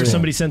 Every year, Literally.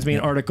 somebody sends me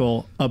an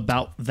article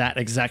about that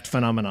exact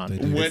phenomenon.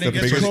 When the it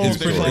gets biggest cold,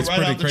 story. they fall It's right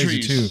pretty out the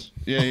crazy, trees. too.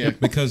 Yeah.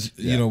 Because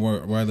you know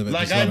where I live at,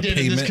 Like there's a lot I of did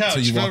in this pavement, so couch,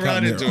 you fell walk right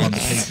out there into on it. the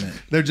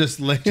pavement, They're just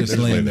laying. just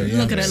laying there. Yeah.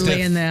 Look at it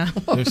laying there.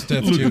 There's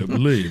stuff too.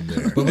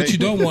 But what you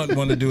don't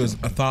want to do is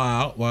a thaw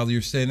out while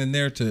you're standing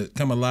there to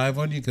come alive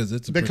on you because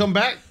it's a They pretty, come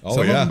back. Oh,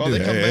 Some of yeah. them do.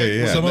 They come back.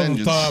 yeah. Some of them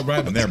Vengeance. thaw out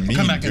right, And they're mean,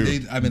 come back and too.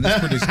 they, I mean that's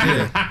pretty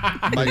scary.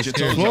 Bite your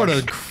toes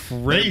Florida, off.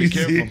 crazy. Be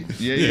careful.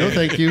 Yeah. No,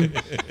 thank you.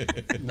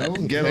 No,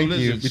 Ghetto thank you.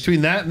 lizards.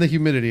 Between that and the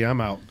humidity, I'm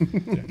out.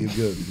 You're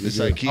good. It's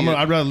like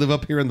I'd rather live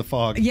up here in the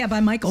fog. Yeah, by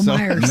Michael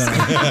Myers.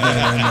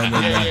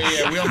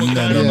 yeah. We almost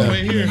died on the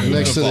way here.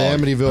 Next to the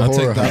Amityville I'll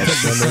Horror take that.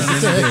 House.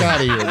 Get the heck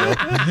out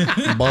of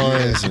here, bro.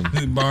 Barnes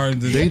and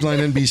Barnes and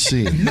Dateline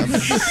NBC.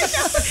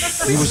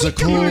 It was a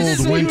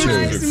cold winter.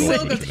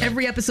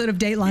 Every episode of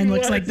Dateline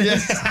looks like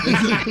this.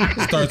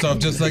 starts off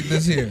just like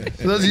this here.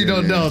 For those of you who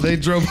don't know, they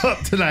drove up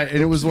tonight, and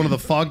it was one of the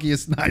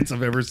foggiest nights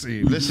I've ever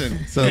seen.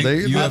 Listen, So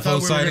they, I thought UFO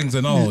we were sightings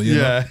and all. You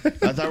know? yeah.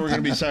 I thought we were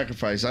going to be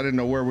sacrificed. I didn't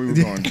know where we were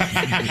going.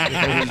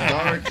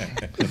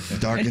 It was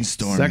dark and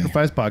stormy.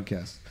 Sacrifice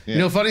podcast. Yeah. You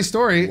know, funny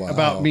story Wow.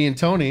 about me and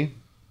Tony,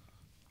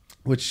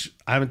 which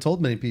I haven't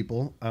told many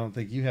people. I don't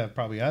think you have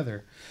probably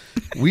either.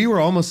 We were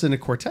almost in a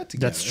quartet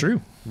together. That's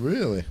true.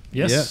 Really?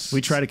 Yes,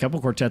 we tried a couple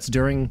quartets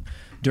during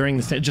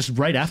the just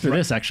right after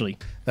this actually.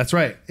 That's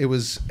right. It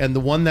was, and the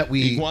one that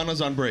we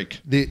Iguanas on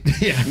break. yeah.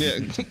 Yeah.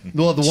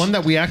 Well, the one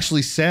that we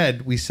actually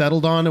said we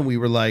settled on, and we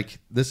were like,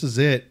 "This is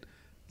it."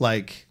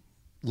 Like,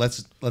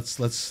 let's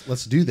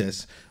do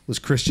this. Was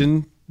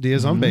Christian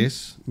Diaz on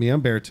bass, me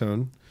on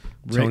baritone,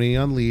 Tony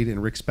on lead,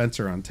 and Rick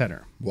Spencer on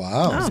tenor.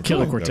 Wow.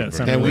 Killer quartet.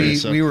 sounded And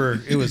really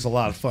we it was a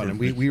lot of fun, and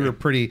we were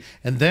pretty.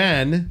 And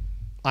then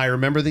I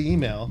remember the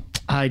email.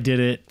 I did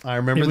it. I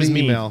remember It was the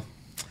me. email.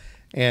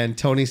 And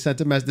Tony sent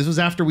a message. This was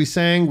after we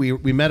sang. We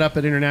met up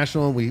at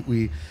International. And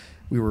we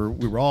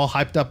were all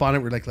hyped up on it.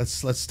 We're like,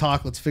 let's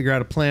talk. Let's figure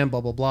out a plan.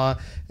 Blah blah blah.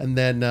 And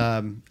then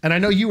and I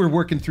know you were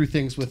working through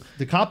things with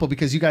the couple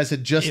because you guys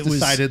had just It was-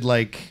 decided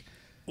like,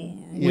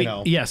 you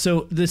know, Yeah,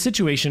 so the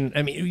situation,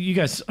 I mean, you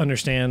guys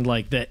understand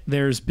like that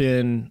there's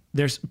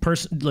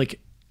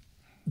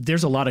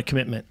there's a lot of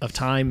commitment of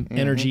time,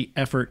 energy,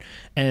 effort.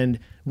 And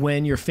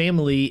when your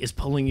family is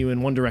pulling you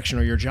in one direction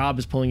or your job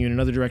is pulling you in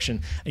another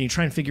direction, and you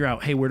try and figure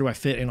out, hey, where do I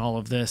fit in all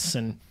of this?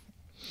 And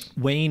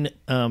Wayne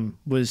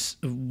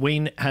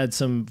had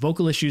some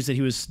vocal issues that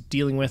he was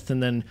dealing with,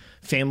 and then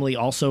family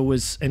also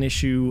was an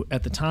issue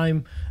at the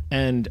time.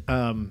 And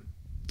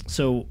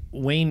so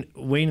Wayne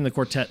and the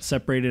Quartet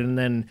separated, and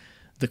then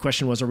the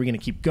question was, are we going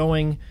to keep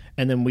going?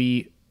 And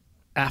then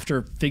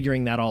after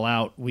figuring that all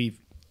out, we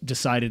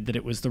decided that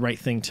it was the right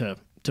thing to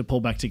pull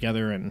back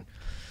together and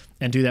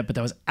do that. But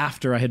that was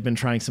after I had been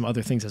trying some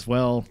other things as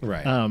well.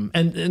 Right.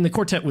 And the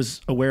Quartet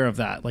was aware of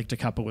that. Like Da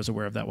Capo was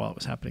aware of that while it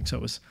was happening. So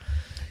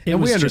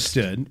we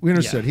understood. We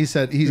understood. Yeah. He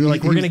said we're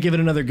going to give it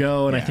another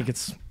go, and I think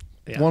it's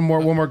one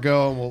more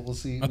go, and we'll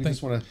see. I think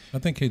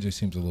KJ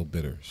seems a little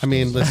bitter. I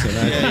mean, listen.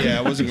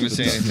 I wasn't going to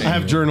say anything. I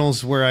have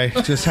journals where I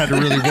just had to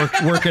really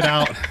work it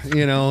out,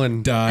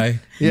 and die.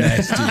 Yeah.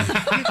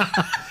 Nasty.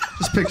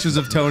 Just pictures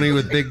of Tony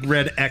with big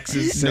red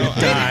X's.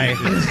 Die.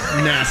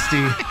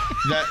 Nasty.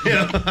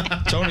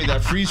 Tony,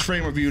 that freeze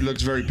frame of you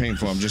looks very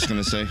painful. I'm just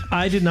gonna say.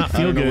 I did not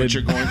feel I don't know good. what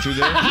you're going through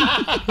there.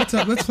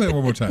 Let's play it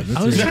one more time.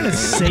 I was trying to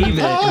save it,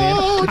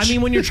 man. I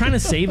mean, when you're trying to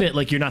save it,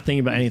 like you're not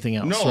thinking about anything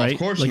else, No, right? of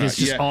course like not. it's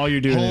just Yeah. all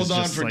you're doing. Hold is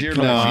on just for like, dear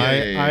come life.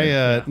 on.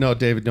 Yeah. No,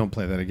 David, don't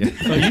play that again.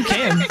 Oh, you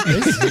can.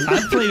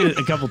 I've played it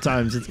a couple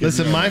times. It's good.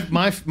 Listen, my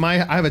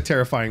I have a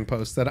terrifying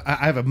post that I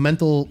have a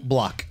mental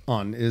block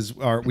on.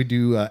 We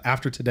do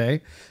after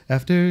today,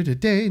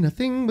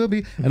 nothing will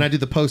be, and I do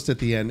the post at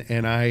the end,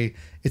 and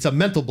it's a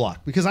mental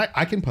block because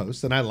I can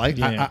post and I like,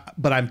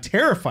 but I'm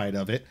terrified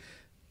of it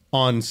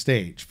on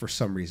stage for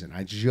some reason.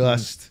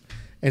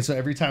 And so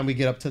every time we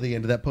get up to the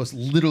end of that post,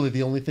 literally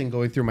the only thing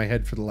going through my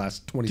head for the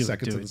last 20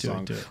 seconds of the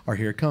song are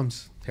here it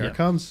comes, here it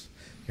comes.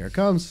 Here it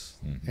comes,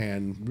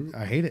 and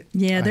I hate it.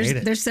 Yeah,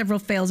 there's several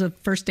fails of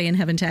First Day in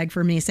Heaven tag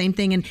for me. Same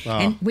thing,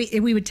 and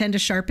we would tend to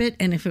sharp it,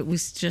 and if it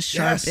was just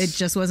sharp, it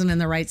just wasn't in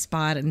the right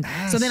spot, and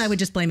so then I would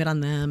just blame it on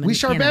them. And, we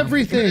sharp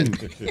everything.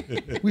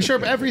 We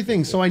sharp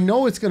everything, so I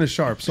know it's going to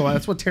sharp. So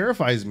that's what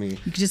terrifies me.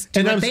 You just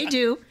do what they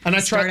do, and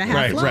I start try a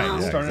half long.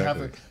 right. Start a half.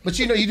 But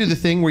you do the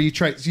thing where you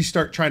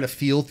start trying to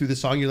feel through the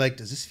song. You're like,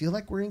 does this feel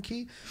like we're in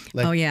key?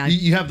 Like, oh yeah.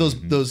 You have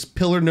those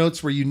pillar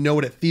notes where you know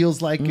what it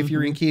feels like if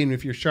you're in key and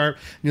if you're sharp.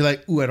 And you're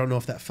like, ooh, I don't know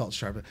if that felt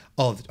sharp.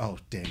 Oh,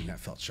 dang, that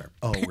felt sharp.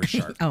 Oh, we're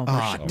sharp.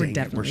 We're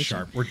we're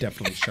sharp. We're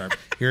definitely sharp.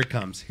 Here it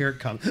comes.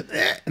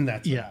 And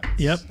that's what happens.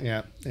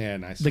 Yep. Yeah,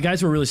 nice. The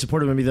guys were really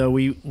supportive of me, though.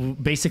 We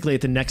basically,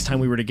 at the next time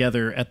we were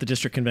together at the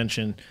district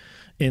convention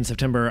in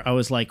September, I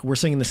was like, we're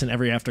singing this in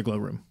every Afterglow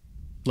room.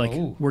 Like,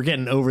 we're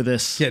getting over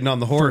this. Getting on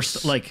the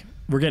horse.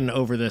 We're getting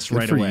over this Good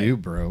right for away. You,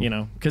 bro.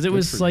 Because it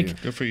was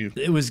like, Good for you.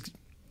 It was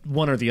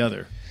one or the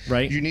other,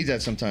 right? You need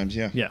that sometimes,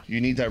 yeah. Yeah. You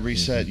need that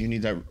reset. You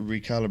need that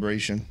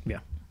recalibration. Yeah.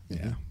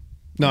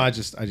 No, I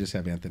just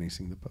have Anthony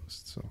sing the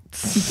post, so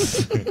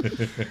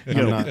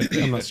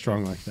I'm not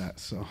strong like that,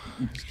 so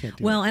I just can't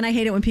do Well, and I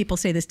hate it when people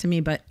say this to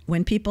me, but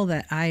when people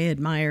that I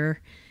admire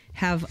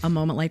have a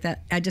moment like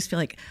that, I just feel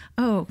like,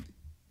 oh,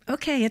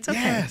 okay, it's okay.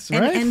 Yes,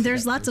 right? And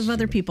there's lots of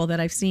other people that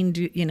I've seen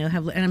do,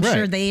 have, and I'm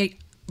sure they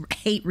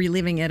hate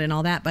reliving it and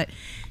all that, but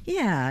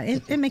yeah,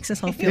 it makes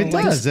us all feel It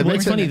does. It Well,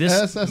 makes it's funny.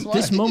 it,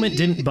 This moment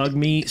didn't bug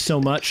me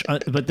so much,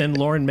 but then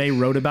Lauren May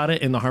wrote about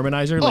it in the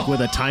harmonizer, like with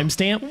a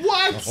timestamp.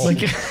 What?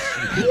 Like,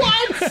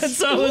 what?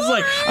 So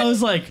I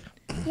was like,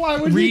 why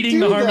would reading he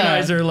do the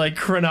that? harmonizer, like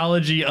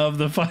chronology of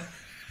the.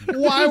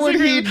 Why would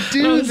he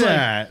do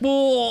that? Like,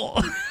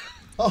 well,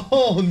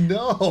 Oh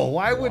no!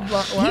 Why would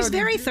He's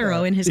very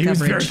thorough in his he was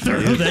very coverage.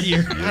 thorough that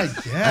year. I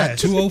guess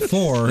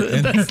 204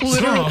 and That's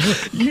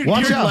literally.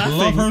 Watch You're out. laughing.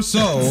 love her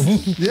so.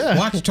 Yeah.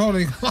 Watch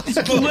Tony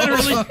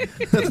Literally.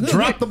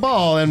 drop the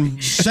ball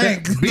and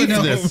shank. beef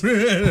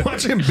this.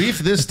 Watch him beef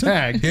this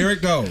tag. Here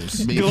it goes.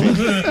 Here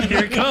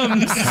it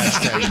comes.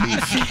 Hashtag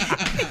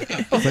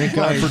beef. Thank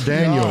God for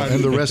Daniel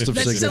and the rest of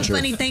That's Signature. so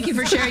funny. Thank you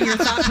for sharing your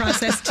thought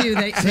process too.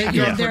 That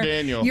you're God for there,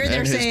 Daniel you're there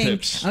and his saying,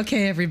 tips.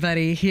 "Okay,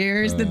 everybody,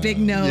 here's the big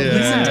note.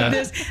 Listen to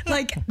this."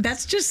 Like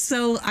that's just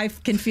so I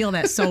can feel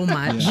that so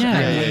much.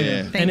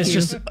 Yeah. Thank And it's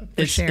you just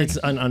for sharing. it's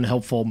an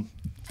unhelpful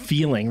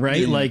feeling,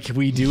 right? Like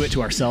we do it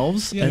to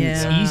ourselves, and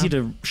it's Yeah. easy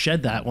to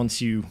shed that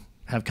once you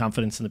have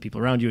confidence in the people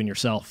around you and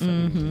yourself.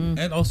 Mm-hmm.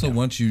 And also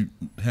once you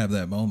have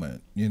that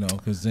moment,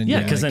 because then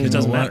Because then it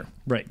doesn't matter,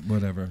 right?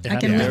 Whatever. I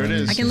can There live, it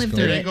is. I can live It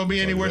through ain't it. gonna be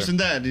any worse than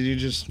that. Did you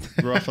just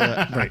rough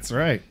that? That's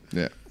right.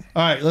 Yeah.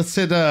 All right, let's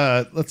hit.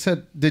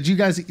 Did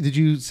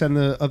you send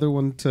the other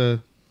one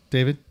to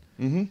David?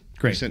 Mm-hmm.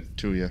 Great. I sent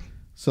two, yeah.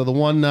 So the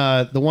one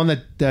that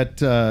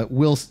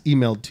Will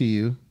emailed to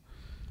you.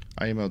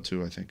 I emailed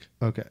two, I think.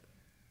 Okay,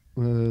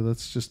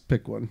 let's just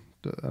pick one.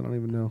 I don't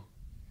even know.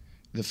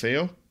 The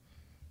fail?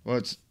 Well,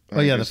 it's.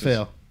 The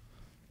fail.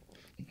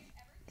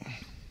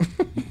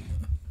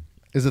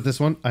 Is it this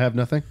one? I have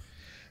nothing.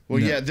 Well,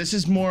 yeah, this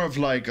is more of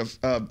like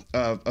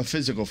a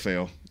physical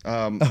fail.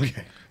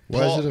 Okay.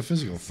 Why is it a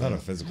physical It's not fail?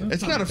 a physical.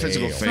 It's not a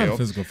physical It's fail. not a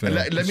physical fail.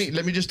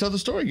 Let me just tell the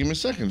story. Give me a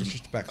second.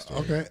 Just backstory.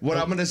 Okay. What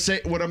I'm gonna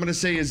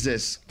say is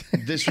this.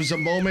 This was a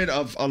moment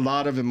of a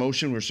lot of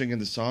emotion. We're singing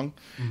the song.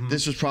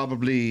 This was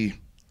probably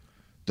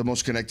the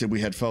most connected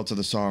we had felt to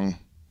the song.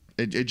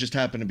 It just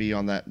happened to be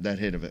on that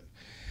hit of it.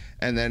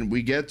 And then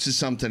we get to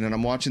something, and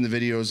I'm watching the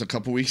videos a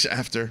couple weeks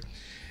after,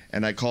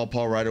 and I call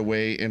Paul right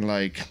away in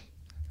like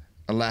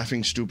a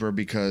laughing stupor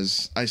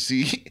because I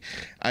see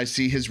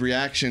his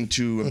reaction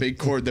to a big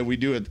chord that we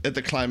do at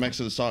the climax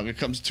of the song. It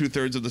comes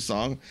 2/3 of the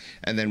song,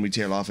 and then we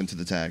tail off into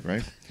the tag,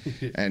 right?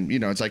 And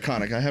it's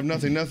iconic. I have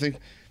nothing,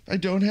 I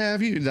don't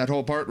have you. That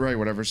whole part, right?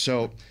 Whatever.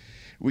 So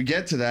we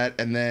get to that,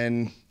 and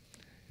then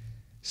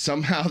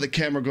somehow the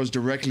camera goes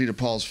directly to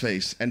Paul's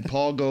face, and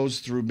Paul goes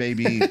through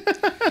maybe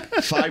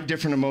 5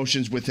 different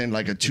emotions within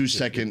like a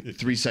 2-second,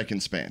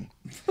 3-second span.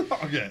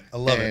 Okay, I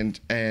love it.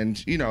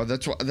 And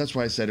that's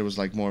why I said it was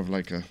like more of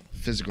like a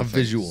physical thing.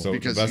 visual. So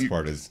Because the best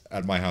part is,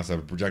 at my house I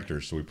have a projector,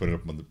 so we put it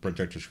up on the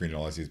projector screen, and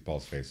all I see is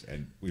Paul's face,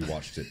 and we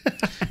watched it.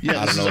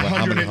 Yeah, I this don't is know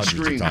how many 100-inch hundreds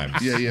screen. of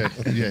times.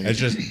 Yeah. It's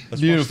just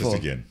let's Beautiful. watch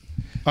this again.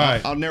 All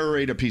right. I'll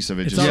narrate a piece of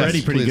it. It's just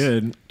already pretty please.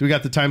 good. Do we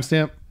got the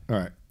timestamp? All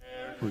right.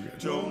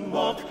 Don't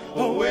walk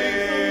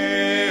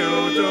away,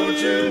 oh, don't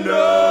you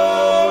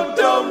know?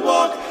 Don't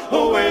walk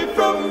away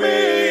from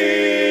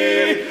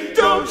me.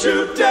 Don't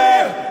you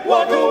dare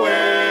walk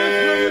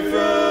away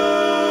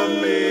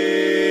from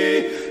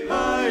me.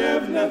 I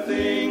have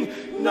nothing.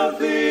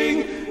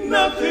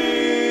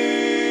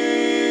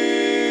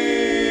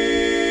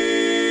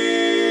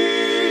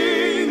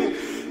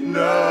 No.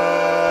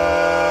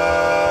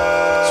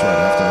 That's right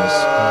after this.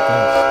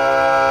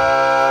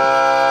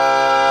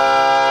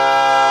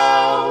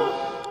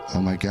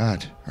 Oh my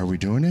God, are we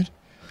doing it?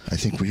 I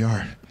think we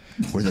are.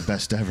 We're the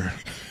best ever.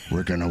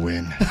 We're gonna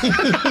win.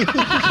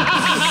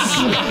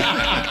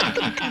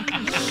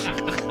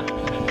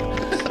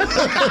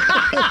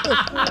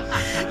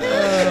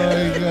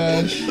 Oh my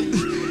gosh.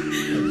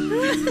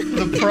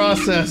 The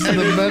process,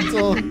 the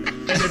mental.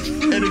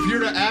 And if you're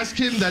to ask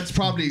him, that's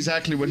probably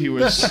exactly what he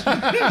was.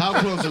 How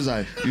close was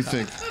I, you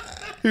think?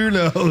 Who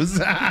knows?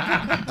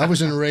 I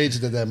was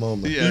enraged at that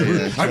moment.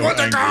 Yeah. I want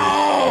to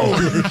go.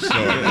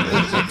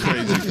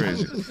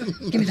 Crazy.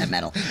 Give me that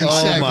medal.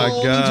 Oh my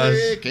Golden gosh.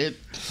 ticket.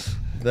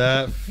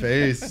 That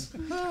face.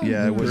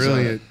 Yeah, it was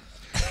Brilliant.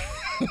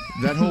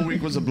 That whole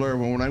week was a blur.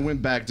 When I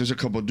went back, there's a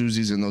couple of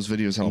doozies in those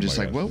videos. I'm just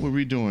my like, gosh. what were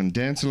we doing?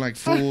 Dancing like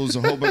fools,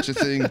 a whole bunch of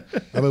things.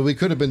 I mean, we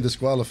could have been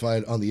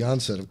disqualified on the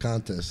onset of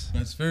contest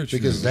That's very true.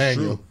 because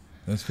Daniel.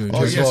 That's very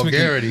Oh, true. yes,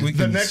 vulgarity. We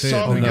The can next say it.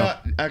 song we no.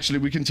 got, actually,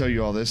 we can tell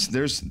you all this.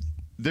 There's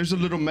a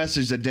little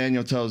message that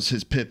Daniel tells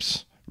his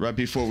pips right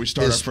before we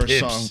start His our first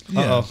pips. song.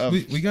 Yeah, Of-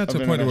 we got to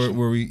of a point where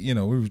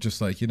international. we were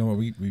just like, what,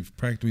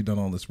 we've done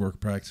all this work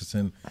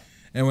practicing,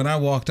 and when I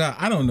walked out,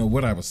 I don't know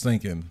what I was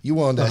thinking, You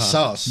want that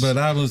sauce. but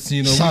I was,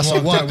 we Sauce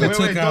of walked out, we what?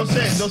 took Wait, out.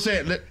 don't say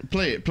it.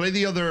 Play it. Play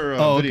the other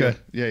Oh, video. okay.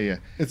 Yeah.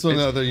 It's on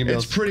the other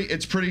emails.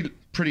 It's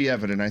pretty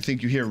evident. I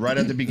think you hear right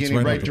at the beginning,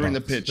 right right out the during the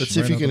box. pitch. Let's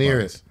see if you out can the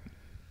hear box. it.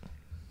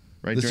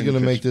 Right This is during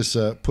going to the make pitch.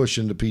 this push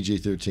into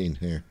PG-13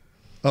 here.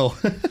 Oh.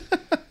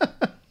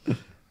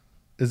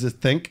 Is it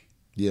Think?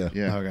 Yeah.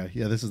 Yeah. Okay.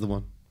 Yeah, this is the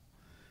one.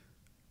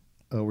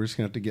 Oh, we're just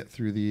going to have to get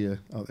through the...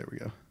 oh, there we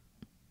go.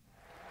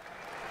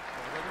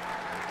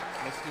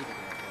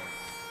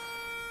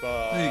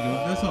 There you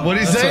go. That's all. What'd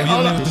he That's say? all. You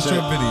Hold don't on. have to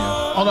show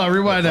video. Hold on.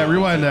 Rewind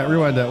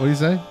that. What do you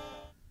say?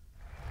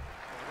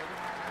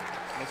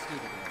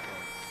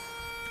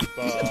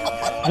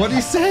 What do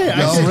you say?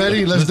 Y'all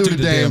ready? Let's do the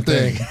damn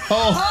thing.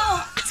 Oh.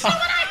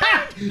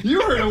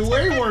 You heard a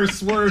way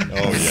worse word. Oh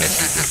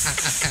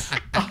yes. Is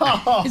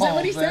that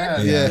what he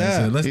said? Yeah. Yeah. He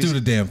said, let's do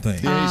the damn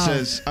thing. Yeah, he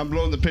says, I'm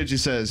blowing the pitch. He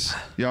says,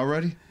 y'all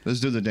ready? Let's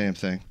do the damn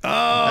thing.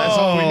 That's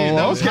all we need.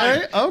 That was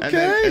okay, hype.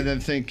 okay. And then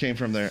Think came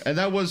from there. And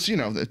that was, Yeah,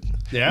 Aretha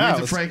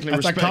that's- Franklin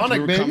that's respect.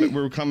 iconic, baby.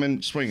 We were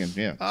coming swinging.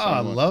 Yeah. Oh, I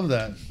love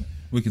that.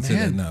 We can say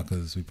Man. that now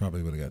because we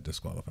probably would have got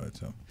disqualified.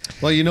 So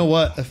Well, you know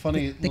what? A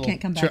funny. They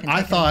can't come back and I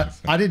take it thought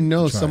off. I didn't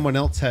know Try. someone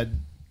else had.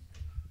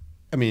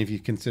 I mean, if you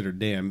consider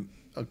 "damn"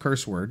 a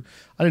curse word,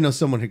 I didn't know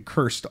someone had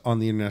cursed on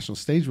the international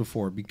stage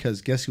before.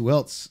 Because guess who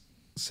else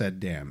said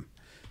 "damn"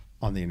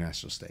 on the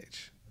international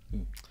stage?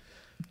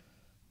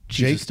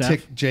 Jake of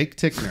Staff? Jake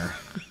Tickner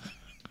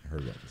I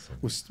heard about this.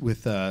 was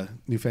with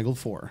Newfangled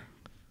 4.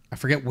 I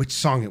forget which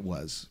song it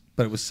was,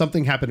 but it was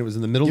something happened. It was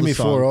in the middle Give of me the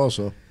song. 4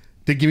 also.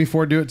 Did Give Me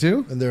 4 do it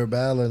too? And they're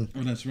battling.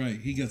 oh, that's right.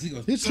 He goes.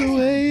 It's the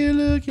way you're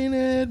looking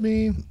at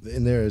me.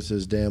 In there it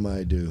says, damn,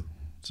 I do.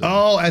 So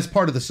Oh, as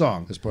part of the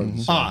song. as part of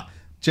the song. Ah,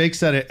 Jake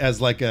said it as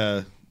like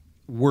a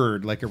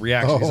word, like a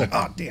reaction. He's Oh. like,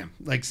 "Oh, damn!"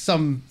 Like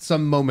some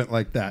moment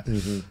like that.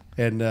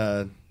 And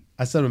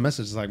I sent him a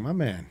message. It's like, "My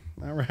man,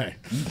 all right."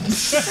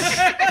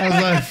 I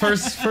was like,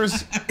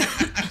 first.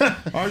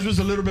 Ours was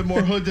a little bit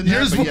more hood than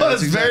Yours that. but yeah,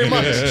 was that's very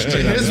exactly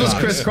much. right. His was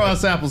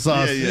crisscross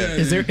applesauce. Yeah.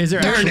 Is there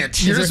actually,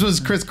 is Yours there- was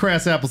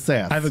crisscross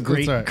applesauce. I have a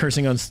great That's right.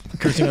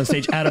 cursing on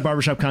stage at a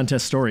barbershop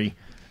contest story.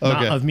 Okay.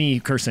 Not of me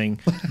cursing,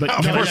 but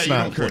Of course you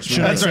not. don't curse.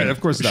 Should That's I say, right.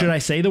 Of course not. Should I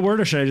say the word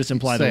or should I just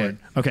imply Say the word?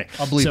 Okay.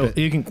 I'll bleep so it.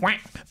 you can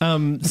quack.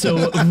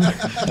 So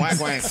Wank,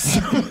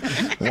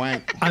 wank.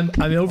 Wank. I'm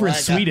over in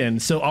Sweden,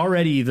 so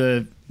already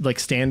the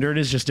standard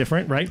is just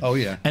different, right? Oh,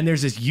 yeah. And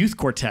there's this youth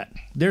quartet.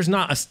 There's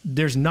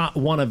not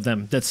one of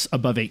them that's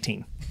above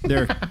 18.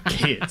 They're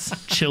kids,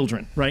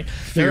 children, right?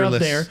 They're up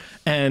Fearless. there,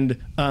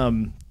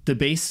 and the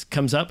bass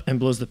comes up and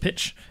blows the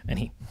pitch, and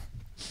he.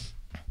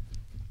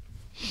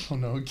 Oh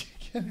no.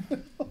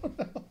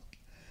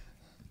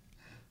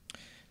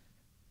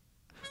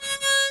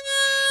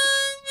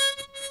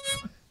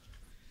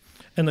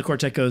 And the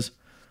quartet goes,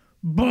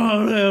 and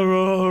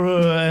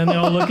they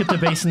all look at the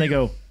bass and they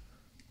go,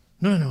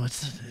 no,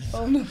 it's.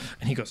 Oh, no.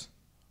 And he goes,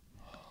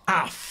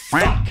 fuck.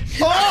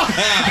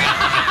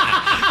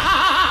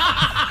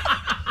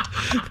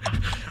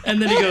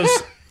 And then he goes,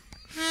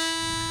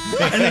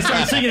 and they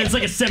start singing. It's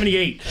like a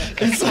 78.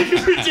 It's like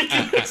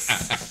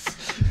ridiculous.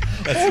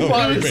 It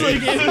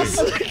was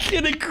like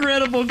an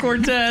incredible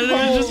quartet. It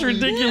was just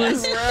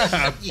ridiculous.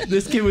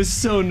 This kid was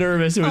so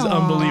nervous. It was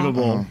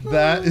unbelievable.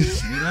 That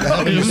is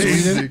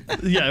amazing.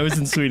 Yeah, it was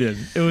in Sweden.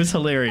 It was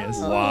hilarious.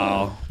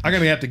 Wow. I'm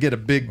going to have to get a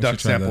big duck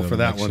should try sample that for on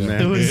that the one, next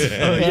man. It was,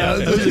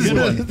 it was a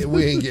good one.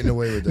 We ain't getting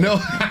away with that. No.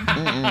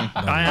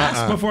 I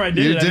asked before I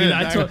did You it. did.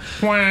 I told,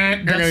 Quack.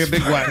 You're going to get a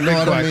big whack. No,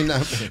 I don't mean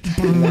that.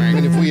 I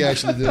mean, if we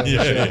actually did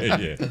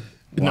it. Yeah.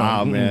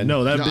 Wow, man.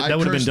 No, that I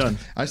would have been cursed. done.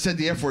 I said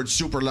the F word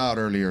super loud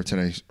earlier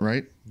today,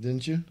 right?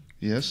 Didn't you?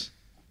 Yes.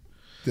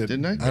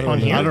 Didn't I? I don't On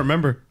know. here? I don't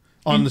remember.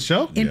 On the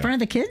show? In front of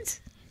the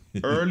kids?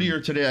 Earlier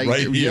today, I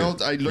Right here.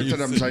 yelled. I looked You at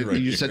him. said right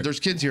You here. said, "There's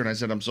kids here," and I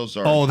said, "I'm so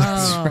sorry." Oh,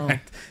 that's Oh. right.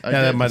 I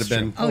Yeah, that did. might have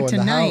been. Oh, in the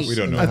tonight. house. We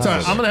don't know. That's all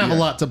right. I'm going to have a Yeah.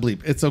 lot to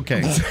bleep. It's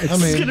okay. I It's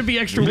mean, gonna be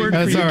extra work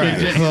for That's you, all right.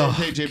 KJ. Oh,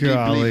 KJ,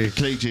 golly.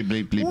 bleep, KJ,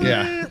 bleep, bleep.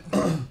 Yeah.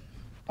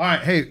 All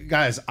right. Hey,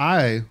 guys,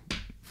 I,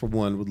 for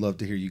one, would love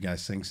to hear you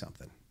guys sing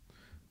something.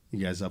 You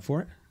guys up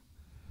for it?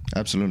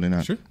 Absolutely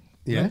not. Sure.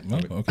 Yeah. No?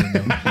 Okay.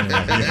 No.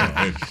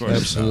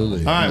 absolutely.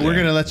 All right. We're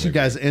going to let you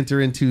guys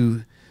enter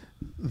into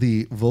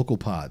the vocal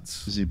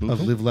pods The of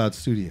vocal? Live Loud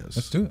Studios.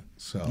 Let's do it.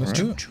 So Let's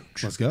do it.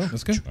 let's go.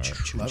 Let's go.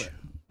 Love it.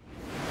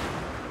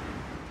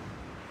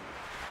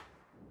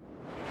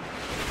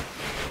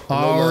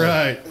 All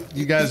right.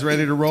 You guys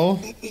ready to roll?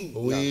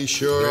 We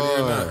sure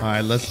are. All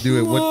right, let's do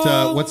it.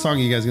 What song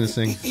are you guys going to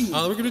sing?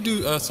 We're going to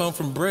do a song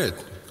from Bread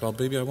called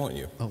Baby I Want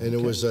You. And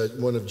it was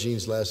one of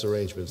Gene's last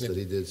arrangements that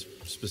he did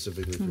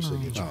specifically for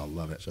Signature. Oh,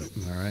 love it. All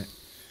right.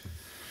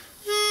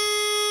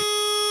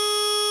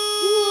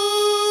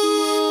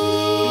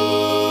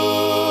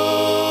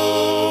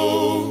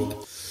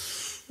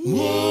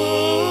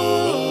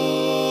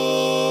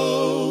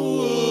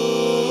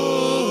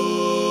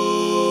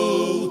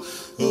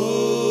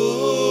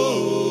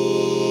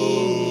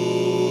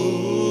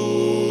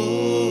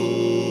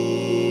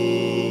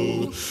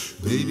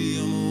 Baby,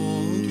 I'm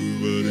on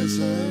you, yes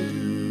I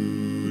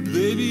do.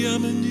 Baby,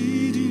 I'm a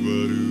need you.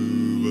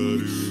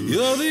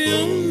 You're the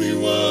only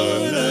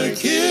one I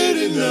cared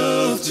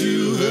enough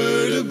to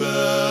hurt about.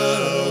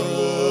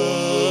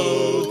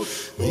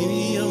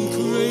 Baby, I'm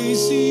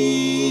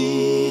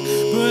crazy,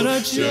 but I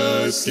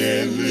just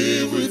can't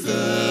live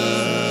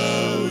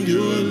without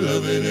your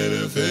loving and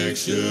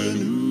affection.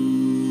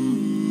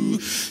 Ooh,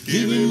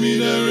 giving me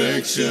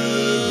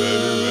direction.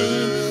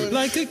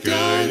 Like a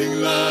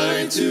guiding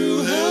light to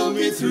help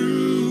me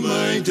through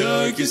my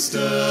darkest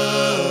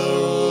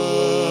hours.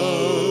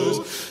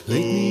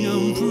 Lately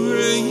I'm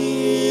praying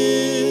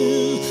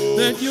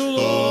that you'll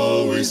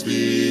always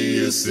be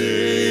a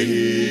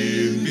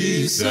staying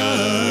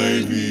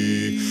beside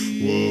me.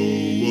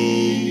 Whoa,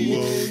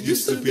 whoa, whoa.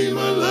 Used to be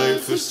my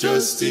life was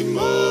just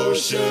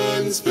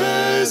emotions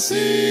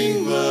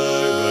passing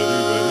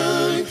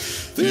by.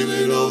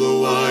 Feeling all the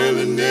while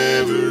and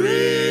never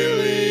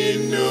really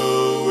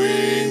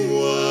knowing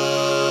why.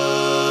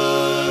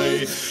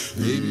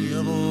 Baby,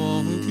 I'm a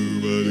want you,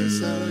 but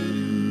yes I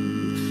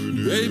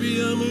do. Baby,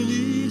 I'm a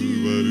need you.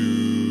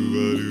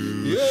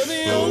 You're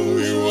the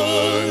only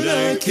one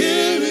I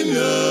care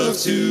enough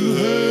to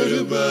hurt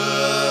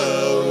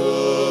about.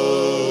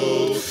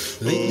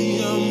 Lately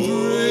I'm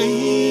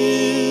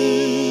praying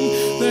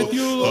that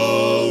you'll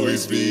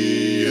always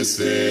be a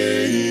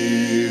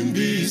staying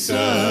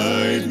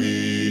beside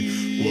me.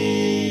 Whoa,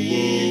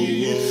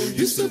 whoa, whoa.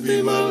 Used to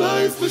be my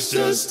life was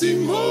just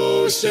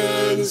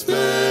emotions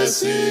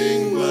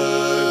passing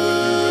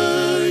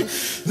by.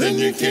 Then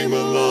you came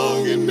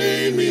along and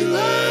made me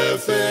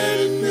laugh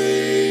and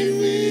made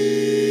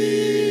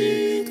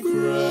me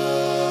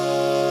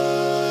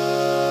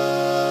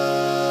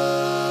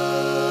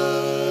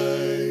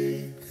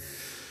cry.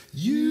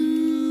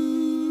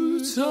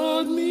 You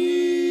taught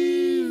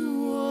me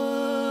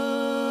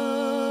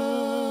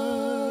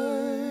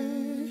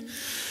why.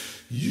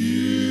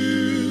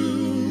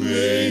 You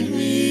made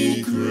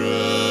me cry.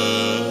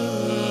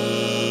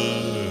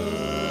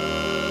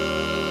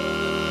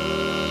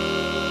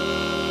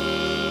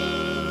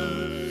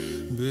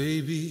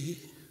 Baby,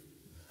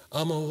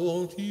 I'ma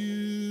want you.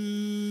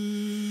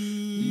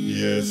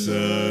 Yes,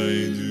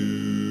 I do.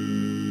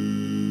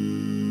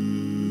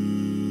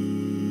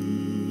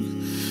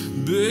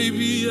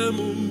 Baby, I'm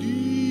gonna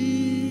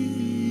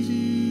need you.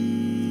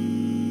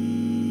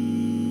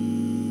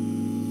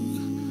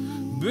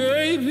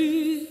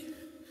 Baby,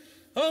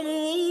 I'm gonna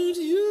want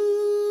you.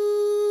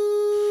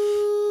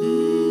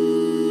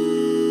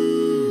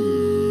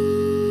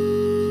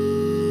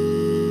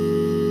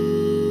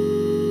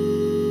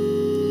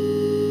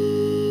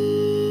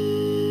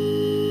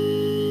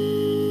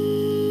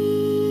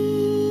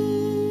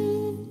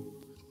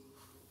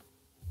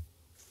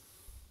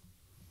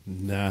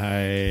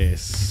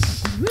 Nice.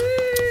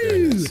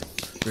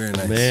 Very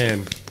nice.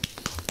 Man.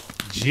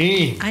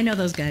 Gene. I know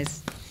those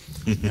guys.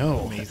 No.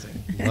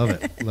 Amazing. Love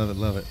it. Love it.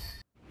 Love it.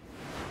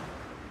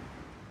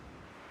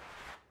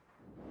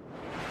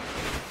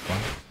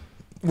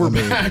 We're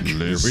back.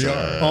 We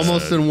are.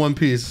 Almost in one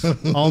piece.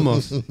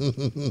 Almost.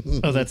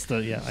 Oh, that's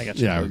the I got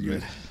you. Yeah, we're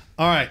good.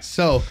 All right,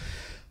 so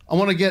I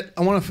want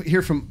to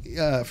hear from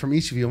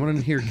each of you. I want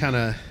to hear kind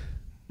of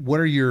what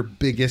are your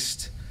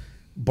biggest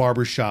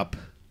barbershop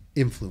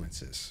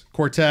influences?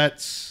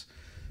 Quartets,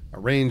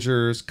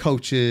 arrangers,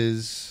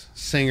 coaches,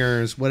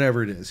 singers,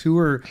 whatever it is. Who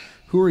are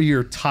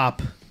your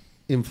top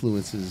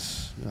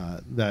influences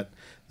that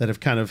have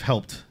kind of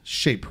helped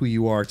shape who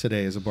you are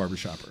today as a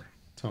barbershopper?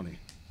 Tony.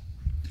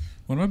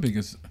 One of my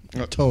biggest.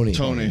 Tony.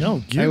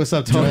 No, Hey, what's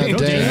up, Tony?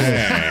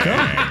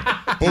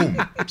 Boom.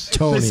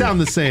 Tony. They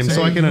sound the same,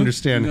 so I can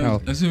understand how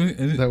That's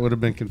it. that would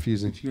have been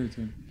confusing.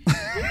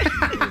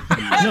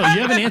 No,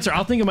 you have an answer.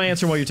 I'll think of my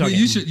answer while you're Well, talking.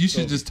 you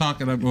should just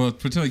talk and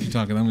pretend like you're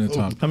talking. I'm going to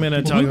talk. I'm gonna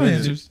Well, talk what are my about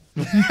answers?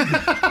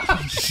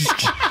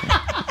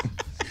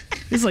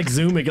 It's like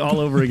zooming all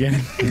over again.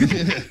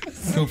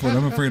 Go for it.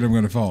 I'm afraid I'm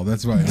going to fall.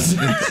 That's why it's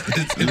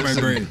in my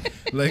brain.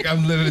 Like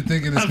I'm literally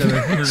thinking we're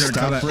going to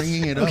Stop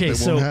bringing it up. Okay, It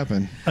so won't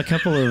happen. a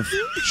couple of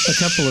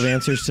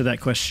answers to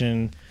that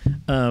question,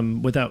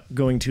 without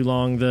going too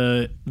long.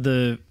 I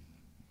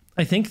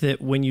think that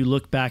when you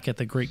look back at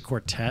the great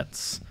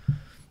quartets,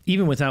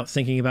 even without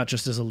thinking about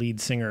just as a lead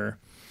singer,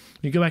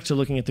 you go back to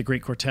looking at the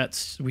great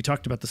quartets. We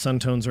talked about the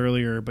Suntones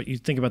earlier, but you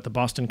think about the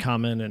Boston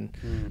Common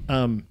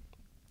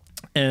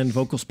and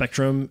Vocal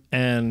Spectrum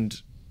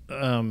and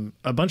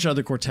a bunch of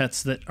other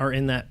quartets that are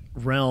in that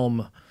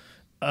realm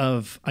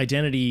of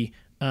identity,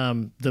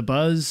 the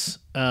buzz,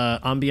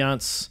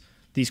 ambiance,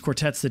 these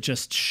quartets that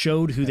just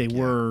showed who they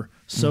were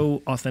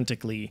so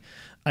authentically.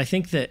 I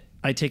think that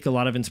I take a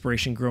lot of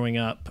inspiration growing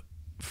up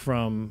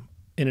from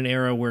in an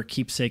era where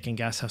Keepsake and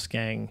Gas House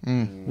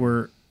Gang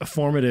were a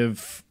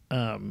formative,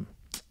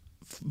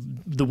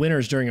 the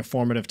winners during a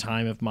formative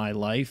time of my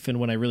life and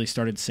when I really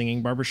started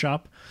singing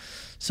barbershop.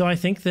 So I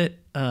think that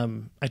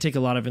I take a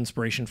lot of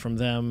inspiration from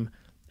them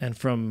and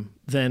from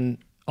then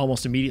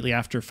almost immediately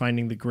after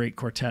finding the great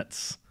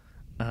quartets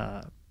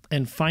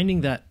and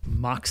finding that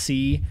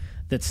moxie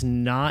that's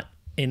not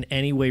in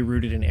any way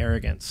rooted in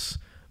arrogance,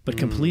 but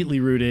completely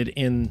rooted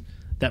in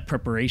that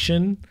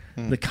preparation,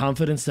 the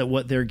confidence that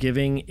what they're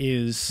giving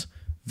is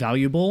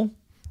valuable,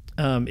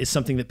 is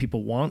something that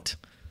people want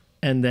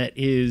and that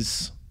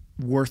is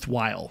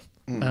worthwhile.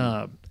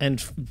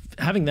 And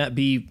having that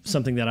be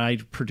something that I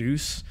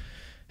produce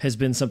has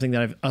been something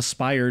that I've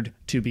aspired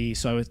to be.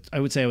 So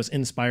I would say I was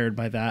inspired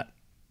by that,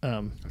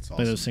 That's awesome.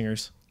 by those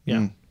singers.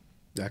 Yeah.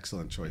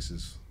 Excellent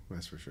choices.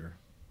 That's for sure.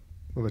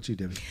 What about you,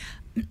 Debbie?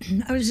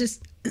 I was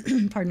just,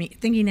 pardon me,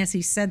 thinking as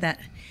he said that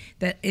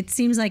it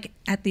seems like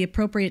at the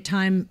appropriate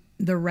time,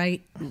 the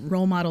right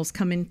role models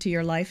come into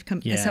your life.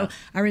 Yeah. So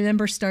I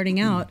remember starting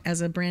out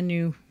as a brand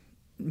new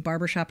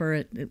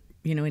barbershopper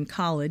in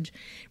college,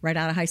 right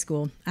out of high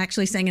school. I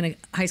actually sang in a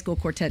high school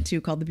quartet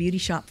too called the Beauty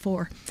Shop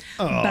 4.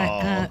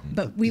 But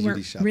we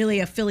weren't really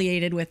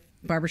affiliated with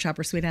Barbershop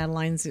or Sweet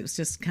Adelines. It was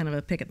just kind of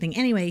a pickup thing.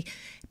 Anyway,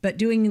 but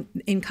doing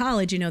in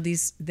college,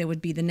 there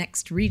would be the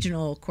next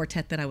regional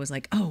quartet that I was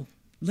like, oh,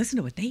 listen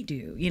to what they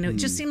do. It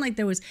just seemed like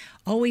there was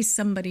always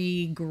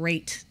somebody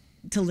great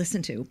to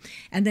listen to.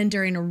 And then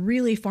during a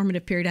really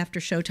formative period after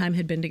Showtime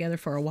had been together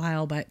for a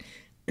while, but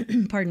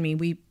pardon me,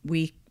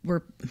 we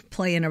were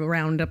playing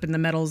around up in the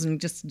metals and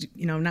just,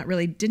 not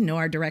really didn't know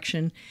our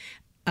direction.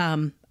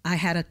 I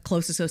had a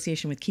close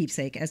association with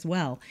Keepsake as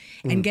well.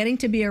 And getting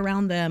to be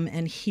around them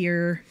and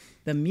hear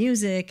the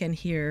music and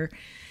hear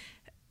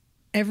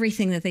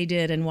everything that they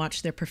did and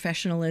watch their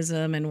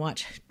professionalism and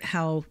watch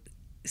how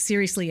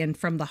seriously and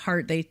from the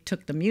heart they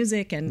took the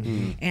music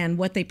and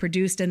what they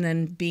produced, and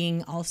then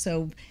being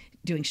also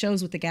doing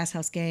shows with the Gas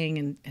House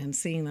Gang and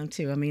seeing them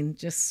too. I mean,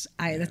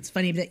 that's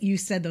funny that you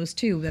said those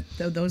two,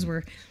 that those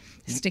were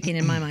sticking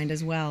in my mind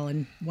as well.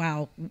 And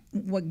wow,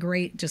 what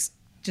great, just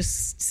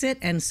sit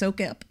and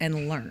soak up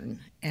and learn.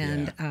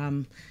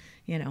 And,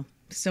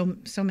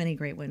 so many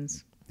great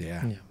wins.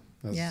 Yeah.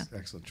 That's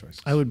excellent choice.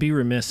 I would be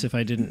remiss if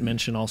I didn't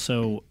mention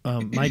also,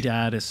 my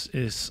dad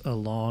is a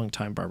long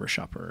time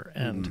barbershopper,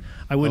 and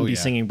I wouldn't be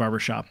singing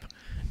barbershop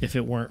if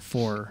it weren't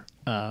for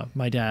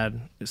my dad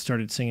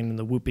started singing in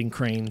the Whooping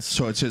Cranes.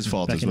 So it's his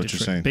fault, is what you're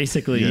saying.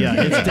 Basically,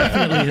 yeah. It's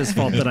definitely his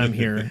fault that I'm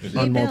here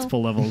on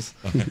multiple levels.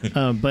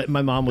 But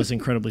my mom was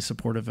incredibly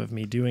supportive of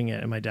me doing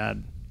it, and my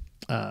dad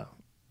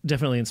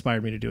definitely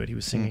inspired me to do it. He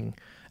was singing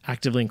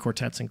actively in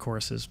quartets and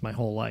choruses my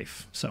whole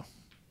life. So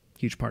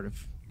huge part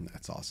of.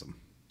 That's awesome.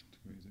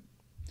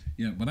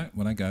 Yeah,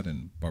 when I got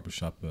in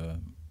barbershop,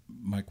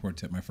 my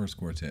first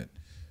quartet,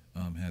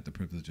 had the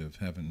privilege of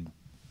having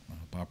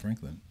Bob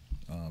Franklin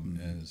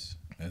as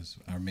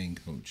our main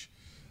coach.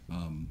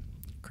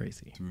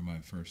 Crazy. Through my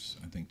first,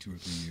 I think, 2 or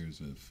 3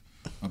 years of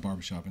a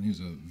barbershop, and he was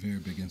a very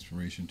big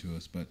inspiration to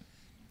us. But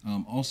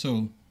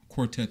also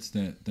quartets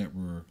that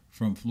were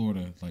from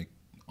Florida, like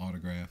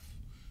Autograph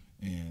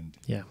and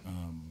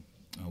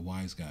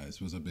Wise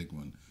Guys was a big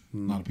one. A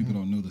lot of people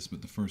don't know this,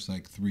 but the first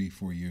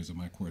 3-4 years of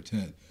my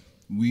quartet,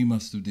 we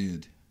must have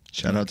did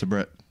Shout out to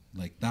Brett.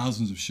 like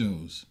thousands of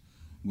shows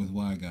with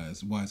wise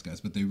guys,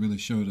 but they really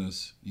showed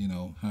us,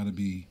 how to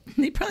be.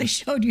 They probably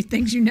showed you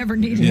things you never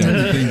needed Yeah, to.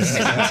 the things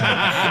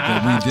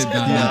that we did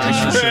not know. I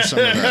should share some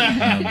of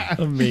that.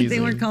 Amazing.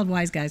 They weren't called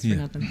wise guys for Yeah,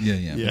 nothing.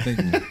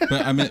 yeah.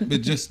 But I mean,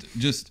 but just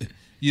just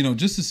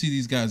to see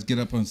these guys get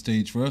up on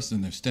stage for us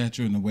and their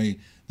stature and the way,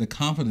 the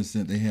confidence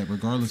that they had,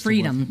 regardless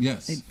Freedom. of what,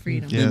 yes,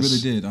 Freedom. they Yes. really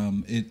did.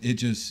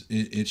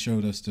 It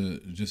showed us to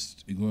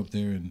just go up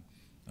there and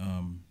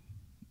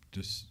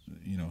just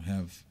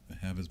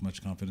have as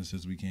much confidence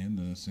as we can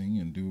to sing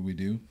and do what we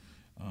do.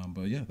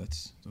 But yeah,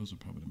 those are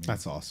probably the main.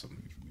 That's things awesome. for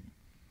me.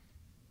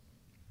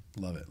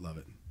 Love it. What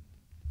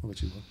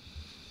about you, Will?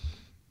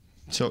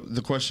 So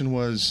the question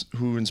was,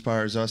 who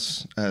inspires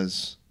us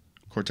as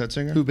quartet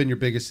singer? Who've been your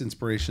biggest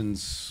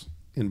inspirations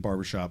in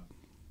barbershop?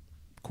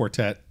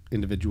 Quartet,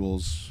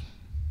 individuals?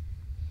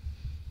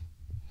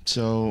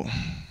 So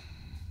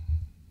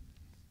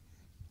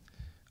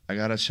I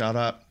got a shout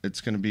out. It's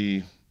going to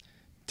be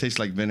taste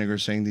like vinegar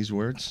saying these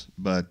words,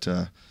 but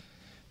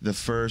the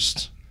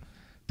first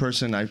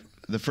person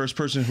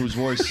whose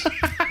voice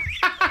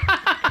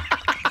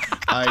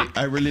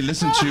I really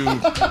listened to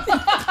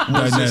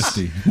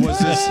Dynasty. was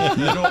this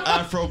little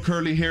Afro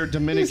curly haired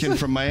Dominican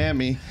from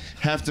Miami,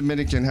 half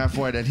Dominican, half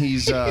white, and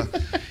he's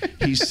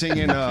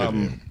singing. I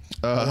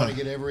want to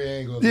get every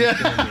angle of this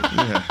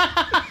camera.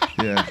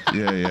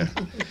 Yeah.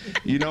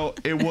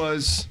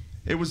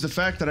 It was the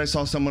fact that I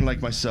saw someone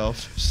like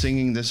myself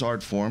singing this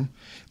art form,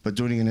 but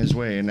doing it in his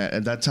way. And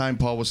at that time,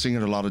 Paul was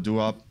singing a lot of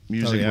doo-wop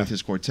music with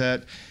his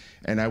quartet,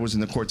 and I was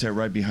in the quartet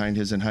right behind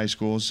his in high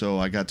school, so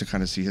I got to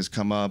kind of see his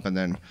come up, and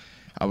then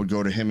I would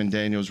go to him and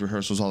Daniel's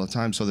rehearsals all the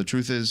time. So the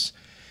truth is,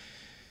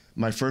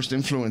 my first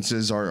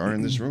influences are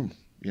in this room.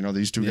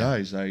 These two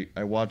guys, I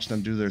watched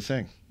them do their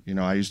thing.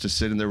 I used to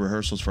sit in their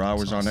rehearsals for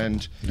hours on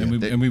end. And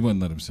we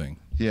wouldn't let them sing.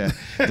 Yeah,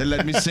 they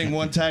let me sing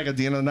one tag at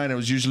the end of the night. It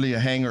was usually a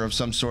hanger of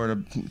some sort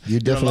of. You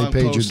definitely long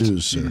paid post. your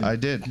dues, sir. I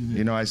did.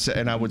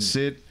 I would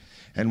sit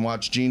and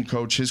watch Gene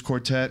coach his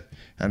quartet,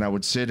 and I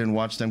would sit and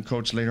watch them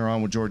coach later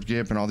on with George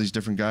Gibb and all these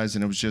different guys,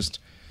 and it was just,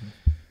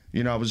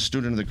 I was a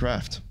student of the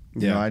craft.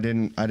 I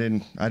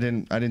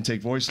didn't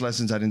take voice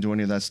lessons. I didn't do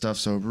any of that stuff.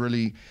 So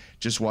really,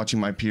 just watching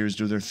my peers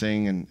do their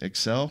thing and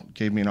excel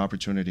gave me an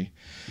opportunity.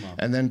 Wow.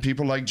 And then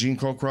people like Gene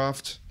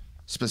Colcroft,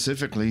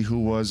 specifically, who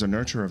was a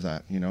nurturer of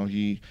that.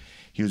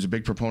 He was a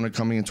big proponent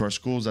coming into our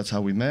schools. That's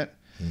how we met.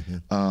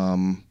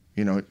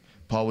 Mm-hmm.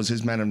 Paul was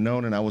his man of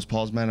note, and I was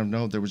Paul's man of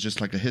note. There was just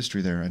like a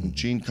history there. And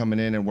Gene coming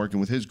in and working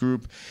with his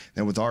group,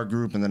 then with our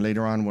group, and then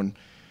later on when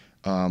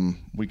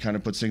we kind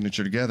of put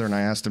Signature together, and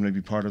I asked him to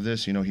be part of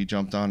this, he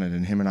jumped on it.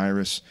 And him and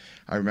Iris,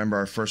 I remember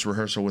our first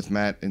rehearsal with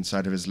Matt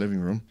inside of his living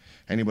room.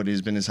 Anybody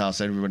who's been in his house,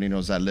 everybody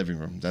knows that living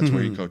room. That's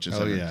where he coaches.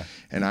 Yeah.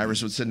 And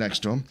Iris would sit next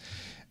to him,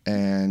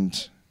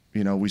 and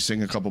we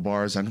sing a couple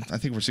bars. I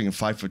think we're singing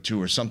 5'2"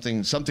 or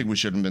something we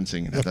shouldn't have been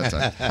singing at that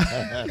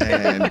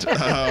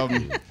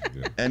time.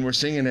 And we're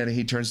singing it, and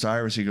he turns to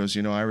Iris. He goes,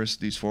 Iris,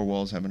 these four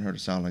walls haven't heard a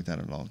sound like that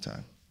in a long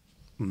time.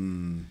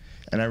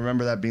 And I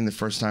remember that being the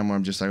first time where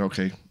I'm just like,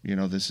 okay,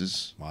 this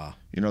is wow.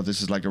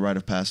 This is like a rite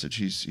of passage.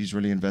 He's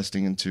really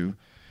investing into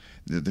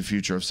the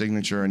future of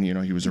Signature, and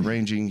he was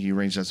arranging. He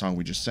arranged that song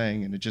we just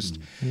sang, and it just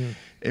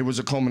it was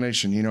a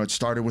culmination. It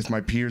started with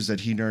my peers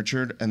that he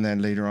nurtured, and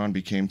then later on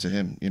became to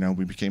him.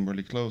 We became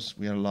really close.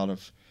 We had a lot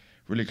of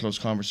really close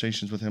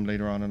conversations with him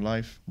later on in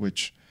life,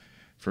 which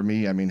for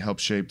me,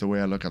 helped shape the way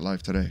I look at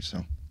life today.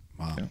 So,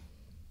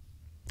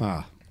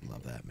 wow,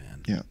 love that,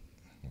 man. Yeah,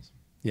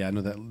 yeah. I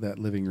know that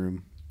living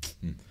room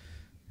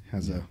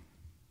has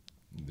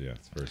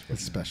it's very special.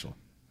 it's special.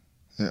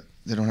 Yeah,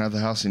 they don't have the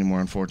house anymore,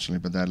 unfortunately,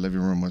 but that living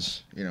room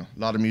was, a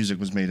lot of music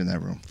was made in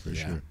that room. For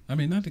sure. I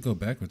mean, not to go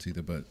backwards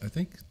either, but I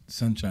think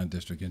Sunshine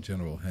District in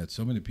general had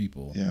so many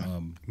people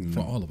for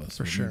all of us.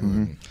 For sure.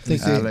 Mm-hmm. I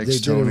think Alex, they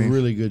did Tony, a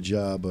really good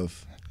job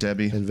of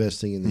Debbie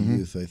investing in the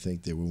youth. I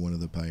think they were one of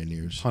the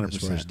pioneers 100%. as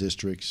far as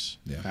districts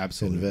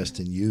Absolutely. invest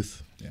in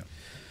youth. Yeah.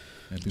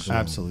 And people,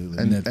 Absolutely.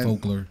 And Ned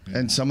Fogler.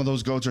 and some of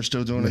those goats are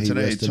still doing May it he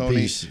today. rest in Tony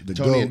peace. The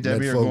Tony goat, and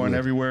Debbie Ned are going Fogler.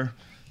 everywhere.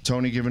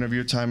 Tony giving of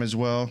your time as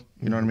well.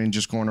 You know what I mean?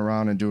 Just going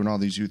around and doing all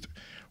these youth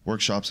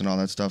workshops and all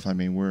that stuff.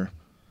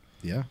 The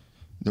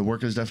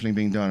work is definitely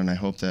being done, and I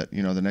hope that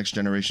the next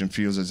generation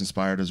feels as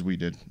inspired as we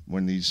did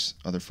when these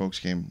other folks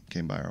came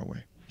by our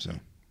way. So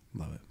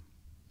Love it.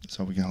 that's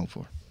all we can hope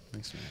for.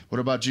 Thanks, man. What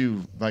about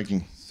you,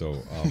 Viking?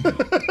 So,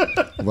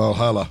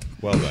 Valhalla.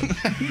 well then.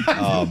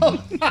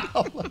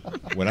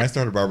 When I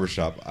started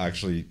barbershop,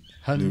 actually,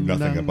 knew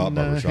nothing about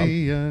barbershop.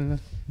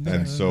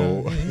 And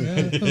so,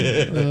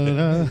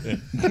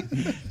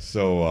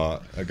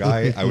 a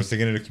guy, I was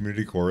singing in a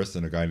community chorus,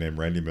 and a guy named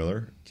Randy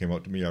Miller came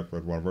up to me after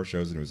one of our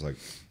shows, and he was like,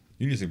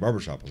 "You need to sing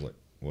barbershop." I was like,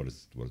 "What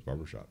is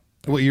barbershop?"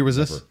 What year was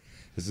this?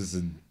 This is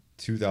in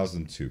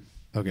 2002.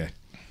 Okay.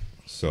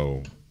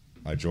 So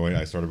I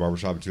started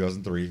barbershop in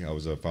 2003. I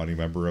was a founding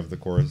member of the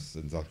chorus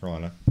in South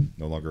Carolina.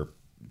 No longer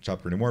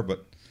chapter anymore,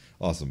 but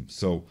awesome.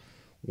 So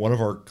one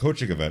of our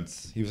coaching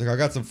events, he was like, "I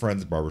got some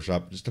friends at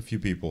barbershop, just a few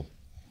people."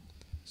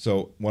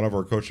 So one of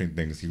our coaching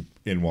things,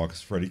 in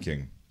walks Freddie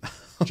King,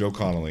 Joe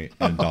Connolly,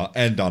 and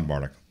Don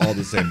Barnick, all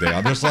the same day.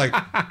 I'm just like,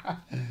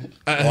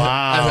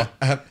 wow.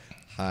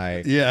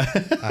 Hi. Yeah.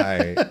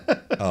 Hi.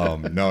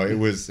 No, it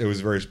was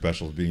very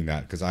special being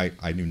that, because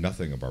I knew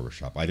nothing of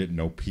barbershop. I didn't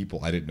know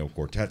people. I didn't know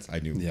quartets. I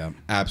knew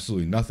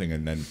absolutely nothing.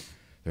 And then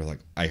they're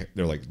like,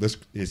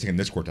 he's singing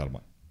this quartet. I'm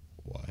like,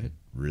 what?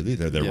 Really?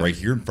 They're right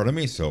here in front of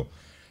me. So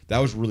that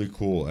was really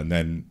cool. And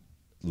then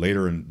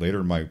later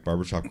in my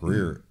barbershop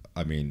career,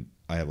 I mean,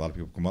 I had a lot of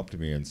people come up to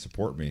me and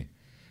support me.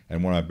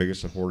 And one of my biggest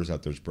supporters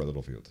out there is Brett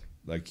Littlefield.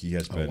 Like, he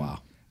has been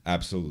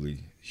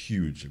absolutely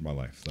huge in my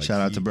life. Like,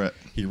 Shout out to Brett.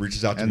 He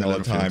reaches out to me all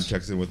the time,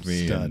 checks in with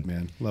me. Stud,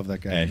 man. Love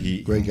that guy.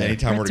 And Great guy.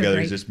 anytime we're together,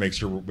 he just makes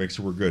sure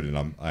we're good.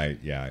 And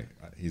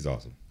he's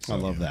awesome. So, I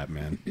love that,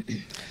 man.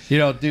 You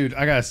know, dude,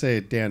 I gotta say,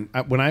 Dan,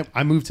 when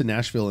I moved to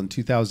Nashville in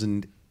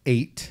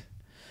 2008,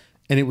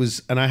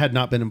 and I had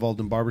not been involved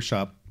in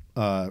barbershop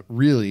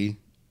really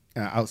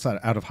out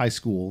of high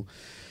school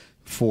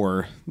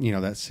for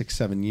that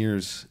 6-7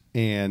 years,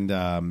 and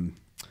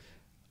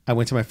I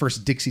went to my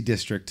first Dixie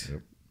District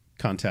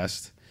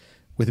contest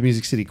with the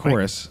Music City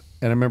Chorus,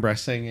 and I remember I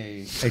sang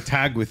a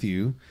tag with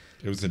you.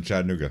 It was in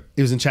Chattanooga.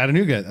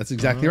 That's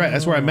exactly right.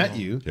 That's where I met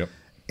you. Yep.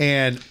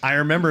 And I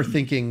remember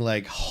thinking,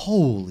 like,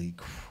 holy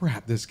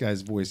crap, this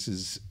guy's voice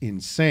is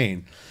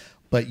insane.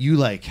 But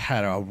you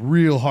had a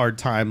real hard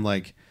time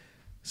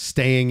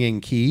staying in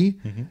key,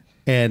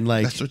 and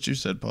that's what you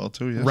said, Paul,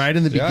 too. Yes. Right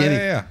in the beginning.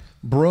 Yeah.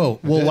 Bro,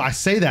 well, I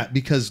say that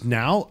because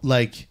now,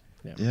 you're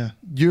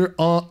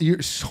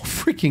so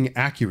freaking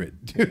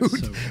accurate, dude.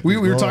 So we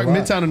were talking,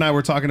 Midtown and I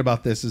were talking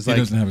about this. He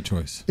doesn't have a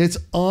choice. It's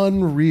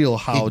unreal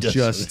how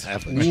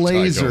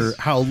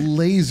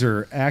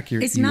laser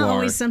accurate it's you not are.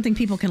 always something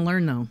people can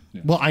learn, though.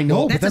 Yeah. Well, I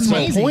know, but that's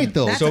my point,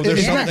 though. So there's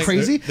Isn't that something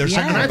crazy? There's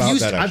something about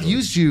that. I've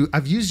used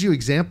your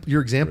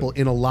example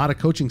in a lot of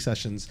coaching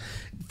sessions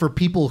for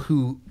people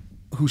who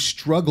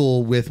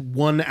struggle with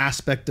one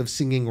aspect of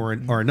singing or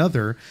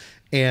another.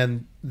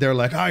 And they're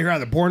like, "Oh, you're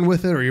either born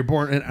with it or you're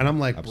born." And I'm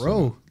like,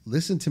 "Bro,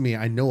 listen to me.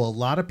 I know a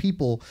lot of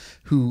people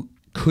who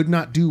could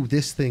not do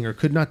this thing or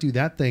could not do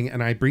that thing."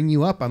 And I bring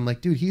you up. I'm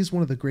like, "Dude, he's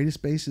one of the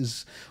greatest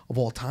basses of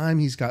all time.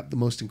 He's got the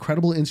most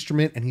incredible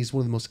instrument, and he's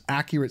one of the most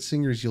accurate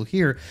singers you'll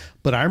hear."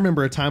 But I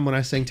remember a time when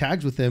I sang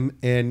tags with him,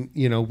 and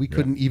we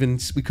couldn't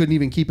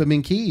even keep him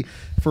in key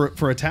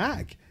for a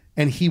tag.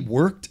 And he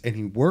worked and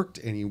he worked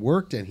and he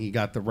worked, and he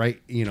got the right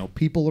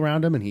people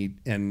around him,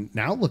 and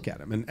now look at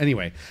him. And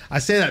anyway, I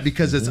say that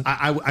because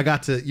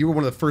you were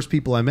one of the first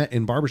people I met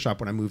in barbershop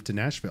when I moved to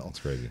Nashville.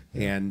 That's crazy.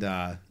 And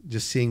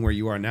just seeing where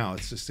you are now,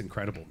 it's just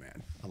incredible,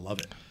 man. I love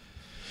it.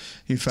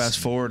 You fast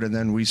forward, and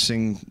then we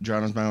sing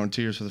 "Drown Us My Own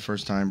Tears" for the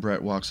first time.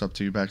 Brett walks up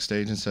to you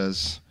backstage and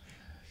says,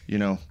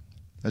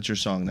 "That's your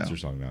song now." That's your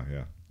song now.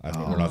 Yeah,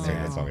 we're not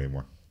singing that song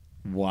anymore.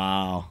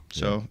 Wow.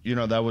 So,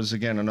 that was,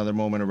 again, another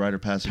moment of rite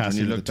of passage. When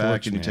you look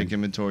back and you take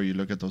inventory, you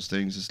look at those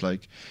things, it's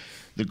like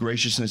the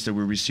graciousness that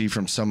we receive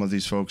from some of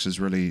these folks is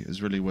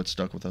really what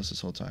stuck with us this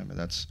whole time. And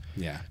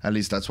at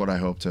least that's what I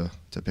hope to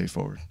pay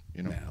forward.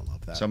 Man, I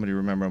love that. Somebody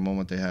remember a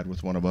moment they had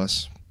with one of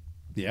us.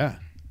 Yeah.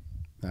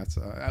 That's,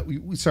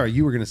 sorry,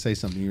 you were going to say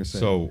something. You were saying.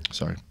 So,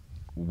 sorry.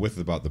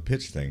 About the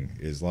pitch thing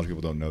is, a lot of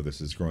people don't know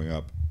this, is growing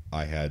up,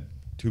 I had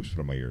tubes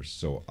put in my ears.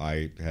 So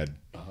I had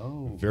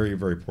very,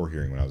 very poor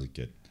hearing when I was a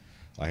kid.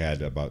 I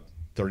had about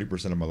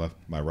 30% of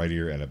my right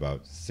ear and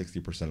about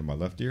 60% of my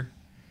left ear.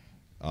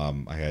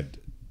 I had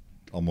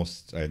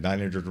 9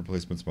 eardrum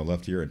replacements in my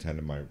left ear and 10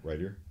 in my right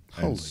ear.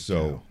 And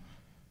so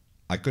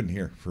I couldn't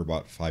hear for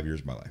about 5 years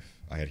of my life.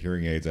 I had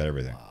hearing aids, I had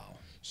everything. Wow.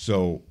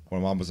 So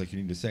when my mom was like, "You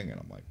need to sing," and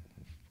I'm like,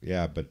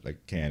 "Yeah, but I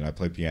can." I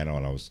play piano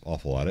and I was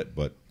awful at it,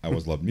 but I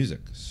always loved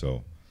music.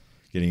 So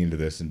getting into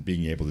this and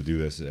being able to do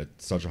this at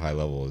such a high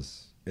level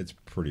it's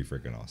pretty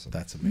freaking awesome.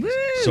 That's amazing.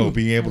 Woo! So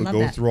being able to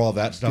go through all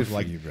that stuff, Good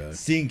for you,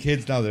 seeing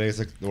kids nowadays,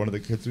 like one of the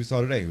kids we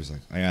saw today, he was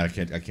like, I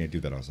can't do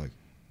that. I was like,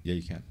 yeah,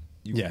 you can.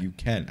 You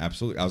can,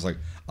 absolutely. I was like,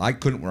 I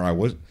couldn't where I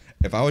was.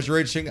 If I was your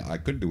age singing, I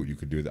couldn't do what you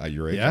could do at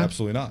your age. Yeah.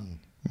 Absolutely not.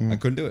 I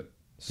couldn't do it.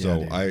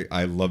 So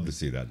I love to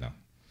see that now.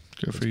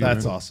 Good for you.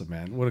 That's man. Awesome,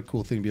 man. What a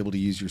cool thing to be able to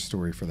use your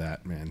story for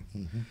that, man.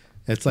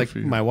 It's like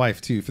my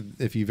wife too.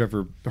 If you've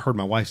ever heard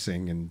my wife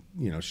sing, and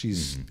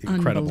she's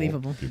incredible.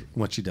 Unbelievable.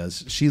 What she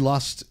does. She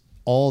lost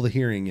all the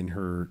hearing in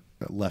her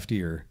left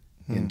ear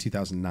in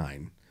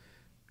 2009,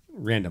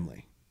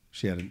 randomly.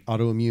 She had an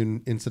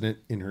autoimmune incident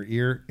in her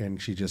ear, and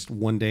she just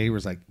one day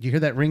was like, "Do you hear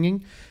that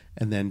ringing?"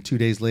 And then 2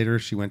 days later,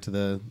 she went to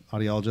the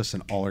audiologist,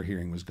 and all her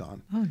hearing was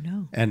gone. Oh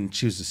no! And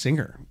she was a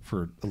singer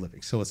for a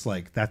living, so it's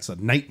like that's a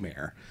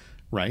nightmare,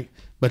 right?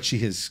 But she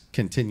has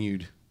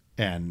continued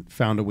and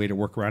found a way to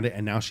work around it,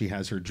 and now she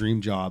has her dream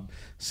job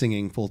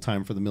singing full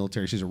time for the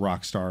military. She's a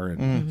rock star,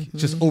 and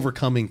just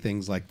overcoming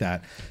things like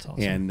that. That's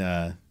awesome.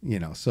 And you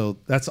know, so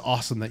that's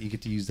awesome that you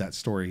get to use that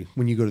story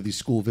when you go to these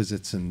school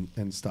visits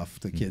and stuff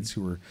to kids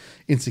who are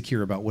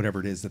insecure about whatever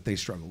it is that they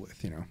struggle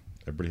with. You know,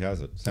 Everybody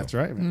has it. So. that's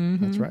right, man.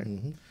 That's right.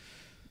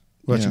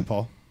 What about you,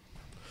 Paul?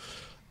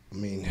 I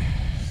mean,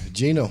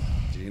 Gino.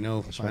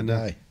 That's my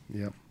guy.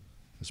 Yep.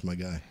 That's my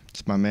guy.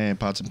 It's my man,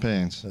 Pots and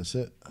Pans. That's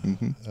it.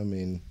 I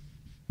mean,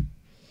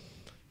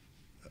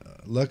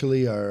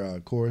 luckily our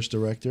chorus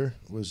director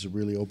was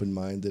really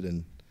open-minded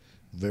and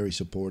very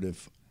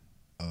supportive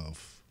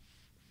of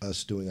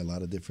us doing a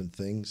lot of different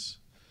things.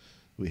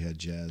 We had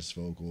jazz,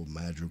 vocal,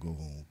 madrigal,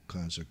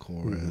 concert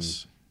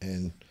chorus,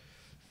 and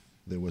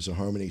there was a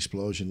harmony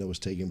explosion that was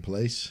taking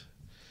place,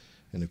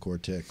 and a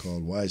quartet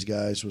called Wise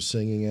Guys was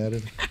singing at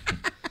it.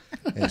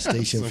 And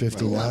Station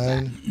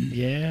 59.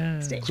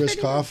 Yeah. Chris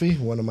Coffey,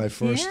 one of my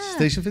first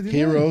Station 59.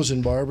 heroes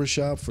in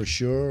barbershop for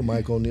sure.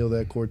 Mike O'Neill,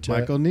 that quartet.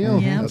 Mike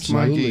O'Neill. Yeah.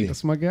 Absolutely.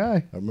 That's my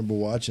guy. I remember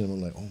watching him.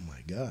 I'm like, oh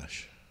my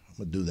gosh, I'm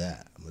gonna do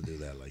that. I'm gonna do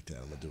that like that.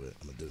 I'm gonna do it.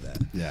 I'm gonna do that.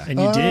 Yeah. And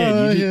you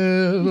did.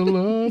 Yeah, the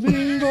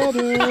loving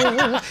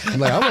daughter. I'm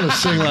like, I'm gonna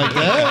sing like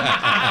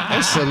that.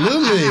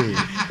 Absolutely.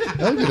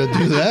 I'm gonna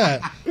do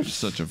that.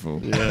 Such a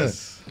fool.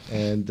 Yes.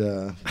 And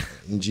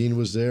Gene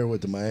was there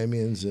with the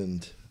Miamians,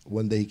 and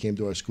one day he came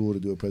to our school to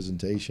do a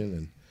presentation,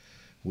 and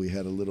we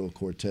had a little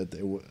quartet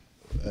there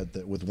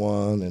with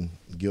Juan and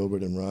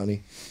Gilbert and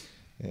Ronnie.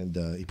 And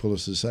he pulled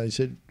us to the side. He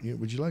said,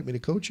 "Would you like me to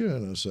coach you?"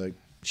 And I was like,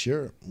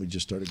 "Sure." We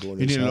just started going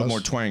to You his need a little house. more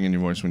twang in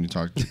your voice when you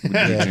talk.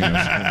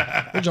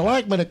 Would you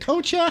like me to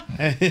coach you?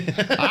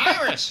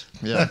 Irish.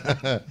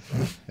 Yeah.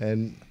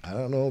 And I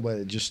don't know,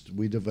 but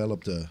we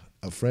developed a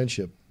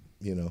friendship,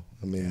 you know.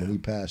 I mean, when he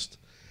passed,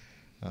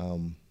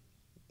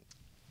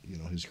 you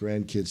know, his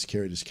grandkids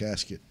carried his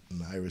casket,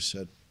 and Iris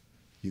said,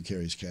 "You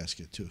carry his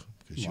casket too,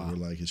 because you were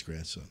like his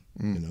grandson,"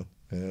 you know.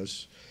 And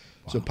it's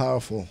a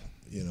powerful,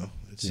 you know.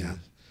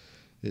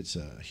 It's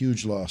a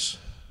huge loss,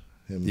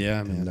 him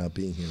not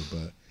being here,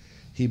 but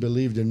he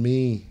believed in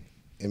me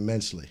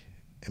immensely.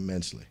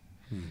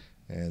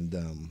 And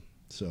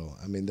so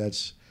I mean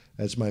that's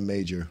my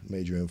major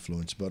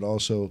influence, but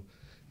also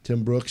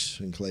Tim Brooks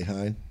and Clay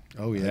Hine.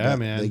 Oh yeah,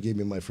 man. They gave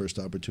me my first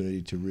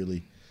opportunity to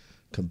really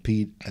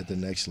compete at the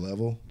next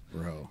level,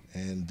 Bro.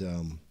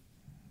 And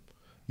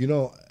you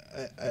know,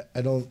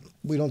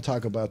 we don't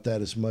talk about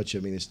that as much. I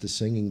mean, it's the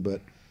singing,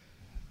 but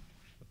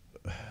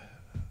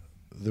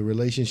the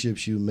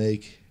relationships you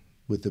make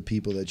with the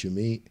people that you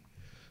meet,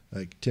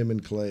 like Tim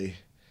and Clay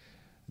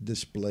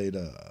displayed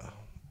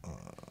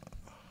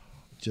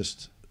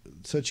just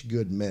such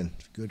good men,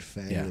 good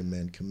family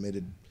men,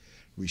 committed,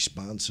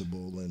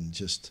 responsible,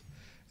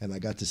 and I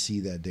got to see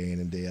that day in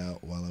and day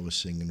out while I was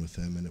singing with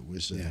them, and it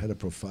had a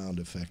profound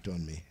effect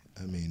on me.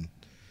 I mean,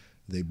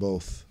 they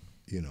both,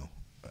 you know,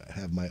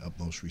 have my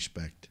utmost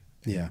respect.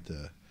 Yeah.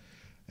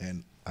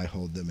 And I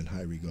hold them in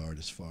high regard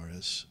as far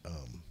as,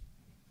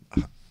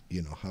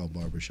 you know, how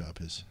barbershop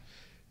has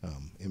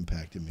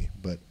impacted me.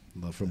 But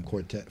from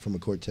a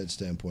quartet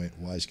standpoint,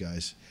 Wise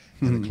Guys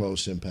had a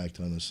close impact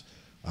on us.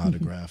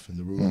 Autograph and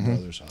the Rubin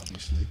Brothers,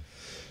 obviously.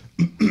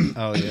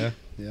 Oh yeah,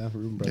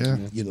 Rubin Brothers. Yeah.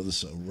 Man. You know,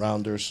 the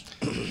Rounders.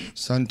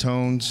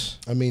 Suntones.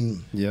 I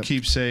mean,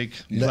 Keepsake.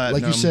 like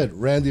Platinum. you said,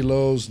 Randy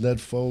Lowe's, Ned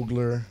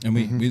Fogler. And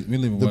we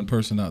leave one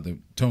person out,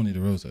 Tony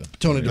DeRosa.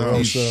 Tony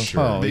DeRosa.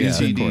 Sure. Oh Big yeah,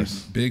 CD. of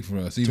course. Big for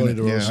us, Tony even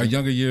DeRosa. our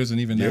younger years and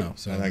even now.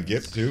 So And I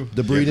get to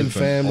The Breeden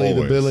family, the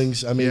always.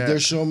 Billings. I mean, Yeah.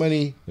 there's so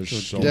many.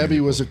 There's so Debbie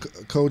many was a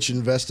people. coach,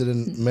 invested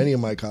in many of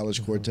my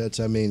college quartets.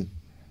 I mean,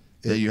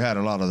 Yeah, you had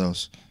a lot of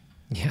those.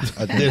 Yeah.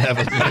 I did have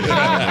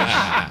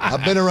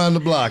I've been around the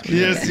block.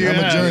 Yes, you I'm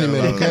have. a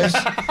journeyman, okay?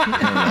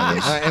 Yeah,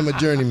 I am a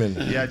journeyman.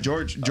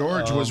 George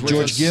was with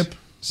George us Gipp.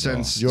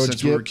 since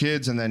George we were Gipp.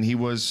 kids, and then he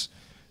was,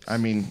 I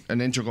mean,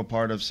 an integral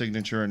part of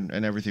Signature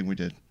and everything we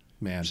did.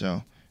 Man.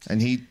 So,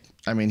 and he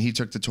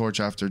took the torch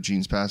after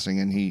Gene's passing,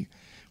 and he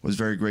was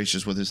very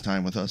gracious with his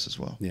time with us as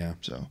well. Yeah.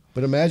 So,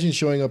 But imagine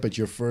showing up at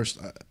your first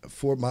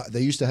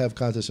they used to have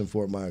contests in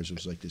Fort Myers. It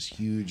was like this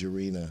huge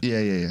arena.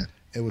 yeah.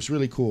 It was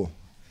really cool.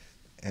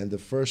 And the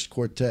first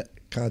quartet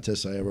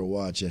contest I ever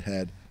watched, it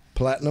had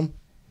Platinum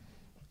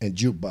and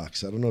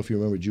Jukebox. I don't know if you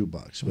remember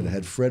Jukebox, but it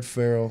had Fred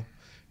Farrell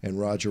and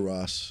Roger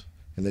Ross,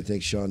 and I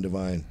think Sean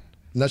Devine.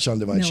 Not Sean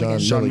Devine, Milligan.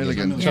 Sean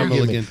Milligan. Milligan. Sean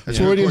Forgive me. Milligan.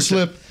 Freudian Yeah.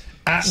 slip.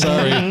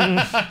 Sorry.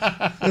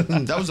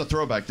 That was a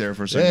throwback there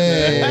for a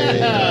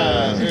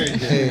second.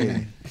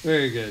 Hey.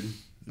 Very good.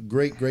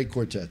 Great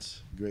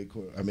quartets.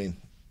 I mean,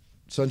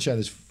 Sunshine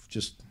is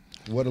just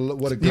what a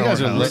You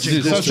guys are powerhouse.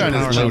 dude, Sunshine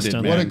is loaded,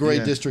 man. What a great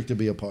Yeah. district to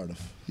be a part of.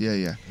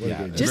 Yeah.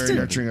 Just Very to-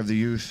 nurturing of the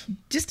youth.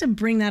 Just to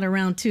bring that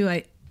around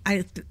too,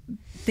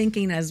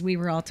 thinking as we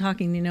were all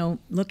talking, you know,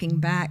 looking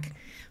back,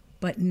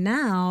 But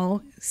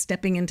now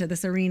stepping into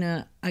this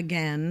arena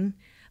again,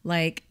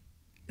 like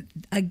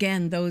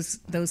again,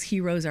 those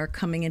heroes are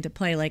coming into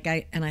play. Like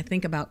I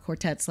think about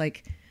quartets,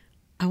 like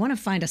I want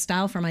to find a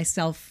style for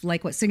myself,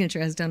 like what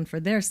Signature has done for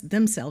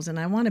themselves, and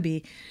I want to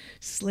be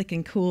slick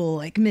and cool,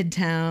 like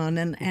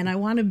Midtown, and I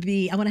want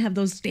to have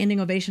those standing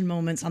ovation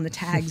moments on the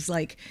tags,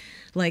 like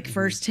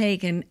First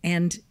Take, and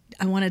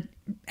I want to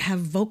have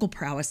vocal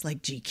prowess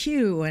like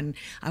GQ, and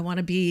I want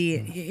to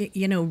be,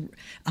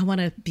 I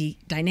want to be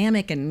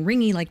dynamic and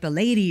ringy like the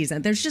ladies,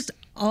 and there's just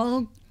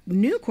all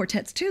new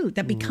quartets too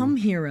that become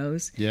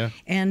heroes,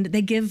 and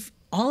they give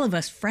all of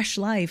us fresh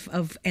life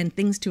and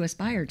things to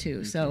aspire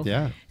to. So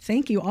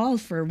thank you all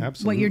for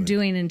what you're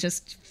doing and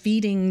just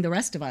feeding the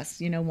rest of us,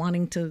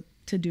 wanting to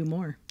do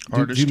more.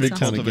 Do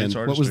Midtown again.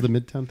 What was the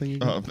Midtown thing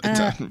again?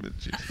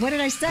 What did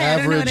I say?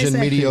 Average and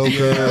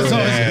mediocre.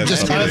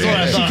 That's what I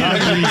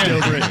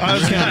thought. I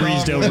was kind of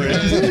breezed over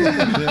it.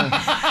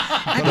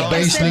 The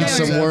bass needs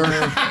some work.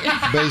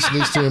 Bass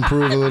needs to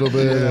improve a little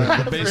bit.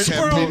 The bass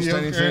can't post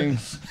anything.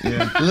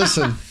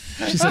 Listen.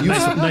 She said,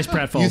 nice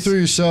pratfalls. You threw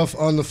yourself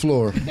on the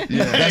floor.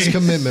 That's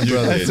commitment,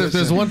 brother. If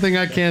there's one thing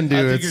I can do,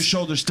 I think your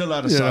shoulder's still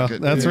out of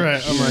socket. That's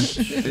right. I'm like,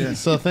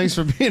 so thanks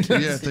for being here.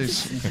 Yeah,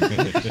 thanks.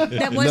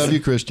 Love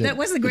you, Christian. That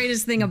was the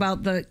greatest thing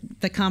about the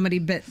comedy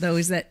bit, though,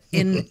 is that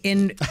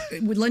in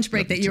with lunch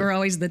break that you were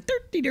always the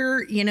dirty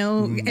dirt,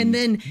 and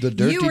then the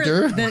dirty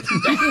dirt. It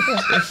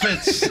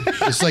fits.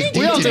 It's like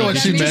we all knew what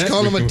she meant. Just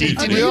call him a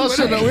DT. We all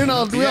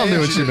knew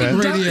what she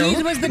meant.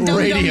 He was the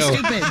dumb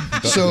stupid.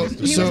 So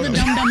he was the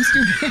dumb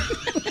stupid.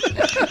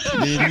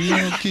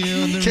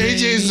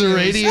 KJ's the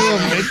radio of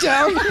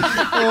Midtown?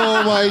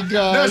 Oh my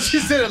God. No, she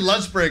said at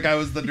lunch break I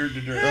was the dirt.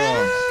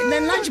 And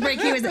then lunch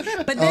break he was but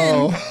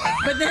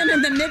then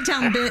in the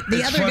Midtown bit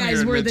the other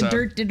guys were the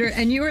dirt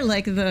and you were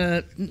like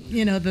the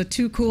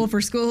too cool for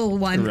school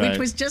one, which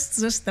was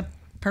just the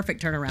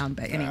perfect turnaround.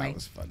 But anyway,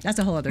 that's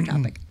a whole other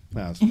topic.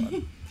 That was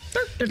fun.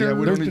 Yeah,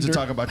 we don't need to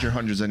talk about your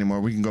hundreds anymore.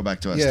 We can go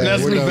back to us. Yeah,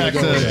 let's move back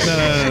to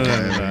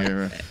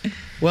No.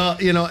 Well,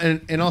 in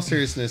all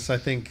seriousness, I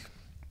think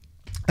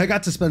I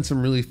got to spend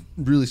some really,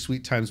 really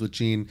sweet times with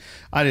Gene.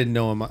 I didn't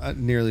know him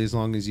nearly as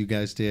long as you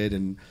guys did.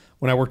 And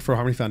when I worked for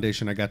Harmony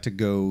Foundation, I got to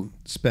go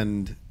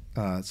spend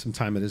some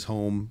time at his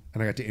home,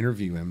 and I got to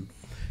interview him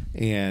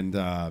and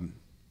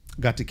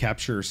got to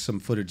capture some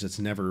footage that's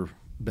never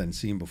been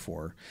seen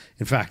before.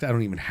 In fact, I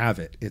don't even have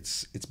it.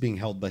 It's being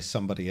held by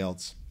somebody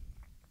else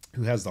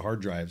who has the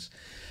hard drives.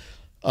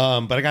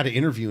 But I got to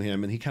interview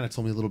him, and he kind of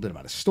told me a little bit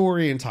about his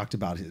story and talked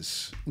about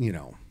his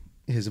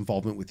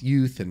involvement with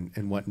youth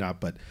and whatnot.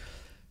 But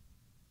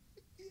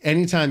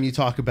anytime you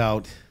talk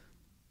about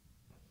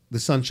the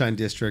Sunshine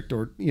District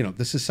or,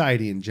 the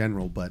society in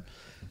general, but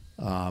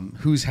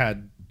who's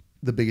had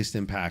the biggest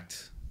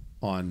impact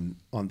on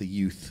the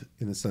youth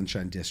in the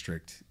Sunshine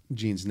District,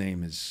 Gene's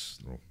name is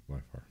by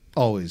far.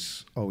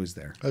 always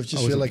there. I just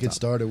Always feel at like the it top.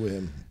 started with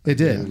him. It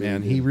did,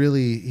 man. He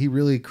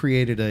really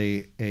created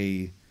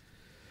a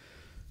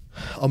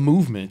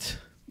movement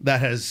that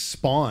has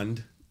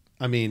spawned,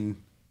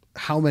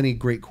 how many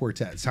great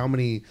quartets, how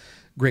many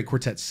great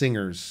quartet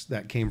singers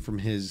that came from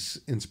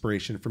his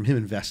inspiration, from him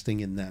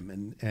investing in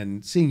them,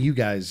 and seeing you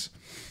guys,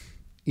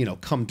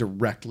 come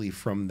directly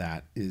from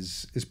that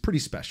is pretty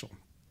special.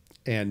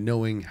 And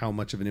knowing how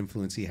much of an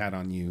influence he had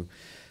on you,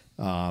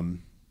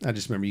 I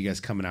just remember you guys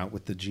coming out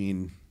with the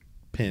Gene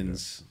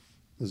pins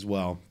as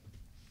well,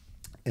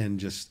 and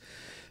just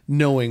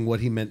knowing what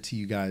he meant to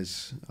you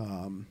guys.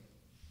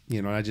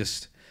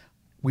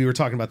 We were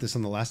talking about this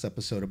on the last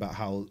episode about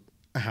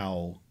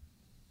how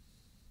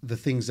the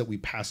things that we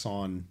pass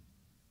on,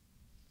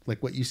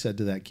 like what you said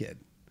to that kid.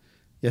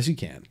 Yes, you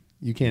can.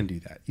 You can do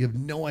that. You have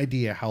no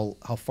idea how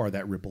far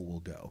that ripple will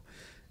go.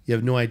 You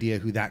have no idea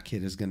who that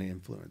kid is going to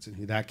influence and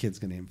who that kid's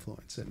going to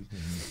influence. And,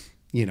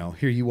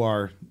 here you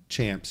are,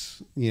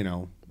 champs,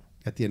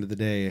 at the end of the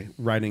day,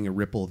 riding a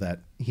ripple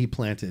that he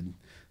planted,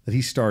 that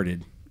he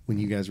started when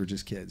you guys were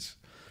just kids.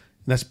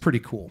 And that's pretty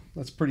cool.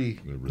 That's pretty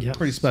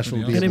special.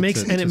 To be And able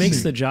it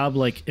makes the job,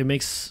 like, it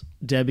makes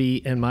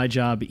Debbie and my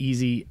job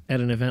easy at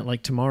an event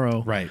like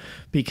tomorrow. Right.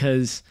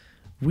 Because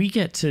we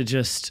get to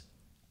just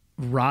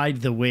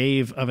ride the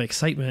wave of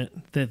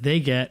excitement that they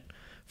get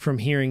from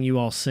hearing you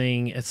all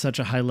sing at such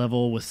a high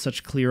level with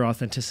such clear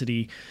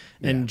authenticity.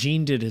 And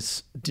Gene did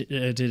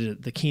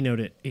the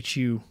keynote at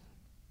HU.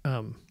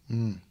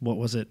 What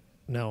was it?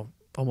 No,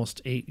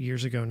 almost 8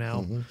 years ago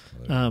now.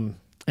 Mm-hmm.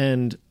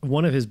 And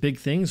one of his big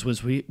things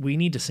was we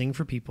need to sing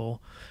for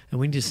people, and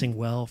we need to sing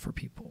well for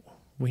people.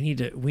 We need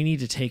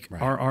to take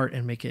our art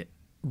and make it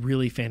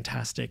really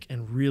fantastic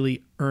and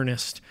really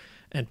earnest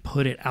and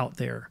put it out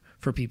there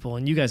for people.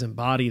 And you guys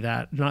embody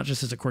that, not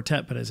just as a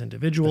quartet, but as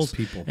individuals. As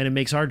people. And it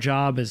makes our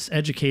job as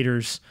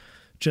educators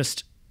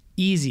just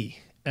easy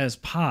as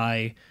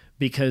pie,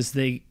 because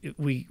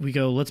we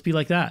go, let's be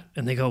like that.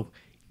 And they go,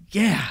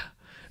 yeah.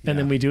 And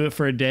then we do it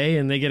for a day,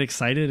 and they get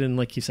excited. And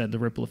like you said, the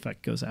ripple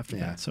effect goes after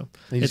that. So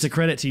it's a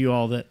credit to you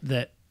all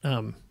that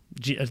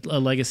a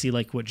legacy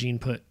like what Gene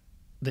put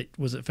that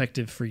was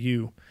effective for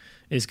you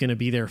is going to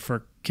be there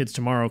for kids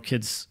tomorrow,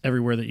 kids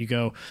everywhere that you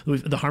go.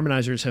 The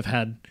Harmonizers have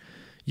had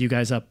you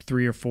guys up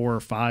 3 or 4 or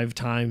 5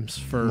 times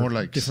for more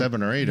like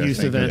 7 or 8 youth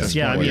I think, events.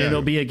 Yeah, I mean, yeah.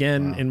 it'll be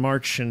again in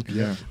March, and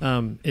Yeah.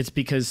 it's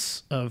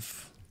because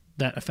of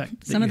that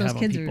effect. That Some you of those have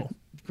kids on people.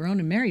 are grown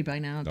and married by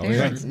now. Oh,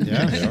 Parents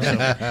yeah.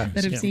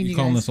 that have seen You you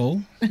calling guys. us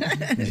old?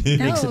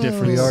 Makes a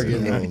difference. We are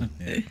getting old.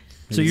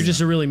 So you're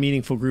just a really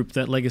meaningful group.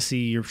 That legacy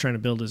you're trying to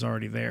build is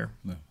already there.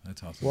 No,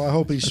 that's awesome. Well, I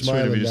hope he's That's sweet of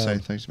smiling you to say. down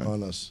Thanks, man.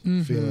 on us,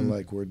 feeling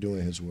like we're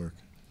doing his work.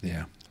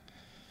 Yeah.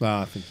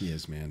 Well, I think he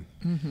is, man.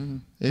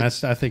 I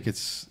think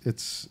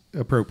it's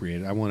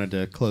appropriate. I wanted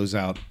to close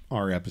out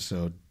our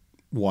episode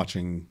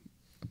watching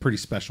a pretty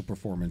special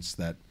performance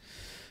that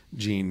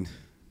Gene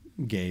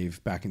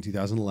gave back in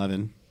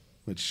 2011,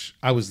 which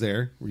I was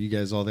there. Were you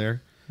guys all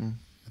there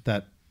at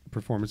that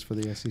performance for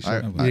the SC show?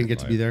 You didn't get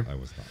to be there. I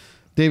was not.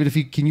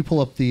 David, can you pull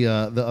up the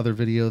other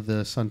video,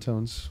 the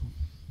Suntones?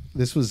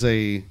 This was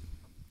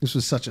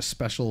such a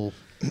special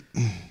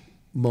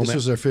moment. This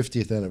was their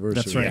 50th anniversary.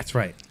 That's right. That's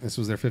right. This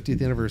was their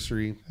 50th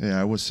anniversary. Yeah,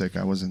 I was sick.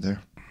 I wasn't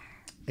there.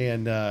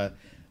 And I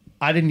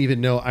didn't even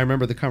know. I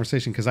remember the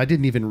conversation because I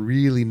didn't even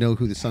really know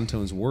who the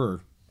Suntones were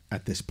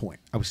at this point.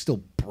 I was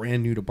still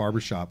brand new to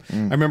barbershop. I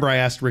remember I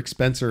asked Rick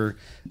Spencer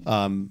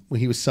when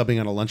he was subbing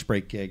on a lunch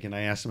break gig, and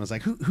I asked him, I was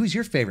like, who's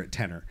your favorite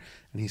tenor?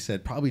 And he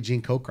said, probably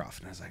Gene Cockcroft.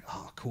 And I was like,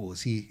 oh, cool.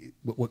 Is he,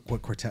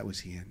 what quartet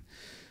was he in?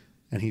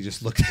 And he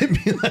just looked at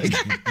me like,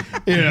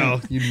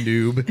 you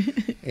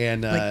noob.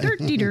 And Like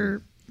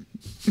dirty.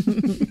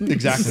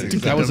 exactly.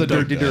 That was a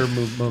dirty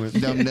moment.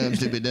 Dum dum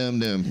stupid dum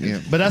dum. Yeah.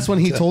 But that's when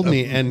he told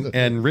me,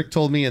 and Rick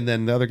told me, and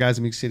then the other guys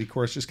in Music City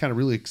Chorus just kind of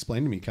really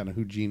explained to me kind of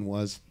who Gene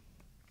was,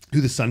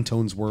 who the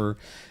Suntones were,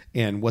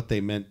 and what they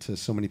meant to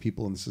so many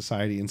people in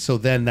society. And so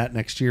then that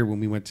next year when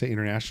we went to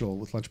International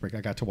with Lunch Break,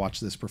 I got to watch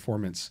this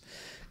performance.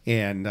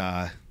 And,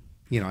 I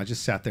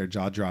just sat there,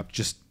 jaw dropped,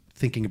 just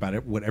thinking about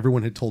it, what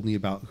everyone had told me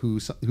about who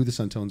the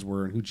Suntones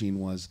were and who Gene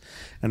was.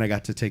 And I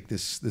got to take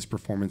this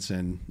performance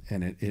in,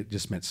 and it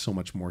just meant so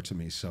much more to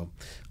me. So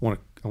I want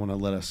to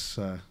let us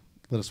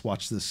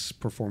watch this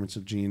performance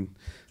of Gene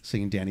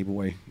singing Danny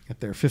Boy at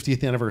their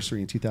 50th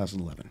anniversary in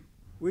 2011.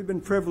 We've been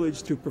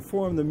privileged to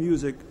perform the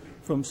music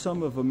from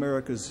some of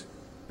America's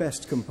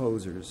best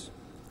composers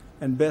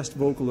and best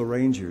vocal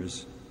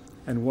arrangers,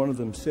 and one of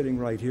them sitting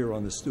right here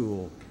on the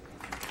stool.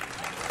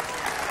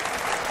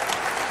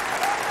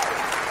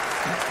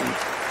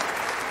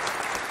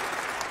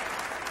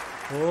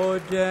 Oh,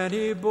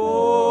 Danny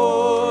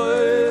boy,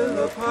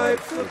 the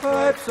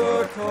pipes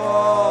are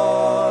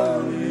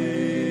calling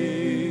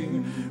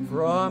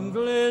from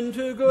glen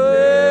to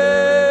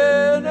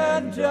glen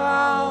and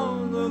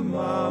down the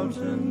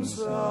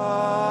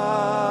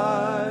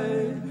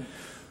mountainside.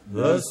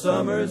 The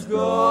summer's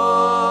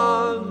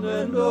gone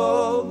and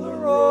all the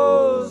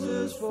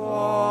roses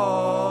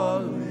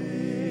falling.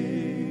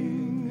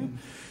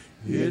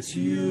 It's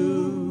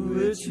you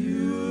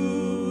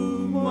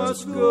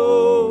must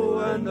go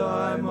and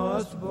I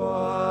must buy.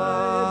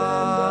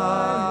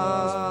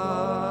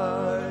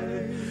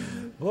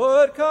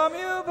 But come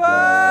you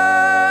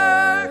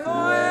back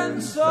when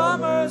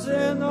summer's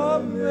in the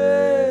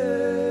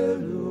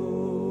meadow,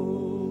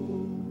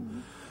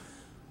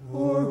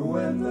 or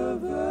when the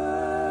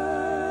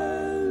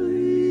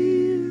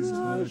valley's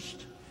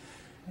hushed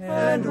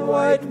and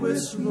white with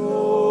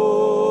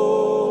snow.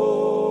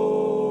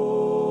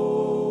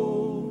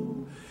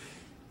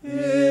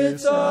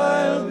 It's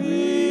I'll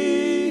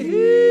be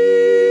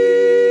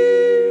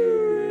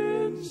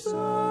here in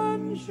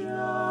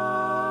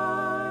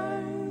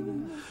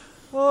sunshine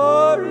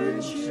or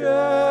in shadow.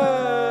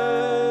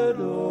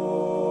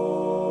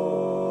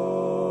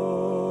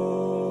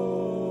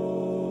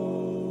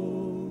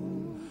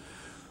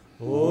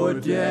 Oh,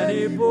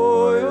 Danny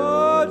boy,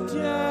 oh,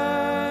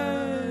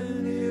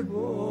 Danny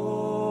boy,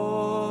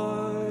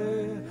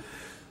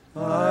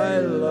 I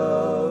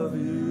love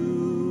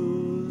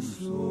you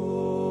so.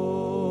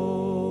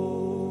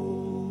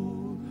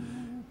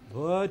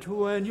 But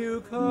when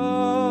you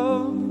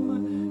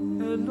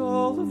come and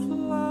all the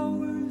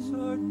flowers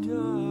are dying,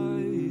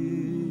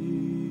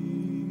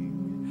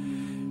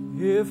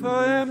 if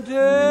I am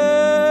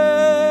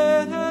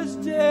dead as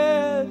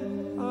dead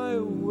I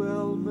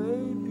well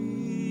may be,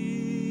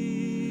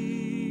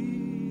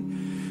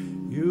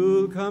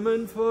 you'll come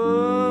and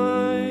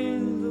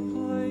find the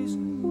place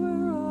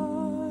where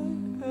I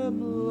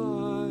am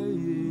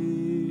lying,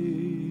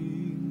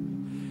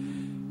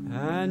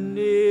 and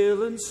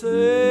kneel and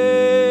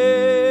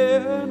say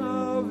an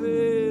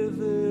Ave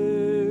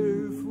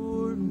there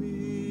for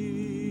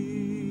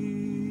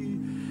me,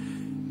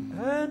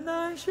 and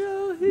I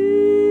shall hear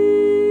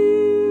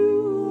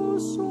a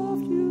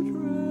soft you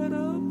tread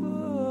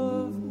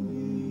above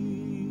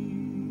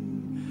me,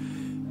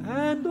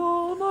 and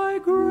all my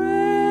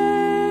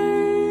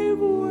grave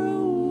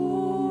will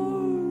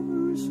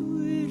warmer,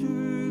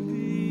 sweeter be.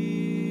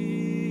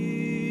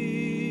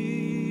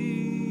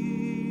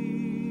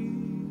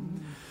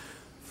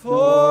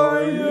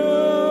 For you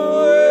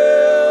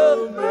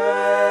will beg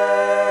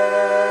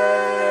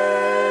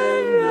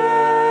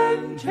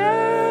and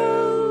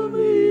tell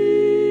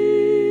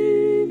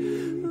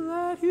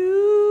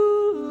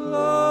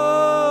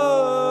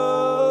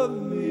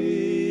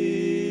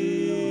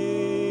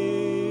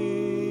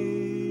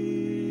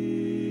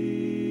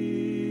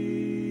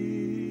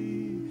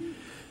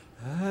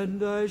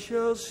and I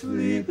shall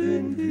sleep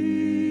in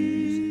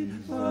peace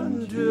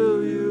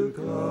until you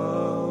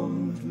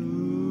come to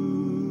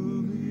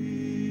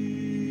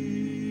me.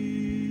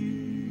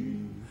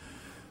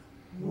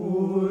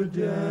 Oh,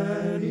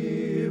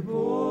 Danny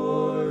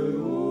boy,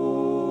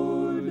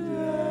 oh,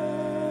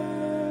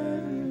 Danny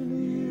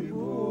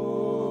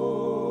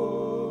boy,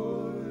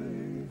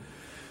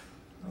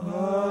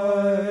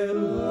 I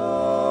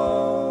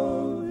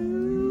love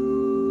you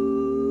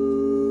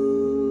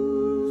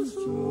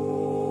so.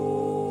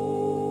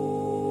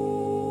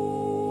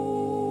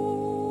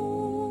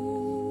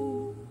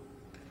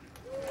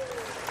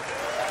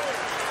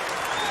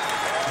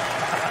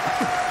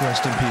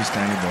 Rest in peace,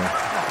 Danny boy.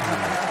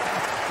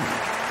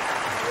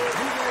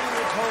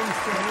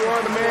 You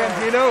are the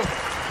man, Dino.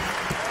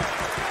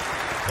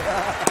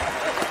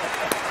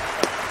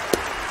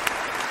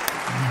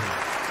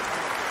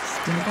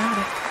 Still got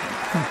it.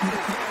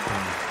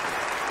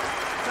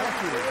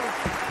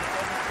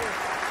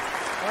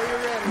 Are you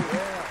ready?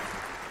 Yeah.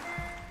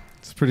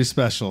 It's pretty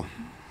special.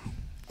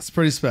 It's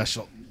pretty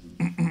special.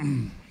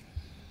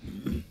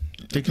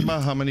 Think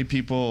about how many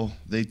people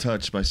they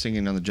touched by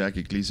singing on the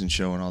Jackie Gleason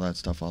show and all that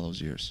stuff all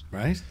those years.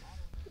 Right?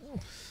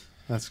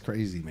 That's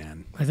crazy,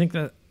 man. I think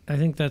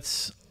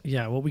that's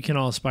what we can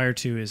all aspire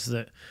to is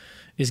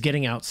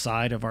getting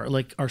outside of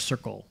our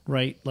circle,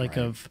 right?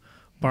 Of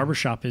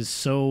barbershop is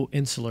so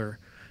insular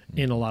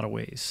in a lot of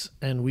ways,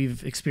 and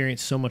we've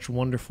experienced so much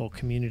wonderful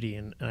community,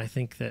 and I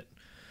think that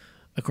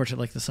a quartet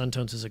like the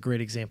Suntones is a great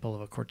example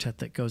of a quartet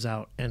that goes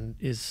out and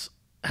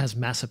has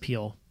mass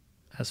appeal,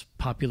 has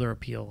popular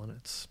appeal, and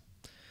it's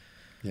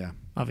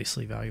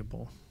obviously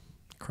valuable,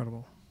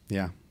 incredible.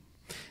 Yeah.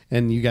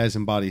 And you guys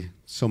embody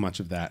so much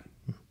of that.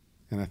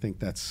 And I think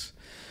that's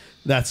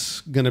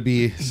going to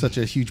be such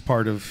a huge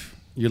part of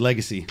your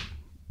legacy,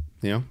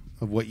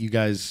 of what you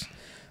guys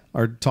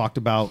are talked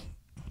about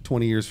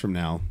 20 years from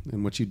now,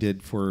 and what you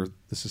did for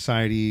the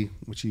society,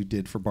 what you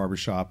did for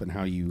barbershop, and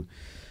how you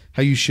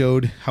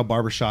showed how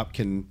barbershop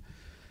can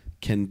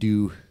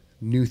do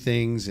new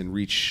things and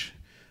reach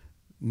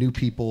new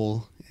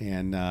people.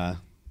 And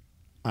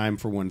I'm,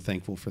 for one,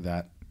 thankful for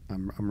that.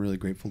 I'm really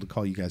grateful to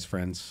call you guys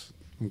friends.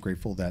 I'm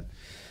grateful that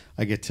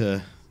I get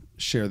to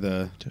share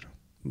the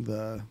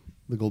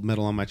gold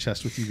medal on my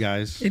chest with you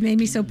guys. It made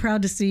me so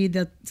proud to see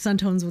the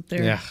Suntones with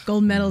their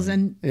gold medals,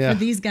 and for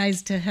these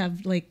guys to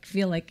have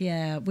feel like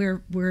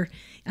we're.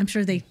 I'm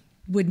sure they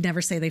would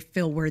never say they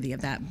feel worthy of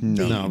that.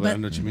 No, but I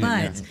know what you mean.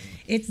 But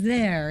it's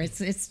there.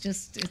 It's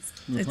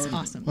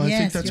awesome. Well, I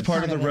think that's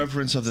part of the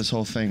reverence of this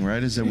whole thing,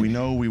 right? Is that we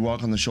know we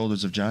walk on the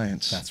shoulders of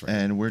giants. That's right.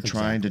 And we're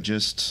trying to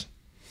just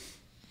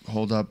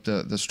hold up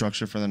the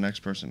structure for the next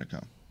person to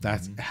come.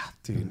 That's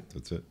dude.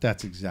 That's it.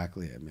 That's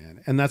exactly it,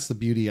 man. And that's the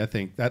beauty. I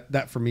think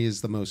that for me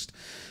is the most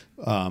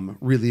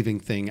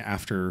relieving thing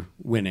after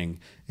winning,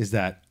 is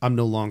that I'm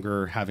no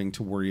longer having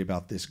to worry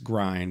about this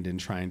grind and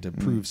trying to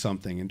prove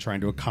something and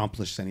trying to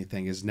accomplish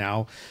anything. Is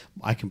now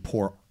I can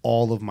pour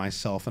all of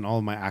myself and all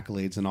of my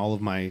accolades and all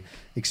of my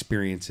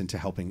experience into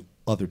helping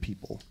other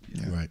people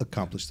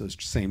accomplish those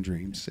same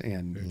dreams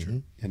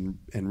and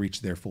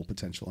reach their full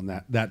potential. And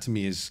that to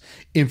me is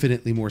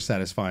infinitely more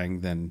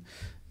satisfying than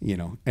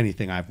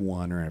anything I've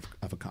won or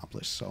I've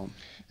accomplished. So,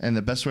 and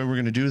the best way we're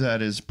going to do that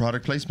is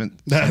product placement.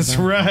 That's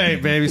right,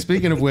 baby.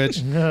 Speaking of which,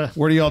 what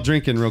are y'all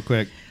drinking real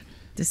quick?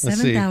 The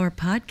 7th Hour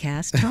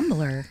Podcast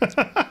Tumbler.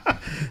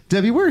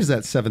 Debbie, where is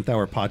that 7th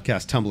Hour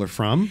Podcast tumbler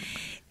from?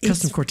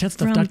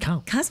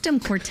 CustomQuartetStuff.com.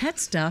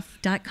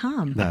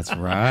 CustomQuartetStuff.com. That's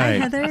right. Hi,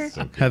 Heather.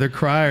 Heather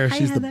Cryer. Hi,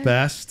 She's Heather. the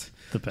best.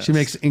 She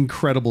makes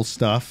incredible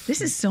stuff.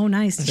 This is so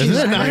nice, too.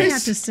 Isn't it I really nice?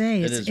 have to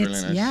say. It is really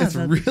nice. Yeah, It's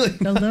really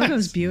the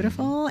logo's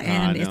beautiful,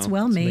 and it's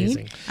well It's made.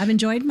 amazing. I've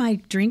enjoyed my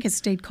drink. It's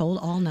stayed cold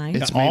all night.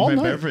 It's all made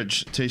my night.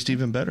 beverage taste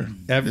even better.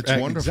 It's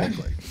wonderful.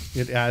 Exactly.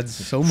 It adds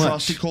so much.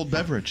 Frosty cold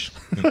beverage.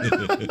 Go to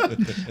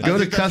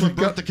that's custom. what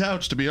broke the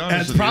couch, to be honest.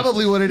 That's with you.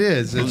 probably what it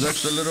is. Those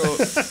It's- extra little,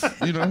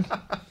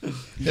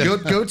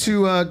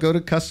 go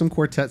to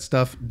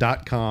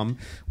customquartetstuff.com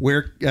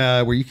where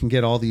you can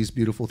get all these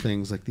beautiful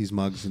things like these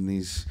mugs and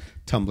these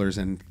tumblers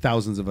and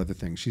thousands of other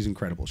things. She's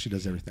incredible. She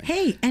does everything.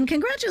 Hey, and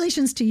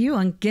congratulations to you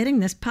on getting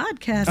this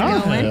podcast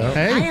Oh, going.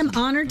 hey. I am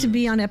honored to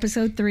be on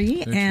episode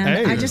 3,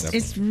 and Hey.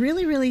 it's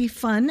really, really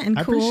fun and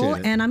I cool.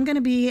 appreciate it. And I'm going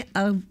to be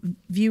a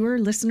viewer,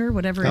 listener,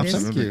 whatever it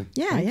is. Thank you.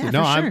 Yeah, Thank yeah, you.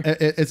 No, for sure.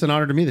 it's an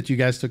honor to me that you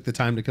guys took the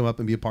time to come up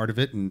and be a part of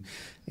it, and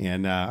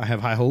I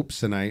have high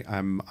hopes, and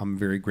I'm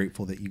very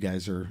grateful that you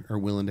guys are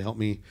willing to help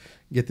me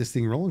get this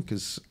thing rolling,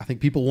 because I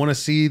think people want to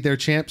see their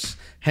champs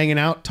hanging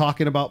out,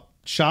 talking about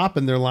shop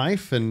and their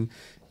life, and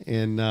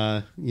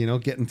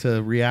getting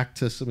to react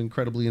to some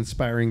incredibly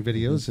inspiring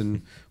videos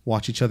and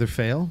watch each other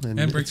fail, and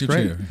break it's your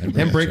great. chair.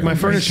 And break my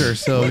furniture.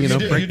 So Well, you know,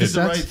 you break did the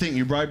the right sets. thing.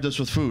 You bribed us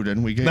with food,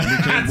 and we came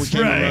That's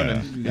running.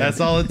 right. That's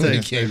all it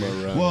takes. Came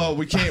around. Well,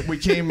 we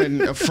came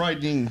in a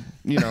frightening,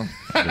 you know.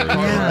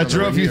 I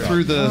drove you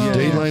through the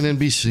Dateline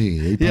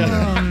NBC. 8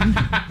 p.m.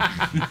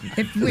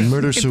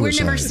 Murder If we're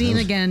suicide. never seen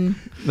again,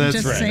 That's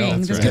just right. saying,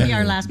 That's this right. could be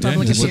our last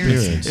public Daniel's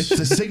appearance. It's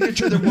the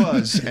signature there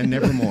was, and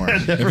never more.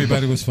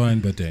 Everybody was fine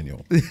but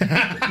Daniel.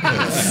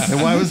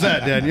 And why was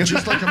that, Daniel?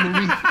 Just like a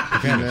movie.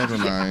 Never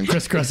mind.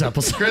 Crisscross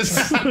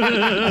applesauce.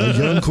 A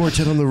young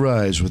quartet on the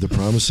rise with a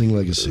promising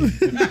legacy,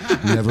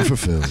 never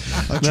fulfilled.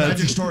 A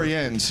tragic story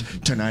ends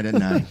tonight at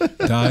 9.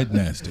 Died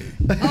nasty.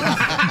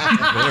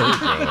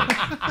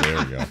 There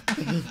we go.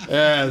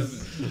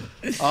 Yes.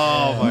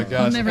 Oh my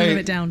gosh. I'll never live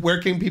it down.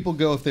 Where can people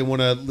go if they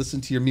want to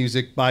listen to your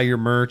music, buy your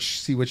merch,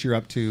 see what you're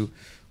up to?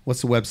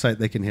 What's the website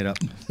they can hit up?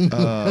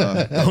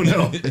 Oh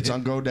no. It's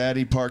on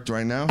GoDaddy parked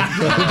right now.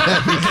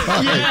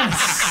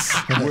 Yes.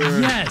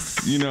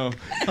 Yes. You know,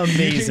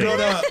 Amazing. you can go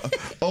to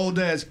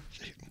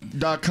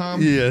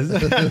oldads.com. Yes.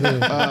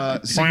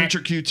 Signature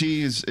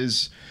QT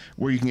is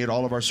where you can get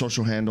all of our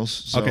social handles.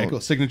 So Okay,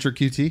 cool. Signature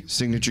QT.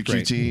 Signature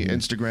Great. QT,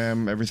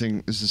 Instagram,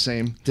 everything is the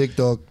same.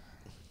 TikTok.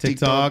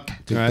 TikTok.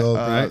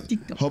 TikTok. Right.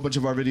 Whole bunch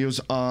of our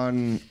videos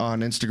on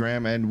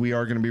Instagram, and we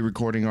are going to be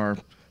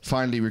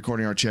finally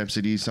recording our Champ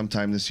CD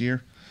sometime this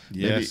year.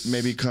 Yes.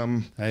 Maybe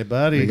come. Hey,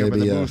 buddy. Pick up in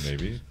the Maybe, booth.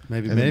 Maybe.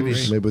 Maybe. Maybe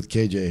with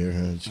KJ here.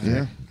 Huh?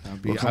 Yeah.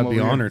 I'd We'll be, come I'd over be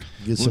here. honored.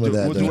 Get some of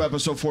that. We'll do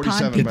episode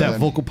 47. Get by that then.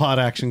 vocal pod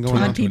action going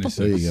Pod on. people.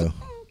 There you go.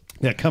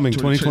 Yeah, coming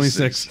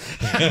 2026.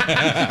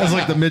 That's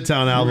like the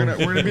Midtown album. We're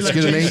gonna be Let's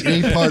like get an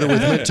Jay-Z. 8-parter with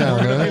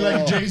Midtown, We're gonna be huh?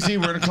 like Jay-Z.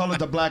 We're gonna call it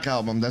the Black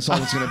Album. That's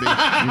all it's gonna be. You know?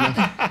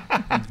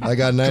 I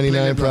got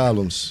 99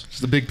 problems.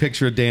 It's the big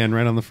picture of Dan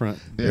right on the front.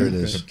 There it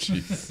is.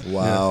 Jeez.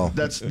 Wow.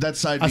 That's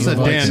side B. I said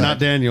White Dan, side. not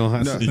Daniel.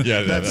 I No, said-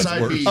 Yeah, that's that's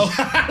side worse. B.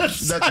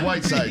 That's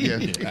white side. Yeah.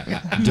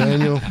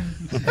 Daniel,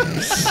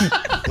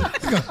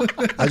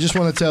 I just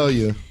want to tell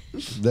you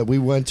that we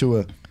went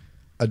to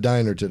a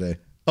diner today.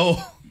 Oh,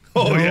 yeah.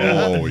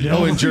 Oh, yeah.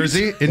 Oh, in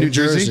Jersey? In New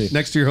Jersey? Jersey.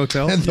 Next to your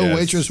hotel? And the Yes.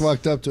 waitress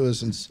walked up to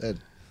us and said,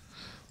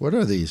 "What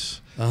are these?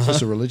 Is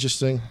this a religious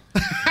thing?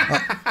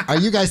 Are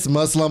you guys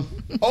Muslim?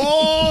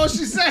 Oh,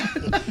 she said.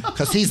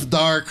 Because he's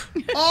dark.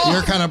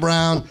 You're kind of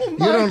brown. You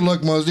don't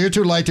look Muslim. You're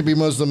too light to be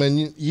Muslim,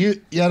 and you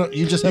just have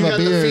You a got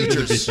the beard."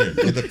 features.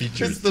 The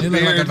features. It's the You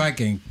look like a beard.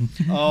 Viking.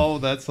 Oh,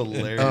 that's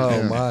hilarious.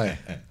 Oh my!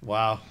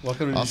 Wow.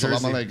 Welcome to New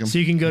Assalamu Jersey. alaikum. So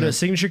you can go to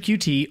Signature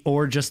QT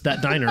or just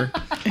that diner.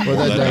 Or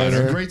that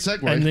diner. Great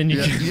segue. And then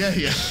you yeah, can-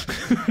 yeah.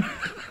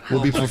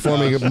 We'll be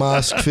performing at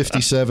Mosque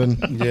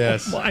 57.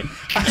 Yes. Why?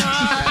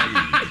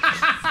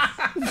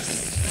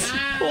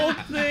 Whole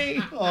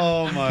thing.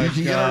 Oh, my You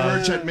can get our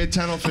merch at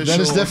Midtown Official. That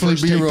is or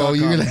definitely B-roll.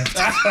 You're gonna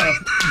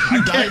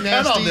Dynasty.org.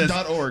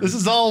 Dynasty.org. This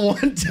is all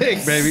one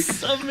take, baby.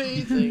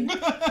 Amazing.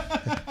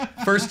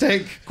 First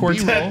take,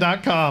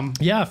 quartet.com.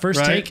 Yeah, first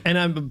Right. take. And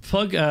I'm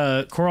plug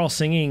choral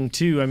singing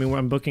too. I mean,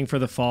 I'm booking for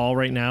the fall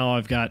right now.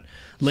 I've got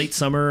late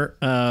summer,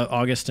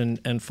 August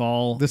and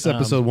fall. This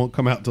episode won't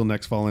come out till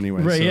next fall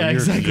anyway. Right, so yeah, you're-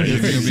 exactly. You're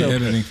going to be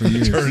editing for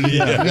years. we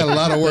got a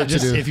lot of work to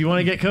Just do. if you want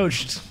to get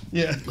coached,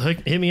 Yeah.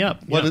 hit me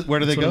up. Where do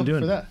they that's what go I'm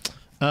doing. for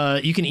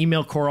that? You can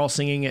email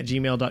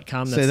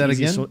choralsinging@gmail.com. That's Say that the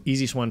again?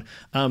 easiest one.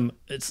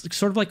 It's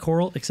sort of like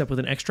choral, except with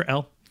an extra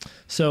L.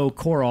 So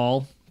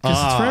choral, because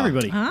it's for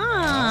everybody. See,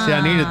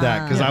 I needed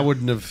that because I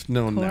wouldn't have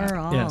known that.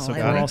 Coral. Yeah, so I like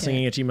it.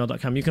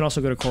 choralsinging@gmail.com. You can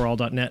also go to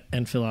choral.net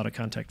and fill out a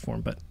contact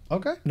form, but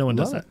Okay. no one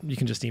does Love that. You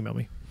can just email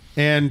me.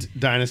 And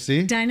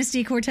Dynasty.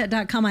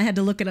 DynastyQuartet.com. I had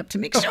to look it up to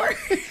make sure.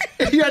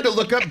 You had to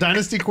look up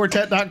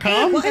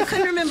dynastyquartet.com? Well, I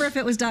couldn't remember if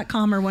it was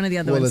 .com or one of the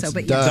other Well, ones. it's So,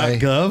 but yeah, die-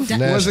 .gov?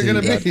 What was it going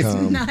to be?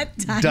 nasty.com. not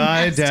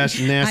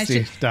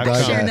Die-nasty.com.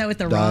 I shared that with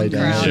the wrong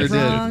crowd. Sure did.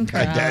 Wrong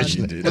crowd.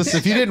 Listen,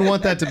 if you didn't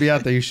want that to be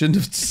out there, you shouldn't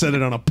have said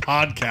it on a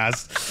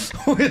podcast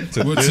with,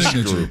 What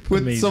signature?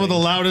 with Amazing. some of the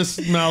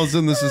loudest mouths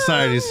in the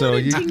society. So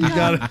you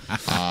got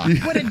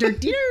What a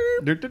dirt.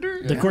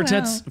 The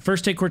quartet's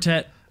First Take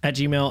Quartet at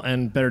Gmail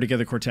and Better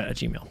Together Quartet at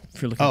Gmail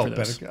if you're looking Oh, for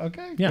those. better.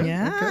 Okay. Yeah.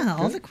 Yeah,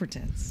 all the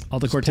quartets. All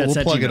the quartets We'll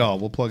at plug Gmail. it all.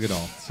 We'll plug it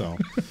all. So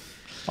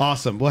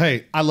awesome. Well,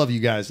 hey, I love you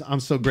guys. I'm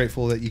so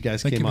grateful that you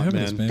guys Thank came you for up,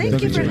 having us, man. man.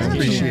 Thank you for having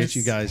Appreciate us.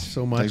 you guys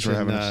so much. Thanks for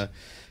having us.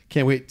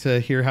 Can't wait to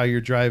hear how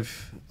your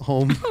drive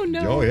home Oh, no.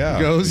 Oh, yeah.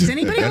 goes. Does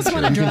anybody else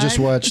want to You drive? can just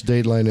watch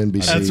Dateline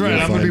NBC. That's right.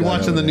 You'll I'm going to be find out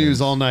watching the how it news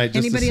is. all night.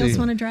 Just Anybody to else see.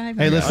 want to drive?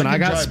 Hey, listen, I I can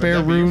got drive, but spare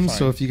that'd be room, fine.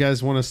 so if you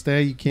guys want to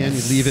stay, you can.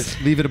 You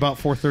leave it about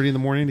 4:30 in the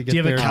morning to get Do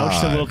you have there. a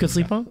couch that Will could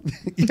sleep on?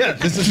 Yeah,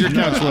 this is your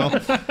couch, Will.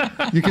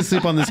 You can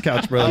sleep on this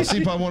couch, brother. I'll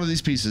sleep on one of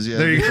these pieces. Yeah.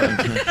 There you go.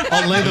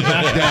 I'll lay the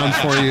back down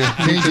for you.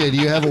 KJ, do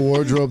you have a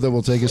wardrobe that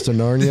will take us to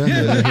Narnia?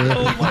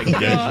 Oh my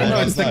God. No,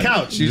 it's the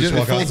couch. You just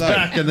walk it folds outside.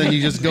 back, and then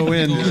you just go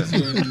in.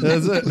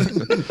 That's it.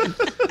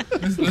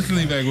 Let's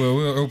lean back. We'll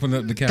open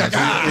up the couch.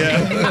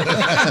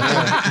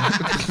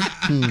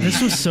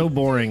 This was so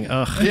boring.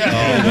 Ugh.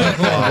 Yeah.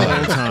 The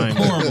whole time.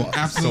 Horrible.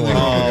 Absolutely.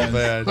 Oh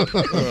man. All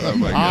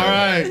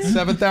right,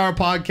 7th Hour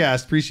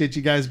Podcast. Appreciate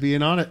you guys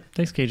being on it.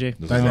 Thanks,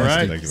 KJ. All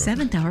right. Thank you.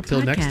 Seventh Hour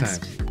Till next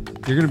podcast. time.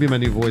 You're gonna be my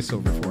new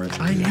voiceover for it.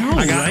 I know,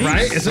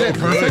 right? Isn't it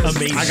perfect?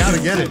 Amazing. I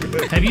gotta get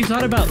it. Have you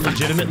thought about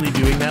legitimately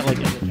doing that, like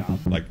as a job?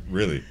 Like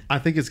really? I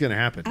think it's gonna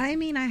happen. I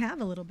mean, I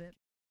have a little bit.